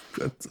people,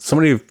 so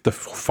many of the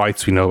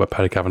fights we know about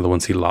Paddy Kavanagh, the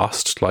ones he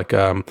lost, like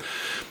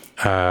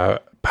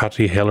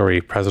Patty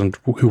Hillary, president,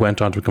 who went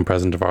on to become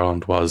president of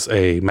Ireland, was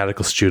a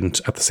medical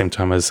student at the same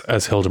time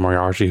as Hilda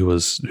Moriarty, who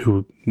was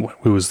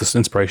the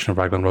inspiration of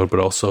Raglan Road, but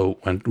also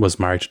was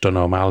married to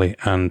Donogh O'Malley.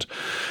 And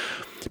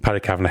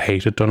Paddy Kavanagh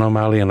hated Donogh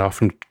O'Malley and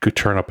often could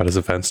turn up at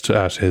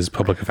his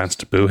public events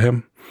to boo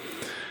him.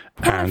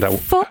 What a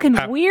fucking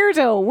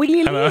weirdo! Will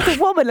you leave the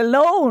woman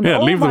alone? Yeah,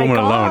 leave the woman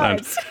alone. God.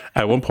 And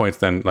at one point,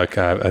 then, like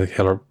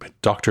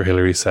Dr.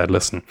 Hillary said,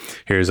 "Listen,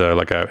 here's a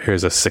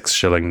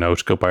 6-shilling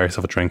note. Go buy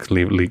yourself a drink.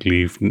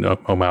 Leave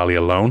O'Malley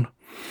alone."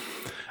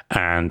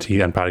 And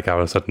Paddy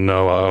Kavanagh said,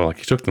 "No,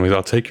 he took them.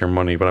 I'll take your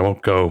money, but I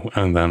won't go."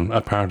 And then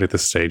apparently at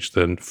this stage,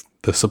 the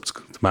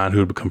man who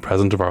would become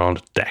president of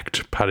Ireland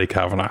decked Paddy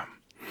Kavanagh.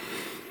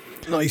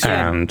 Nice.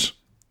 And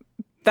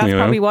that's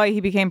probably why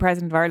he became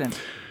president of Ireland.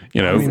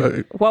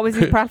 What was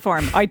his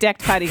platform? I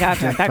decked Paddy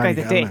Kavanagh. That guy's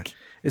a dick.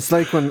 It's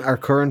like when our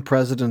current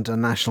president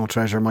and national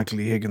treasure, Michael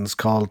E. Higgins,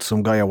 called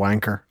some guy a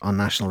wanker on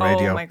national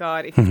radio. Oh my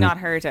God, if you've not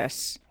heard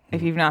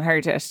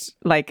it,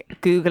 like,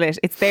 Google it.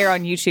 It's there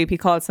on YouTube. He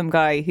called some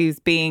guy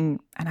who's being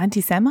an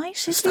anti-Semite.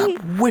 Stop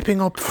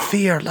whipping up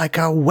fear like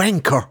a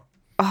wanker.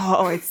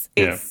 Oh, it's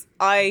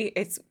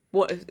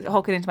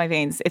hooking into my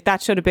veins. If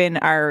that should have been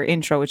our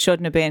intro, it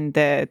shouldn't have been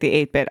the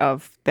 8-bit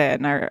of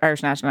the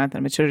Irish national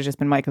anthem. It should have just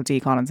been Michael D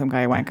calling some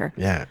guy a wanker.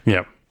 Yeah.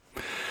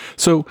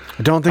 So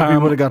I don't think we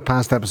would have got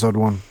past episode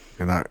 1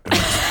 in that.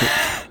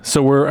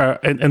 So we're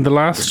in the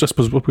last, just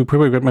we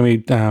probably got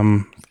maybe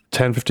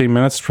 10-15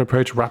 minutes to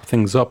prepare to wrap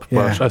things up.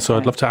 Yeah. But so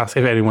I'd love to ask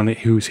if anyone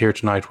who's here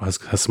tonight has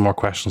some more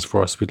questions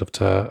for us. We'd love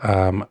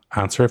to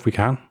answer if we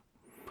can.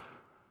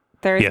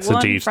 There's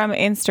one from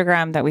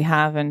Instagram that we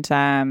haven't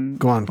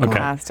go on.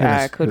 asked.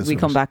 Could we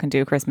come back and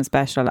do a Christmas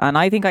special? And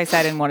I think I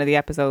said in one of the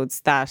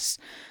episodes that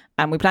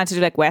we plan to do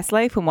like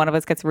Westlife, when one of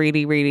us gets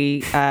really,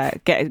 really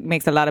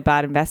makes a lot of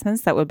bad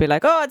investments, that would be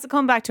like, oh, it's a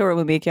comeback tour.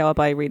 We'll make you all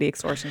buy really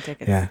extortionate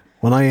tickets. Yeah.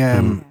 When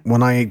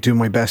I do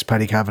my best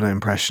Paddy Kavanagh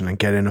impression and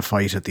get in a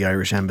fight at the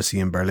Irish Embassy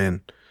in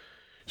Berlin,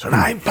 so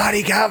I'm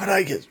Paddy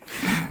Kavanagh.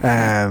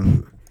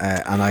 And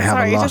I have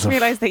Sorry, a lot I just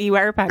realised that you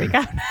are Paddy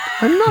Kavanagh.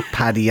 I'm not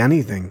Paddy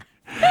anything.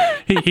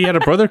 He had a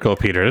brother called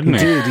Peter, didn't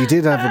he? He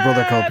did have a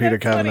brother called Peter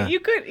Kavanagh.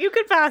 You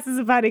could pass as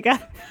a Paddy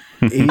Kavanagh.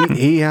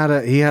 he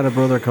had a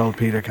brother called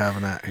Peter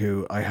Kavanagh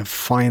who I have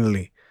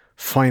finally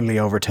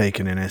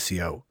overtaken in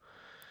SEO.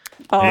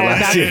 Oh,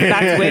 that's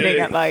winning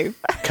at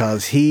life.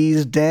 Because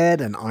he's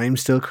dead and I'm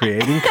still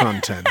creating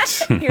content.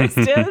 You're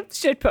still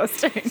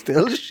shitposting.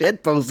 Still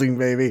shitposting,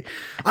 baby.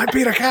 I'm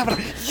Peter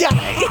Kavanagh. Yeah.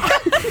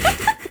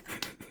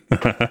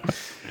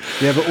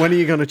 Yeah, but when are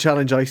you going to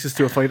challenge ISIS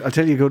to a fight? I'll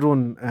tell you a good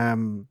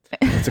one.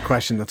 It's a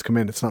question that's come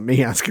in. It's not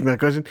me asking that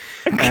question.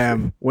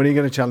 When are you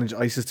going to challenge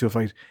ISIS to a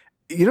fight?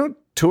 You know,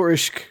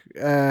 Turushk.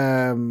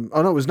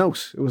 Oh no, it was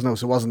Nos. It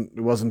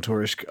wasn't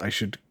Turushk. I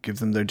should give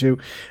them their due.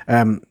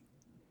 I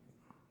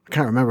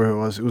can't remember who it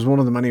was. It was one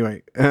of them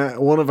anyway.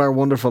 One of our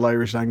wonderful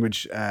Irish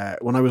language.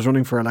 When I was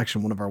running for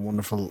election, one of our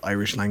wonderful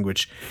Irish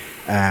language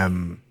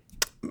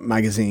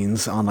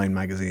magazines, online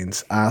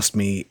magazines, asked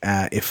me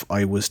if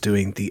I was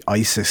doing the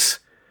ISIS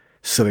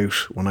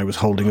salute when I was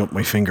holding up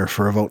my finger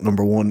for a vote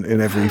number 1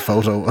 in every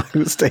photo I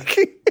was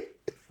taking.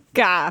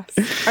 Gas.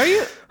 Are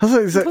you? I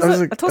was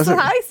like,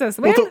 ISIS.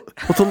 Where?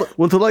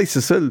 What the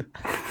ISIS? And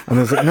I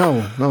was like,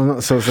 no.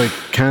 So it's like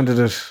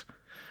candidate.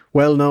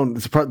 Well known.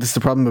 This is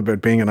the problem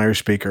about being an Irish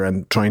speaker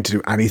and trying to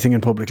do anything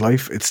in public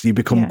life. It's you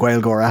become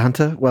Gaeilgeoir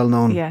Ahanta, well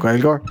known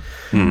Gaeilgeoir.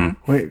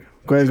 Wait,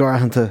 Gaeilgeoir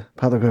Ahanta,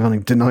 Padar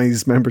Gaeilgeoir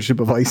denies membership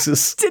of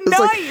ISIS.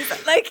 Denies?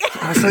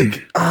 I was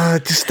like,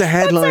 just the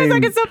headline. That sounds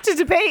like it's up to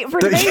debate.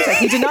 Like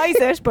he denies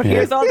it, but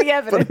here's all the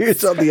evidence. But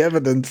here's all the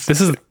evidence.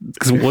 This is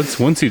because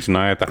once you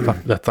deny it,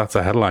 that's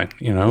a headline.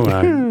 You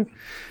know.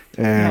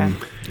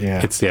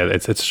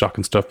 It's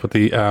shocking stuff. But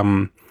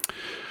the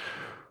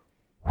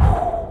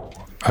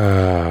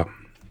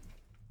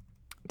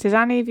did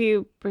any of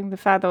you bring the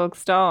Fadog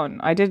Stone?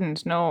 I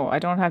didn't. No, I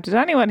don't have. Did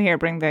anyone here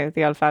bring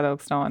the old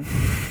Fadog Stone?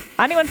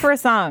 Anyone for a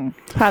song?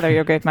 Father,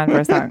 you're a great man for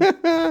a song.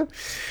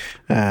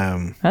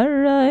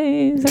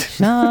 Arise, that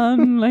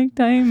shone like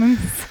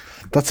diamonds.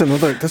 That's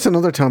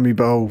another Tommy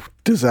Bow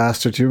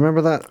disaster. Do you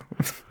remember that?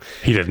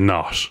 He did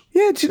not.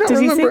 Yeah, do you not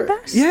remember? He sing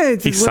that? Yeah,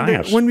 he sang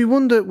it. When we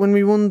won the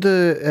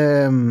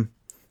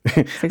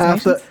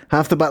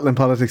half the battle in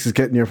politics is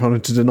getting your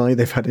opponent to deny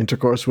they've had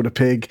intercourse with a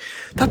pig.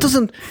 That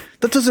doesn't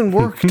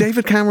work.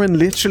 David Cameron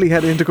literally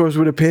had intercourse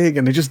with a pig,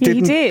 and it just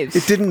didn't. He did.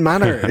 It didn't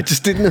matter. It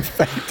just didn't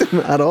affect him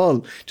at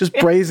all. Just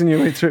brazen your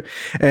way through.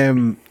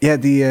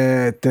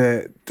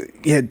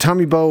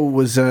 Tommy Bow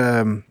was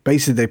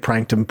basically they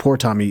pranked him. Poor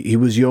Tommy. He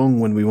was young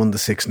when we won the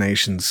Six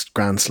Nations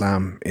Grand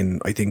Slam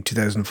in I think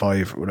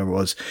 2005 or whatever it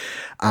was,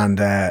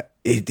 and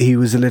he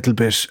was a little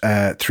bit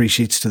 3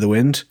 sheets to the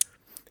wind.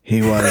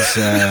 He was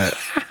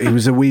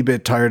a wee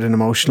bit tired and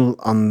emotional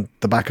on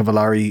the back of a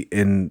lorry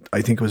in,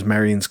 I think it was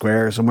Merrion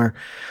Square or somewhere.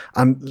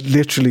 And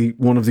literally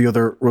one of the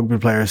other rugby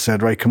players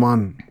said, right, come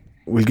on,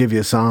 we'll give you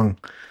a song.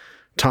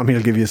 Tommy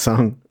will give you a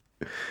song.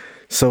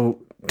 So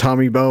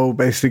Tommy Bow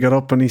basically got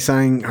up and he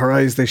sang Her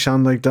Eyes They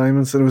Shone Like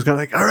Diamonds. And it was kind of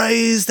like, Her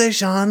eyes they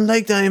shone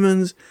like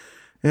diamonds.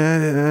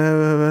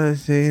 Land.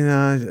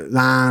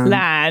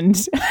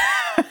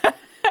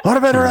 What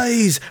about her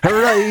eyes?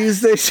 Her eyes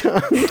they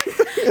shone.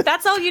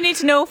 That's all you need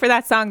to know for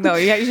that song, though.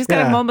 You just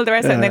gotta mumble the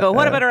rest of it and they go,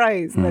 what about her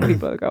eyes? And then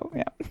people go,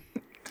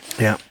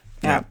 yeah,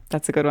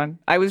 that's a good one.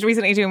 I was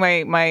recently doing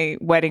my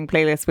wedding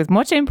playlist with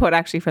much input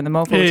actually from the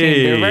Mofo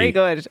team. They were very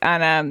good,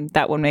 and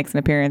that one makes an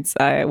appearance.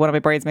 One of my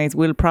bridesmaids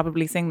will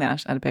probably sing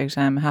that at about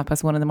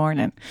 1:30 in the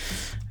morning.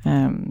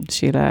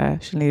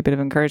 She'll need a bit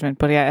of encouragement,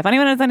 but yeah, if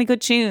anyone has any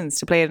good tunes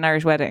to play at an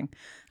Irish wedding,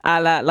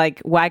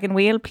 like Wagon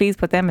Wheel, please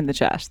put them in the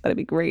chat. That'd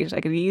be great.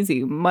 I could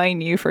easily mine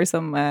you for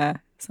some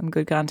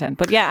good content.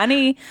 But yeah,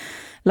 any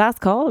last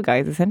call,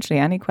 guys. Essentially,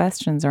 any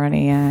questions or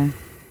any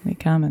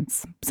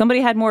comments?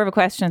 Somebody had more of a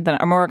question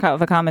or more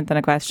of a comment than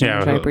a question,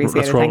 which I appreciate.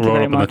 Let's roll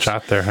up in the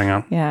chat there. Hang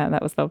on. Yeah,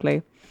 that was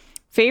lovely.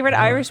 Favorite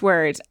Irish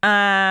word?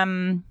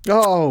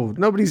 Oh,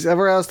 nobody's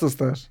ever asked us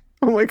that.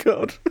 Oh my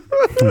god.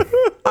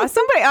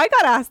 I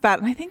got asked that,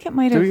 and I think it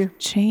might have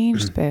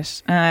changed a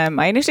bit.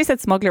 I initially said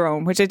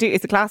smugglerone, which I do.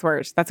 It's a class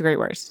word. That's a great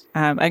word.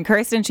 And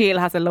Kirsten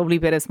Shield has a lovely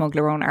bit of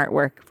smugglerone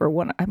artwork for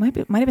one. It might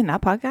have been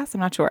that podcast. I'm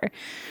not sure.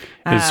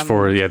 It's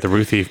for the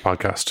Ruth Eve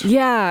podcast.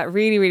 Yeah,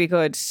 really, really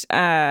good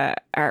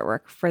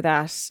artwork for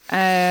that.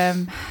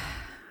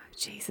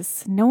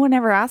 Jesus, no one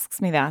ever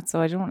asks me that,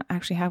 so I don't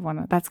actually have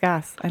one. That's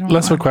gas. I don't.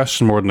 Less of a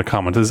question, more than a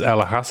comment. This is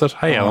Ella Hassett.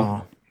 Hi,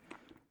 Ella.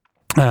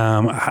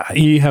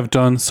 You have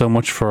done so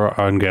much for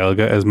An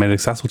Gaeilge, has made it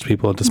accessible to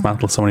people and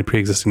dismantled so many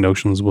pre-existing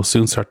notions. Will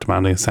soon start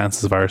demanding a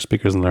census of Irish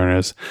speakers and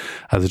learners,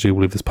 as I do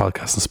believe this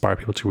podcast inspire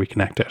people to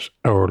reconnect it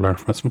or learn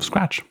from it from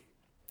scratch.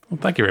 Well,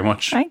 thank you very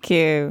much. Thank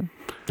you.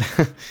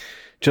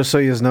 Just so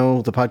you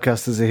know, the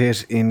podcast is a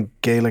hit in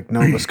Gaelic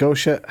Nova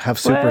Scotia. Have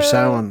Super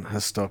Samhain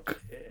has stuck.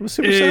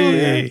 Super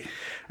Samhain,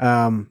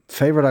 yeah.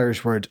 Favourite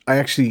Irish word?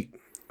 I'm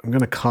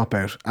going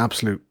to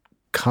absolute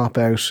cop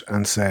out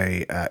and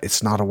say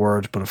it's not a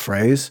word but a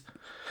phrase.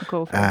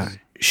 Go for it.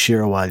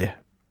 Shirawalya.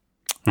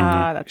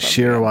 That's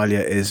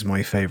Shirawalya is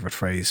my favourite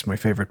phrase, my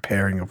favourite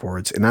pairing of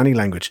words in any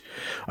language.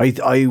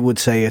 I would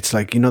say it's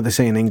like, they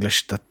say in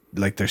English that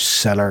like there's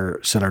cellar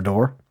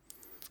door.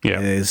 Yeah.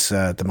 It is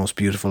the most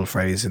beautiful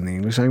phrase in the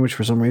English language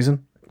for some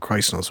reason.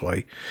 Christ knows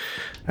why.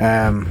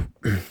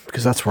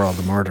 Because that's where all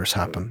the murders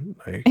happen,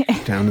 like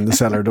down in the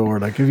cellar door.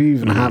 Like if you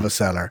even have a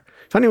cellar,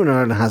 if anyone in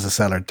Ireland has a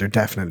cellar, they're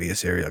definitely a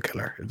serial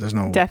killer. There's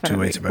no two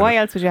ways about it. Why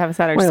else would you have a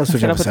cellar? Why else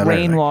would you have a cellar?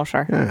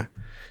 Rainwater. Yeah.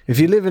 If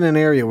you live in an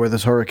area where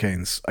there's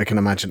hurricanes, I can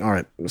imagine. All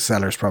right,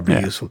 cellar's probably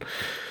useful.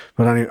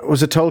 But anyway,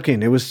 was it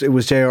Tolkien? It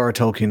was J.R.R.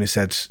 Tolkien who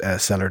said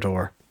cellar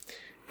door.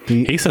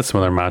 He said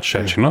some other mad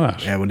shit. You know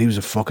that? Yeah, well, he was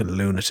a fucking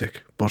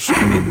lunatic. But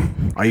I mean,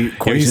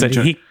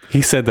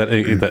 he said that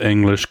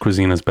English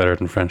cuisine is better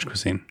than French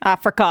cuisine.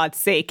 For God's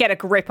sake, get a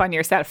grip on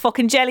yourself.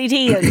 Fucking jelly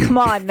deals. Come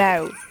on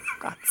now.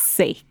 For God's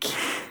sake.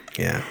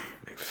 Yeah.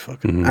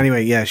 Fucking.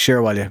 Anyway, yeah,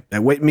 Shirawalya.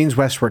 It means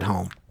westward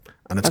home.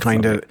 And it's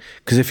kind of,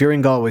 because if you're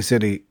in Galway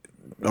City,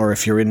 or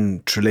if you're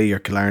in Tralee or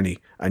Killarney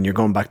and you're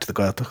going back to the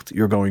Gaeltacht,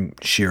 you're going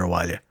Shir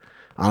Whaile.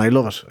 And I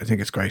love it. I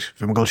think it's great.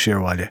 If I'm going Shir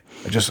Whaile,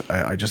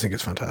 I just think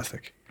it's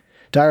fantastic.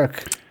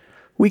 Derek,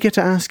 we get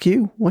to ask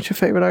you, what's your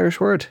favourite Irish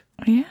word?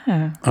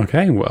 Yeah.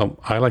 Okay, well,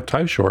 I like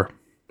Tiveshore.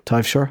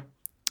 Tiveshore?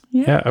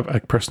 Yeah, a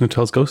person who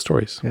tells ghost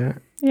stories. Yeah.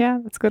 Yeah,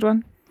 that's a good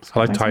one. I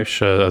like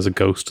Taibhse as a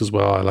ghost as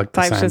well. I like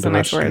the Taibhse sound is a of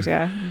nice it. word,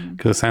 yeah.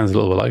 Because it sounds a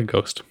little bit like a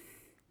ghost.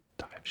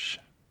 Taibhse.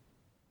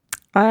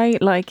 I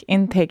like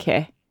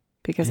Inteke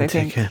because I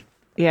think,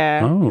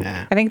 yeah. Oh.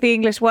 Yeah. I think the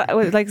English,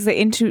 is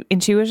it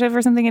intuitive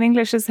or something in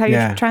English is how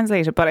Yeah. you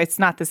translate it, but it's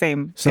not the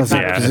same. So It's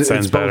not- Yeah, it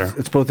sounds better.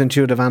 It's both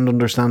intuitive and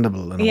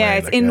understandable. In a yeah, way,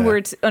 it's like,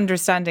 inward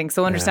understanding.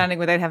 So understanding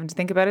without having to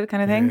think about it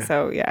kind of thing.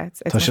 So yeah,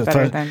 it's much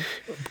better than,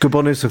 Good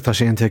bonus of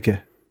Tashi and Tiki.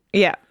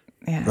 yeah.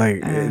 Yeah. Like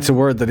it's a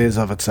word that is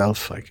of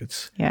itself. Like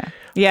it's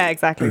Yeah,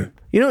 exactly.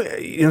 you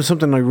know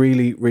something I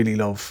really really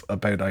love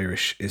about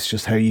Irish is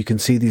just how you can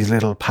see these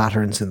little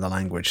patterns in the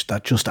language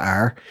that just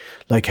are,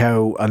 like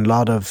how a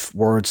lot of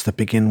words that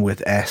begin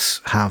with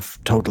S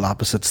have total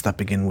opposites that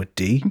begin with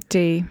D.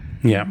 D.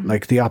 Yeah.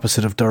 Like the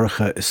opposite of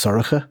Duracha is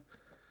Suracha.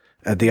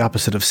 The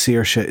opposite of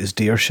Saoirse is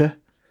Díorsha.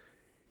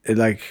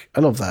 I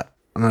love that.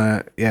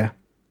 Yeah,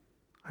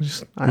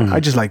 I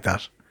just like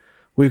that.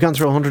 We've gone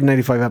through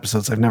 185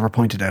 episodes. I've never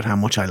pointed out how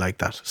much I like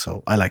that.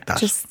 So I like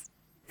that.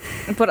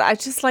 But I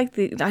just like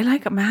I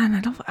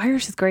love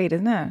Irish is great,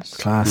 isn't it?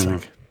 Class,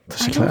 like.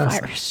 That's I class. love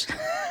Irish.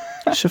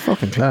 It's a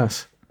fucking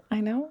class.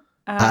 I know.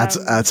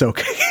 That's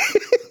okay.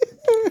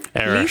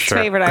 Least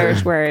favourite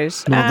Irish word.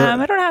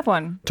 I don't have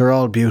one. They're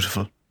all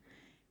beautiful.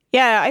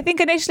 Yeah, I think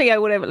initially I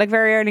would have, like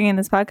very early in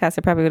this podcast,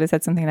 I probably would have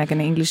said something like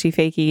an Englishy,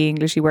 fakey,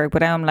 Englishy word.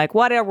 But now I'm like,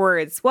 what are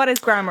words? What is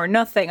grammar?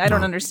 Nothing. I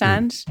don't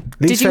understand.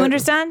 Did you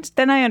understand?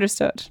 Then I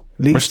understood.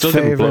 Least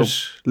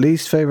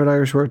favourite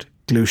Irish word?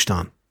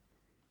 Glushtan.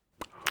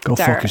 Go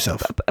fuck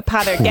yourself.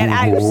 Patter, get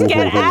out.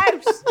 Get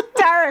out.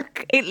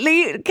 Derek,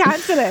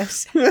 cancel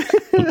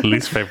it.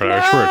 Least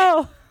favourite Irish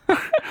word.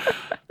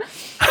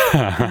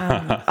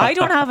 I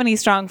don't have any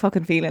strong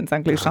fucking feelings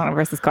on Glushtan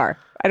versus Carr.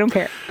 I don't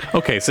care.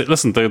 Okay, so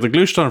listen, the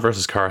Glushtan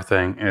versus Carr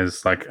thing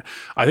is like,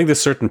 I think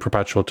there's certain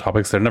perpetual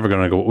topics that are never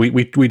going to go.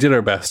 We did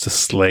our best to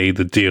slay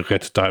the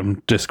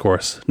Díorit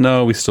discourse.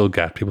 No, we still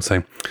get people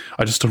saying,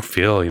 I just don't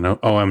feel,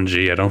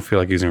 OMG, I don't feel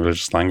like using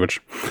religious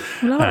language.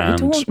 No, I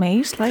don't,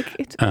 mate. Like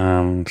it.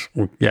 And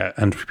yeah,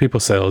 and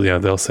people say,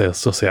 they'll still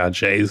say,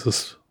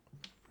 Jesus,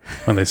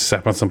 when they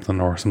step on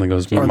something or something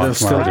goes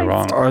mildly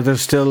wrong. Or they'll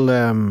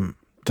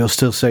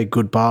still say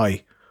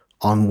goodbye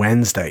on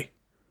Wednesday.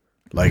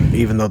 Like,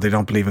 even though they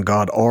don't believe in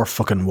God or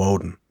fucking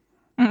Woden.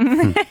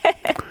 Yeah.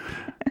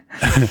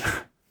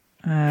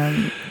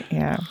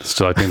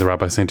 Still, I think the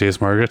Rabbi St.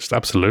 Deus Margaret,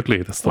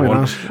 absolutely, that's the Why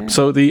one. not? Yeah.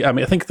 So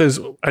I think there's,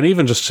 and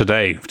even just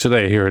today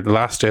here, the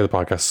last day of the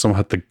podcast, someone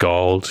had the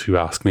gall to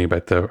ask me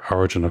about the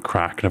origin of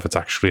crack and if it's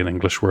actually an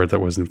English word that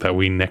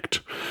we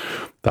nicked.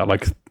 That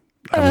like,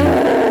 hey,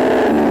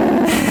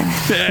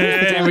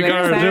 we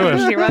got her to do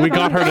it. We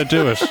got her to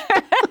do it.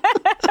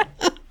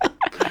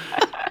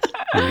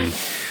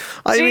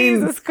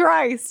 Jesus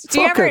Christ.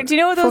 Do you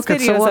know those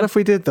videos? So what if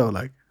we did though?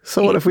 Like,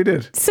 so what if we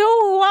did? So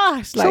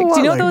what? Like, what?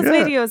 do you know Like, those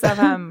yeah. videos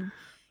of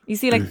you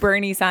see like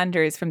Bernie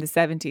Sanders from the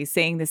 70s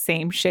saying the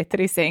same shit that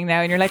he's saying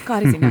now, and you're like,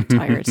 God, is he not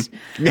tired?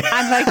 And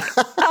like,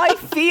 I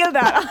feel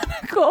that on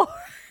the core.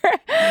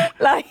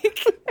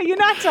 Like, are you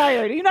not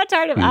tired? Are you not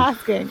tired of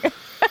asking?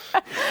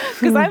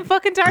 Because I'm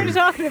fucking tired of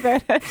talking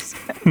about it.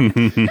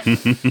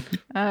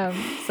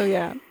 So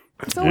yeah.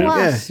 So what?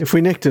 Yeah, if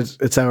we nicked it,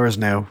 it's ours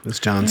now, as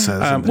John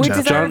says. In the We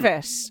chat. deserve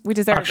it. We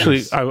deserve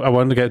Actually, it. I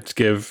want to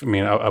give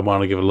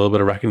a little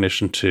bit of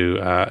recognition to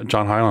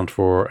John Hyland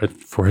for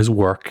his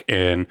work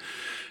in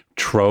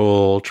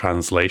troll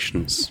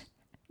translations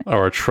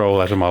or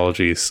troll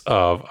etymologies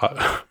of.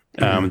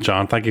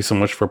 John, thank you so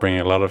much for bringing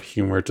a lot of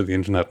humor to the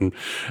internet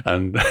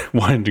and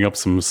winding up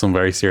some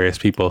very serious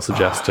people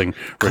suggesting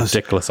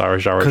ridiculous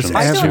Irish origins to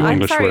I'm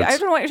English sorry, words. I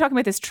don't know what you're talking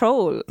about. This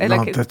troll. No,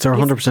 Like, they're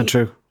 100%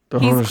 true. They're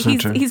 100%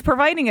 true. He's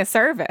providing a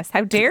service.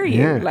 How dare you?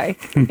 Yeah.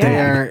 Like,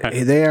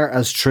 They are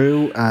as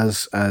true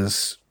as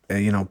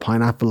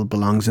pineapple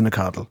belongs in a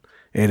coddle.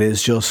 It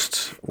is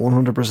just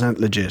 100%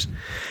 legit.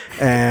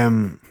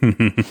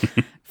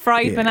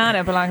 Fried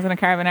banana belongs in a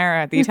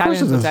carbonara. The Of course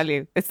Italians it will does. tell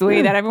you. It's the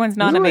way that everyone's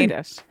nonna made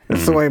it.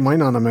 That's the way my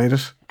nonna made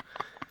it.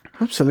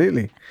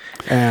 Absolutely.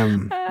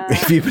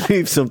 If you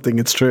believe something,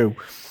 it's true.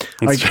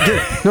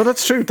 No,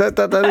 that's true.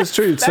 That is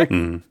true. It's like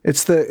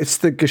it's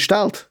the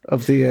gestalt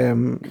of the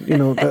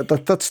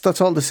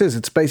that's all this is.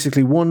 It's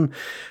basically one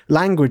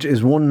language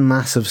is one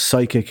massive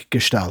psychic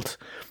gestalt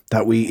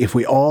that if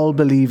we all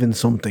believe in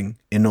something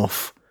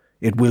enough,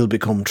 it will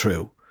become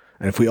true.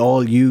 And if we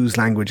all use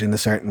language in a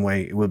certain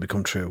way, it will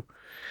become true.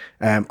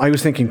 I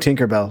was thinking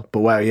Tinkerbell, but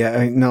wow,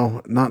 yeah,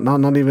 no, not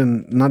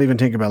even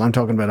Tinkerbell. I'm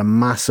talking about a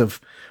massive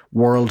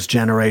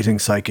world-generating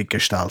psychic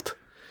gestalt.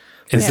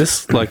 Is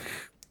this like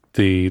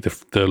the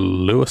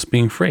Lewis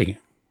being free?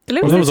 The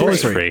Well, Lewis it is was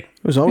always free. free.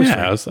 It was always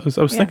Yeah, free.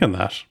 I was thinking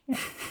that.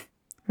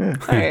 Yeah.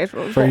 All right.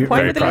 Well, Very- why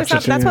very would the Lewis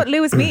have? practical, That's yeah. what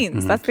Lewis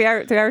means. That's the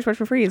Irish word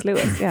for free is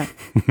Lewis. Yeah.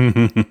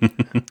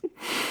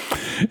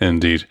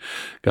 Indeed.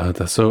 God,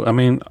 that's so. I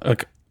mean,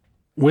 like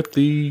with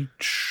the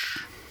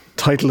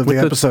Title of the With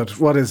the- episode.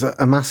 What is it?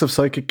 A massive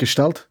psychic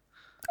gestalt?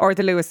 Or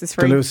the Lewis is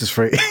free. The Lewis is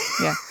free.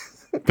 Yeah.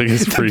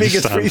 biggest The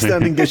biggest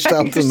freestanding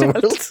gestalt in the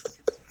world.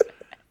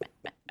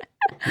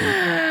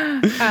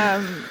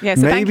 Yeah.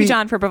 So thank Maybe- you,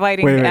 John, for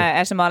providing wait.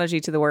 etymology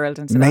to the world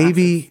and to the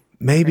masses.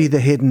 Maybe the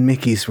hidden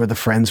Mickeys were the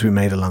friends we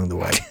made along the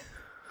way.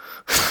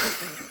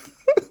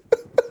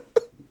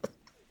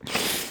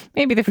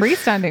 Maybe the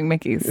freestanding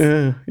Mickeys.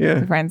 Yeah.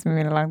 The friends we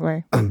made along the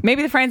way.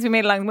 Maybe the friends we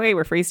made along the way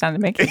were freestanding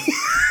Mickeys.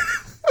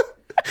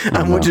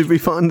 And would you be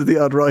fond of the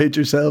odd ride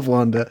yourself,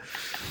 Wanda?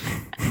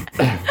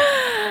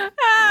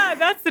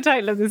 That's the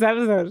title of this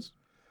episode.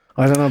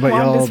 I don't know about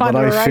Wanda's y'all, but fond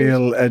of I a ride.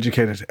 feel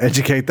educated.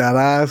 Educate that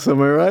ass,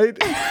 am I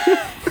right?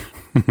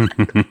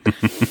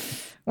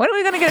 When are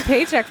we going to get a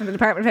paycheck from the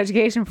Department of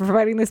Education for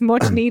providing this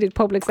much needed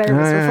public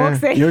service, for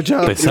fuck's sake? Your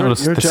job. They sent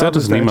us, your they job sent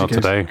us is an to email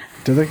educate. today.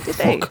 Do they?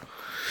 They? Fuck.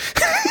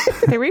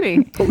 They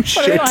really? Oh, What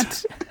do they shit.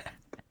 want?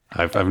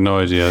 I've no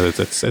idea.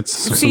 It's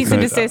Cease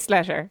and desist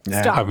letter.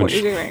 Yeah. Stop Haven't what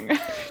you're doing.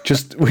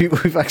 Just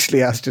we've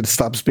actually asked you to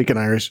stop speaking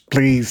Irish,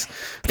 please,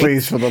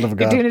 for the love of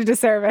You're God. doing a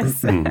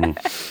disservice.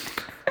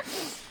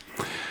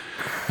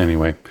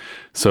 Anyway,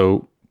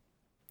 so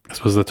I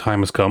suppose the time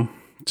has come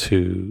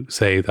to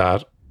say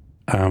that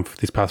for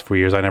these past 4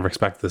 years, I never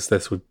expected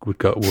this would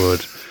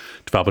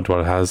develop into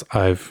what it has.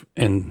 I've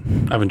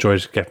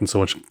enjoyed getting so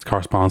much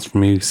correspondence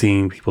from you,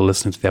 seeing people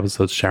listening to the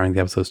episodes, sharing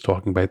the episodes,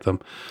 talking about them.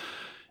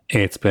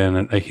 It's been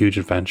a huge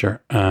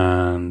adventure,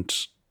 and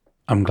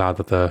I'm glad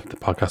that the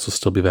podcast will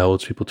still be available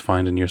to people to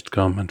find in years to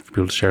come and for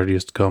people to share in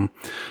years to come.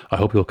 I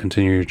hope you'll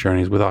continue your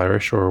journeys with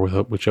Irish or with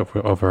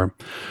whichever other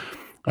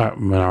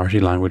minority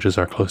languages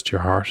are close to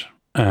your heart.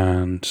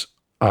 And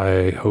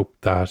I hope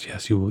that,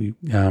 yes, you will.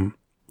 And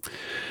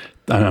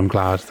I'm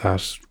glad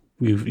that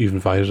you've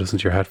invited us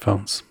into your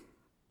headphones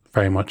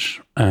very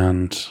much.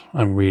 And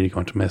I'm really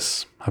going to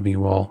miss having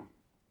you all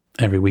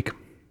every week.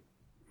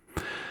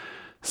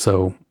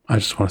 So I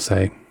just want to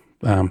say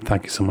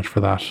thank you so much for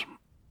that.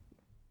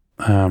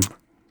 Gurmil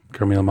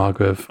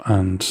Magriv,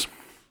 and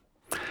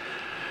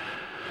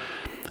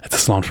it's a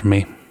salon from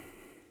me.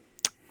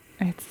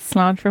 It's a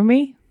slán from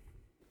me.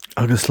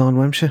 Agus slán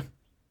weimse.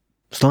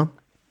 Slán.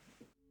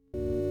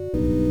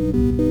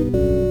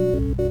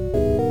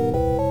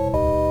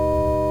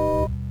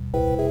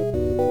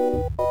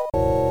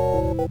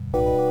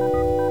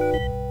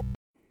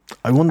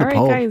 I won the All right,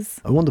 poll. guys.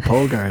 I won the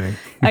poll, Garly.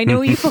 I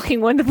know you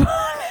fucking won the ball.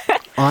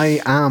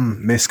 I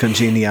am Miss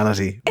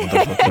Congeniality.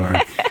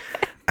 motherfucker.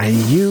 And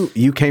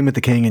you came at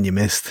the king and you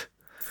missed.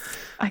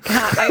 I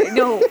can't.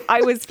 No,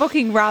 I was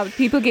fucking robbed.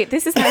 People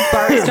this is how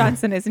Boris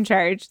Johnson is in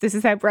charge. This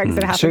is how Brexit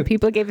happened. sure.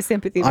 People gave a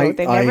sympathy vote.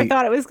 They never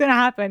thought it was going to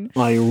happen.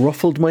 I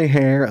ruffled my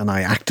hair and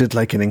I acted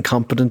like an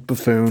incompetent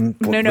buffoon.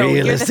 But No, you're the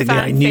realistically, fan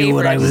I knew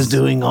what I favourite. was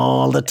doing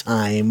all the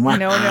time.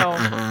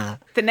 No.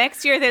 The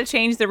next year they'll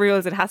change the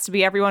rules. It has to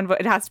be everyone.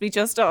 It has to be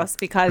just us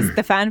because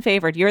the fan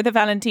favorite. You're the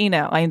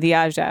Valentina. I'm the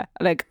Aja.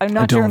 Like I'm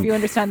not sure if you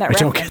understand that. I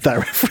don't reference. get that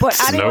reference.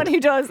 But anyone Nope. who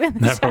does in the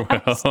Never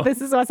chat, will. this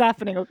is what's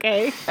happening.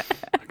 Okay.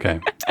 Okay.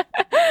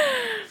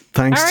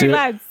 Thanks All right, to.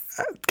 lads.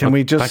 Can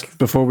we just,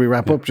 before we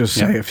wrap up, just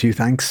say Yeah. a few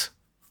thanks?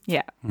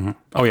 Yeah.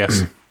 Oh,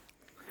 yes.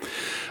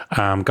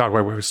 God,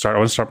 where we start? I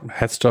want to start with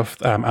Head Stuff.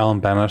 Alan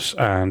Bennett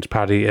and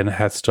Paddy in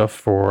Head Stuff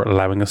for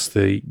allowing us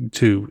to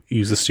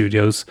use the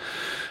studios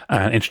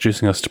and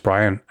introducing us to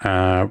Brian.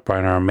 Brian,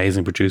 our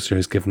amazing producer,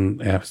 who's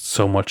given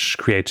so much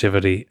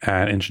creativity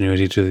and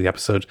ingenuity to the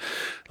episode.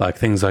 Like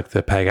things like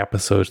the Peg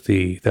episode,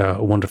 the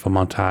wonderful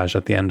montage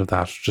at the end of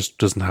that just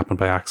doesn't happen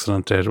by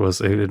accident. It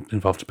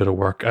involved a bit of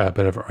work, a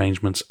bit of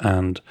arrangement,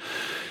 and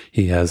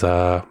he has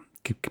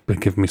been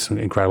giving me some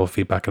incredible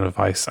feedback and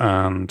advice,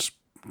 and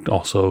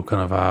also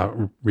kind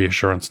of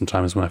reassurance in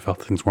times when I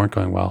felt things weren't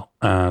going well,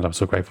 and I'm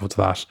so grateful to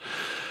that.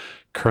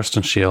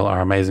 Kirsten Scheel, our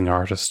amazing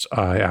artist,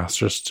 I asked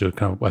her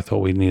to I thought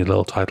we needed a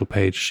little title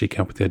page. She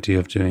came up with the idea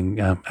of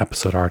doing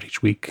episode art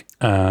each week,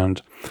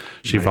 and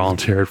she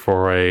volunteered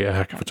for a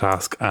heck of a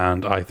task.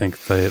 And I think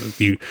that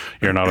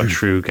you're not a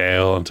true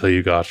Gael until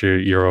you got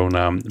your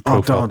own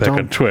profile pic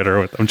on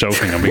Twitter. I'm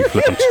joking. I'm being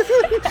flippant.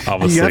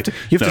 Obviously,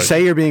 You have to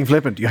say you're being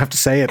flippant. You have to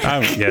say it.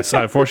 Yes,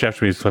 unfortunately, I have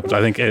to be flippant.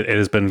 I think it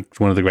has been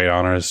one of the great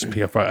honors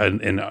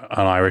on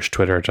Irish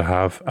Twitter to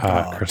have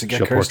Kirsten to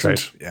Scheel get Kirsten.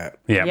 portrait.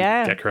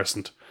 Yeah. Get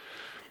Kirsten.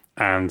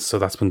 And so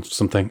that's been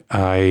something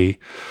wow,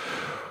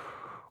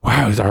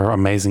 our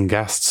amazing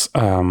guests.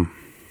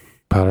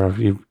 But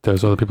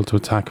there's other people to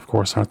attack, of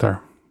course, aren't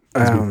there?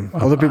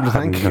 Other people to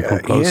thank. haven't come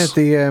close.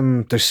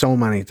 There's so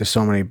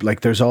many.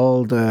 Like there's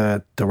all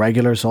the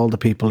regulars, all the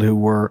people who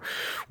were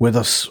with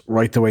us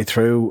right the way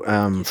through,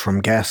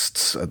 from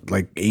guests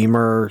like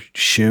Emer,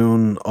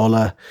 Shun,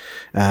 Ulla,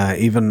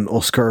 even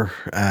Oscar,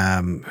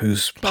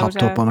 who's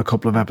popped up on a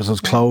couple of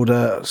episodes.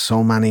 Clodagh,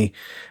 so many.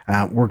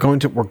 We're going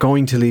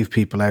to leave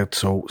people out,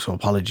 so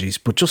apologies.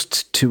 But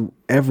just to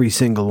every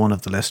single one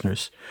of the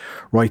listeners,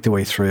 right the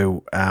way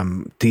through,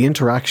 the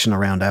interaction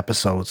around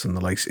episodes and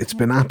the likes, it's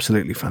been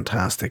absolutely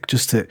fantastic.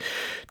 Just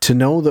to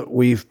know that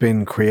we've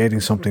been creating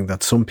something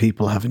that some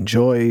people have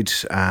enjoyed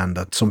and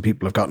that some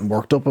people have gotten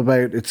worked up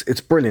about.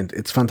 It's brilliant.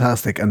 It's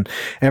fantastic. And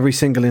every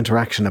single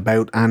interaction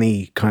about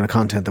any kind of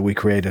content that we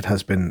created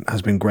has been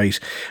great.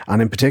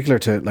 And in particular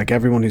to like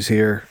everyone who's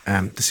here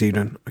this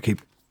evening,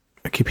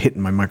 I keep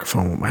hitting my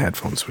microphone with my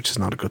headphones, which is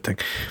not a good thing.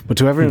 But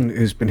to everyone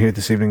who's been here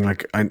this evening,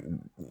 like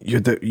you're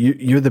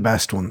the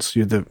best ones.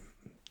 You're the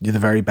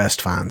very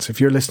best fans. If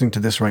you're listening to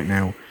this right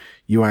now,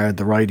 you are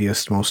the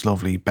rightiest, most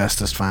lovely,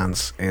 bestest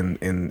fans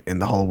in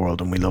the whole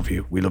world, and we love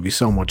you. We love you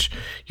so much.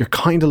 You're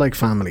kind of like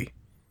family.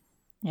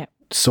 Yeah.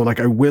 So like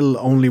I will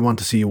only want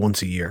to see you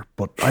once a year,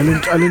 but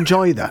I'll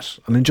enjoy that.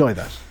 I'll enjoy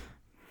that.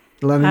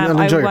 I'll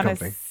enjoy your company. I want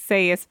to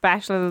say a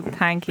special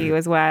thank you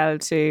as well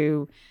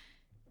to,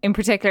 in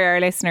particular, our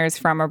listeners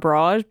from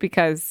abroad,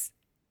 because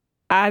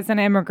as an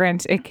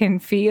immigrant, it can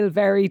feel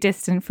very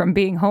distant from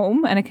being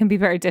home and it can be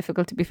very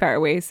difficult to be far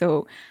away.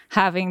 So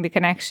having the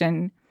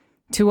connection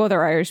to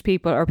other Irish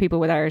people or people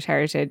with Irish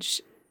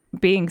heritage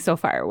being so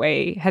far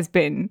away has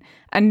been,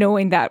 and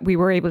knowing that we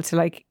were able to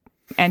like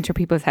enter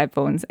people's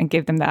headphones and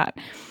give them that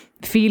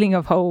feeling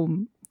of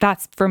home,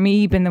 that's for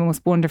me been the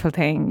most wonderful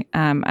thing,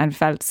 and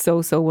felt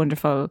so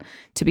wonderful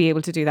to be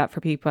able to do that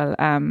for people.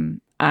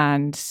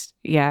 And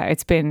yeah,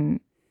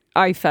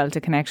 I felt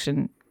a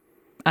connection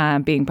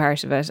being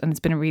part of it, and it's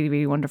been really,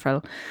 really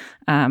wonderful.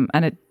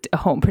 And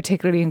home,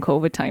 particularly in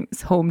COVID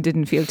times, home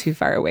didn't feel too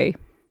far away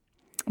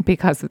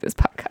because of this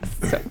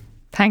podcast. So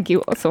thank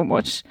you all so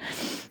much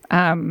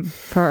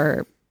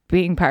for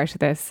being part of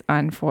this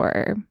and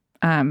for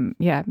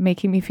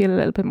making me feel a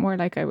little bit more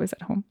like I was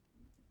at home.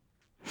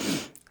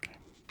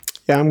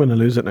 Yeah, I'm going to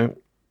lose it now.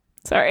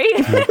 Sorry.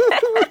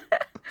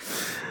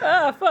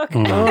 Oh fuck.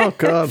 Oh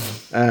god.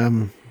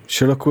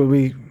 Sure. Look, will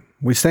we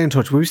stay in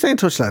touch? Will we stay in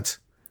touch, lads?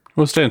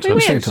 We'll stay in touch. We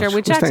will, stay in sure. touch. We'll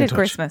We'll chat stay in till touch.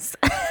 Christmas.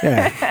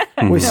 Yeah.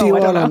 We'll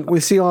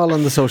see you all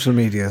on the social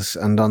medias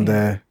and on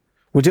the.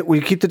 Will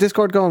you keep the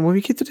Discord going? Will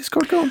we keep the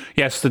Discord going?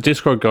 Yes, the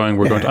Discord going.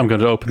 I'm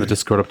going to open the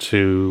Discord up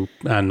to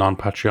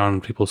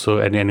non-Patreon people. So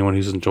anyone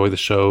who's enjoyed the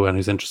show and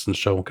who's interested in the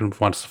show and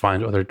wants to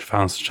find other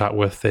fans to chat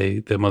with,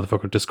 the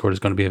Motherfucker Discord is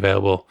going to be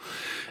available.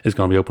 Is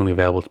going to be openly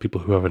available to people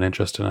who have an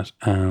interest in it.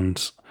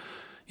 And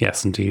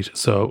yes, indeed.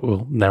 So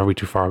we'll never be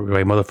too far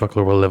away.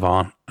 Motherfucker will live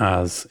on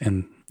as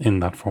in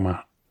that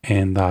format,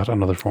 in that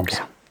and other forms.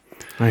 Yeah.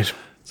 Right.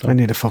 So, I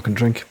need a fucking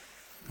drink.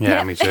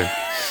 Yeah, me too.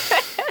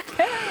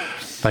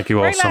 Thank you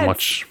all Right, so lads.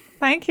 much.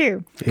 Thank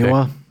you. You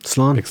are.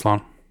 Slán. Big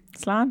slán.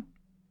 Slán.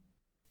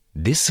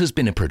 This has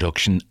been a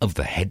production of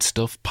the Head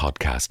Stuff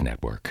Podcast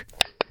Network.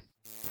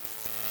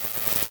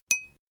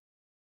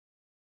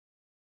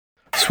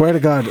 Swear to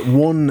God,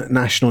 one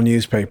national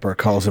newspaper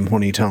calls him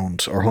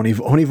honey-toned or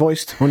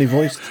honey-voiced.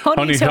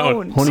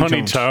 Honey-toned.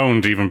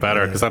 Honey-toned, even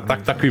better, because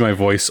that could be my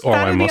voice or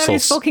That'll my be on his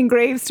muscles. fucking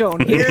gravestone.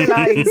 Here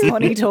lies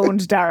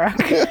honey-toned Darach.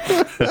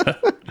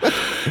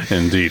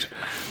 Indeed.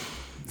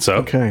 So,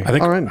 Okay. I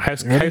think All right.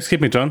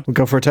 housekeeping done. We'll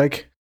go for a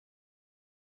take.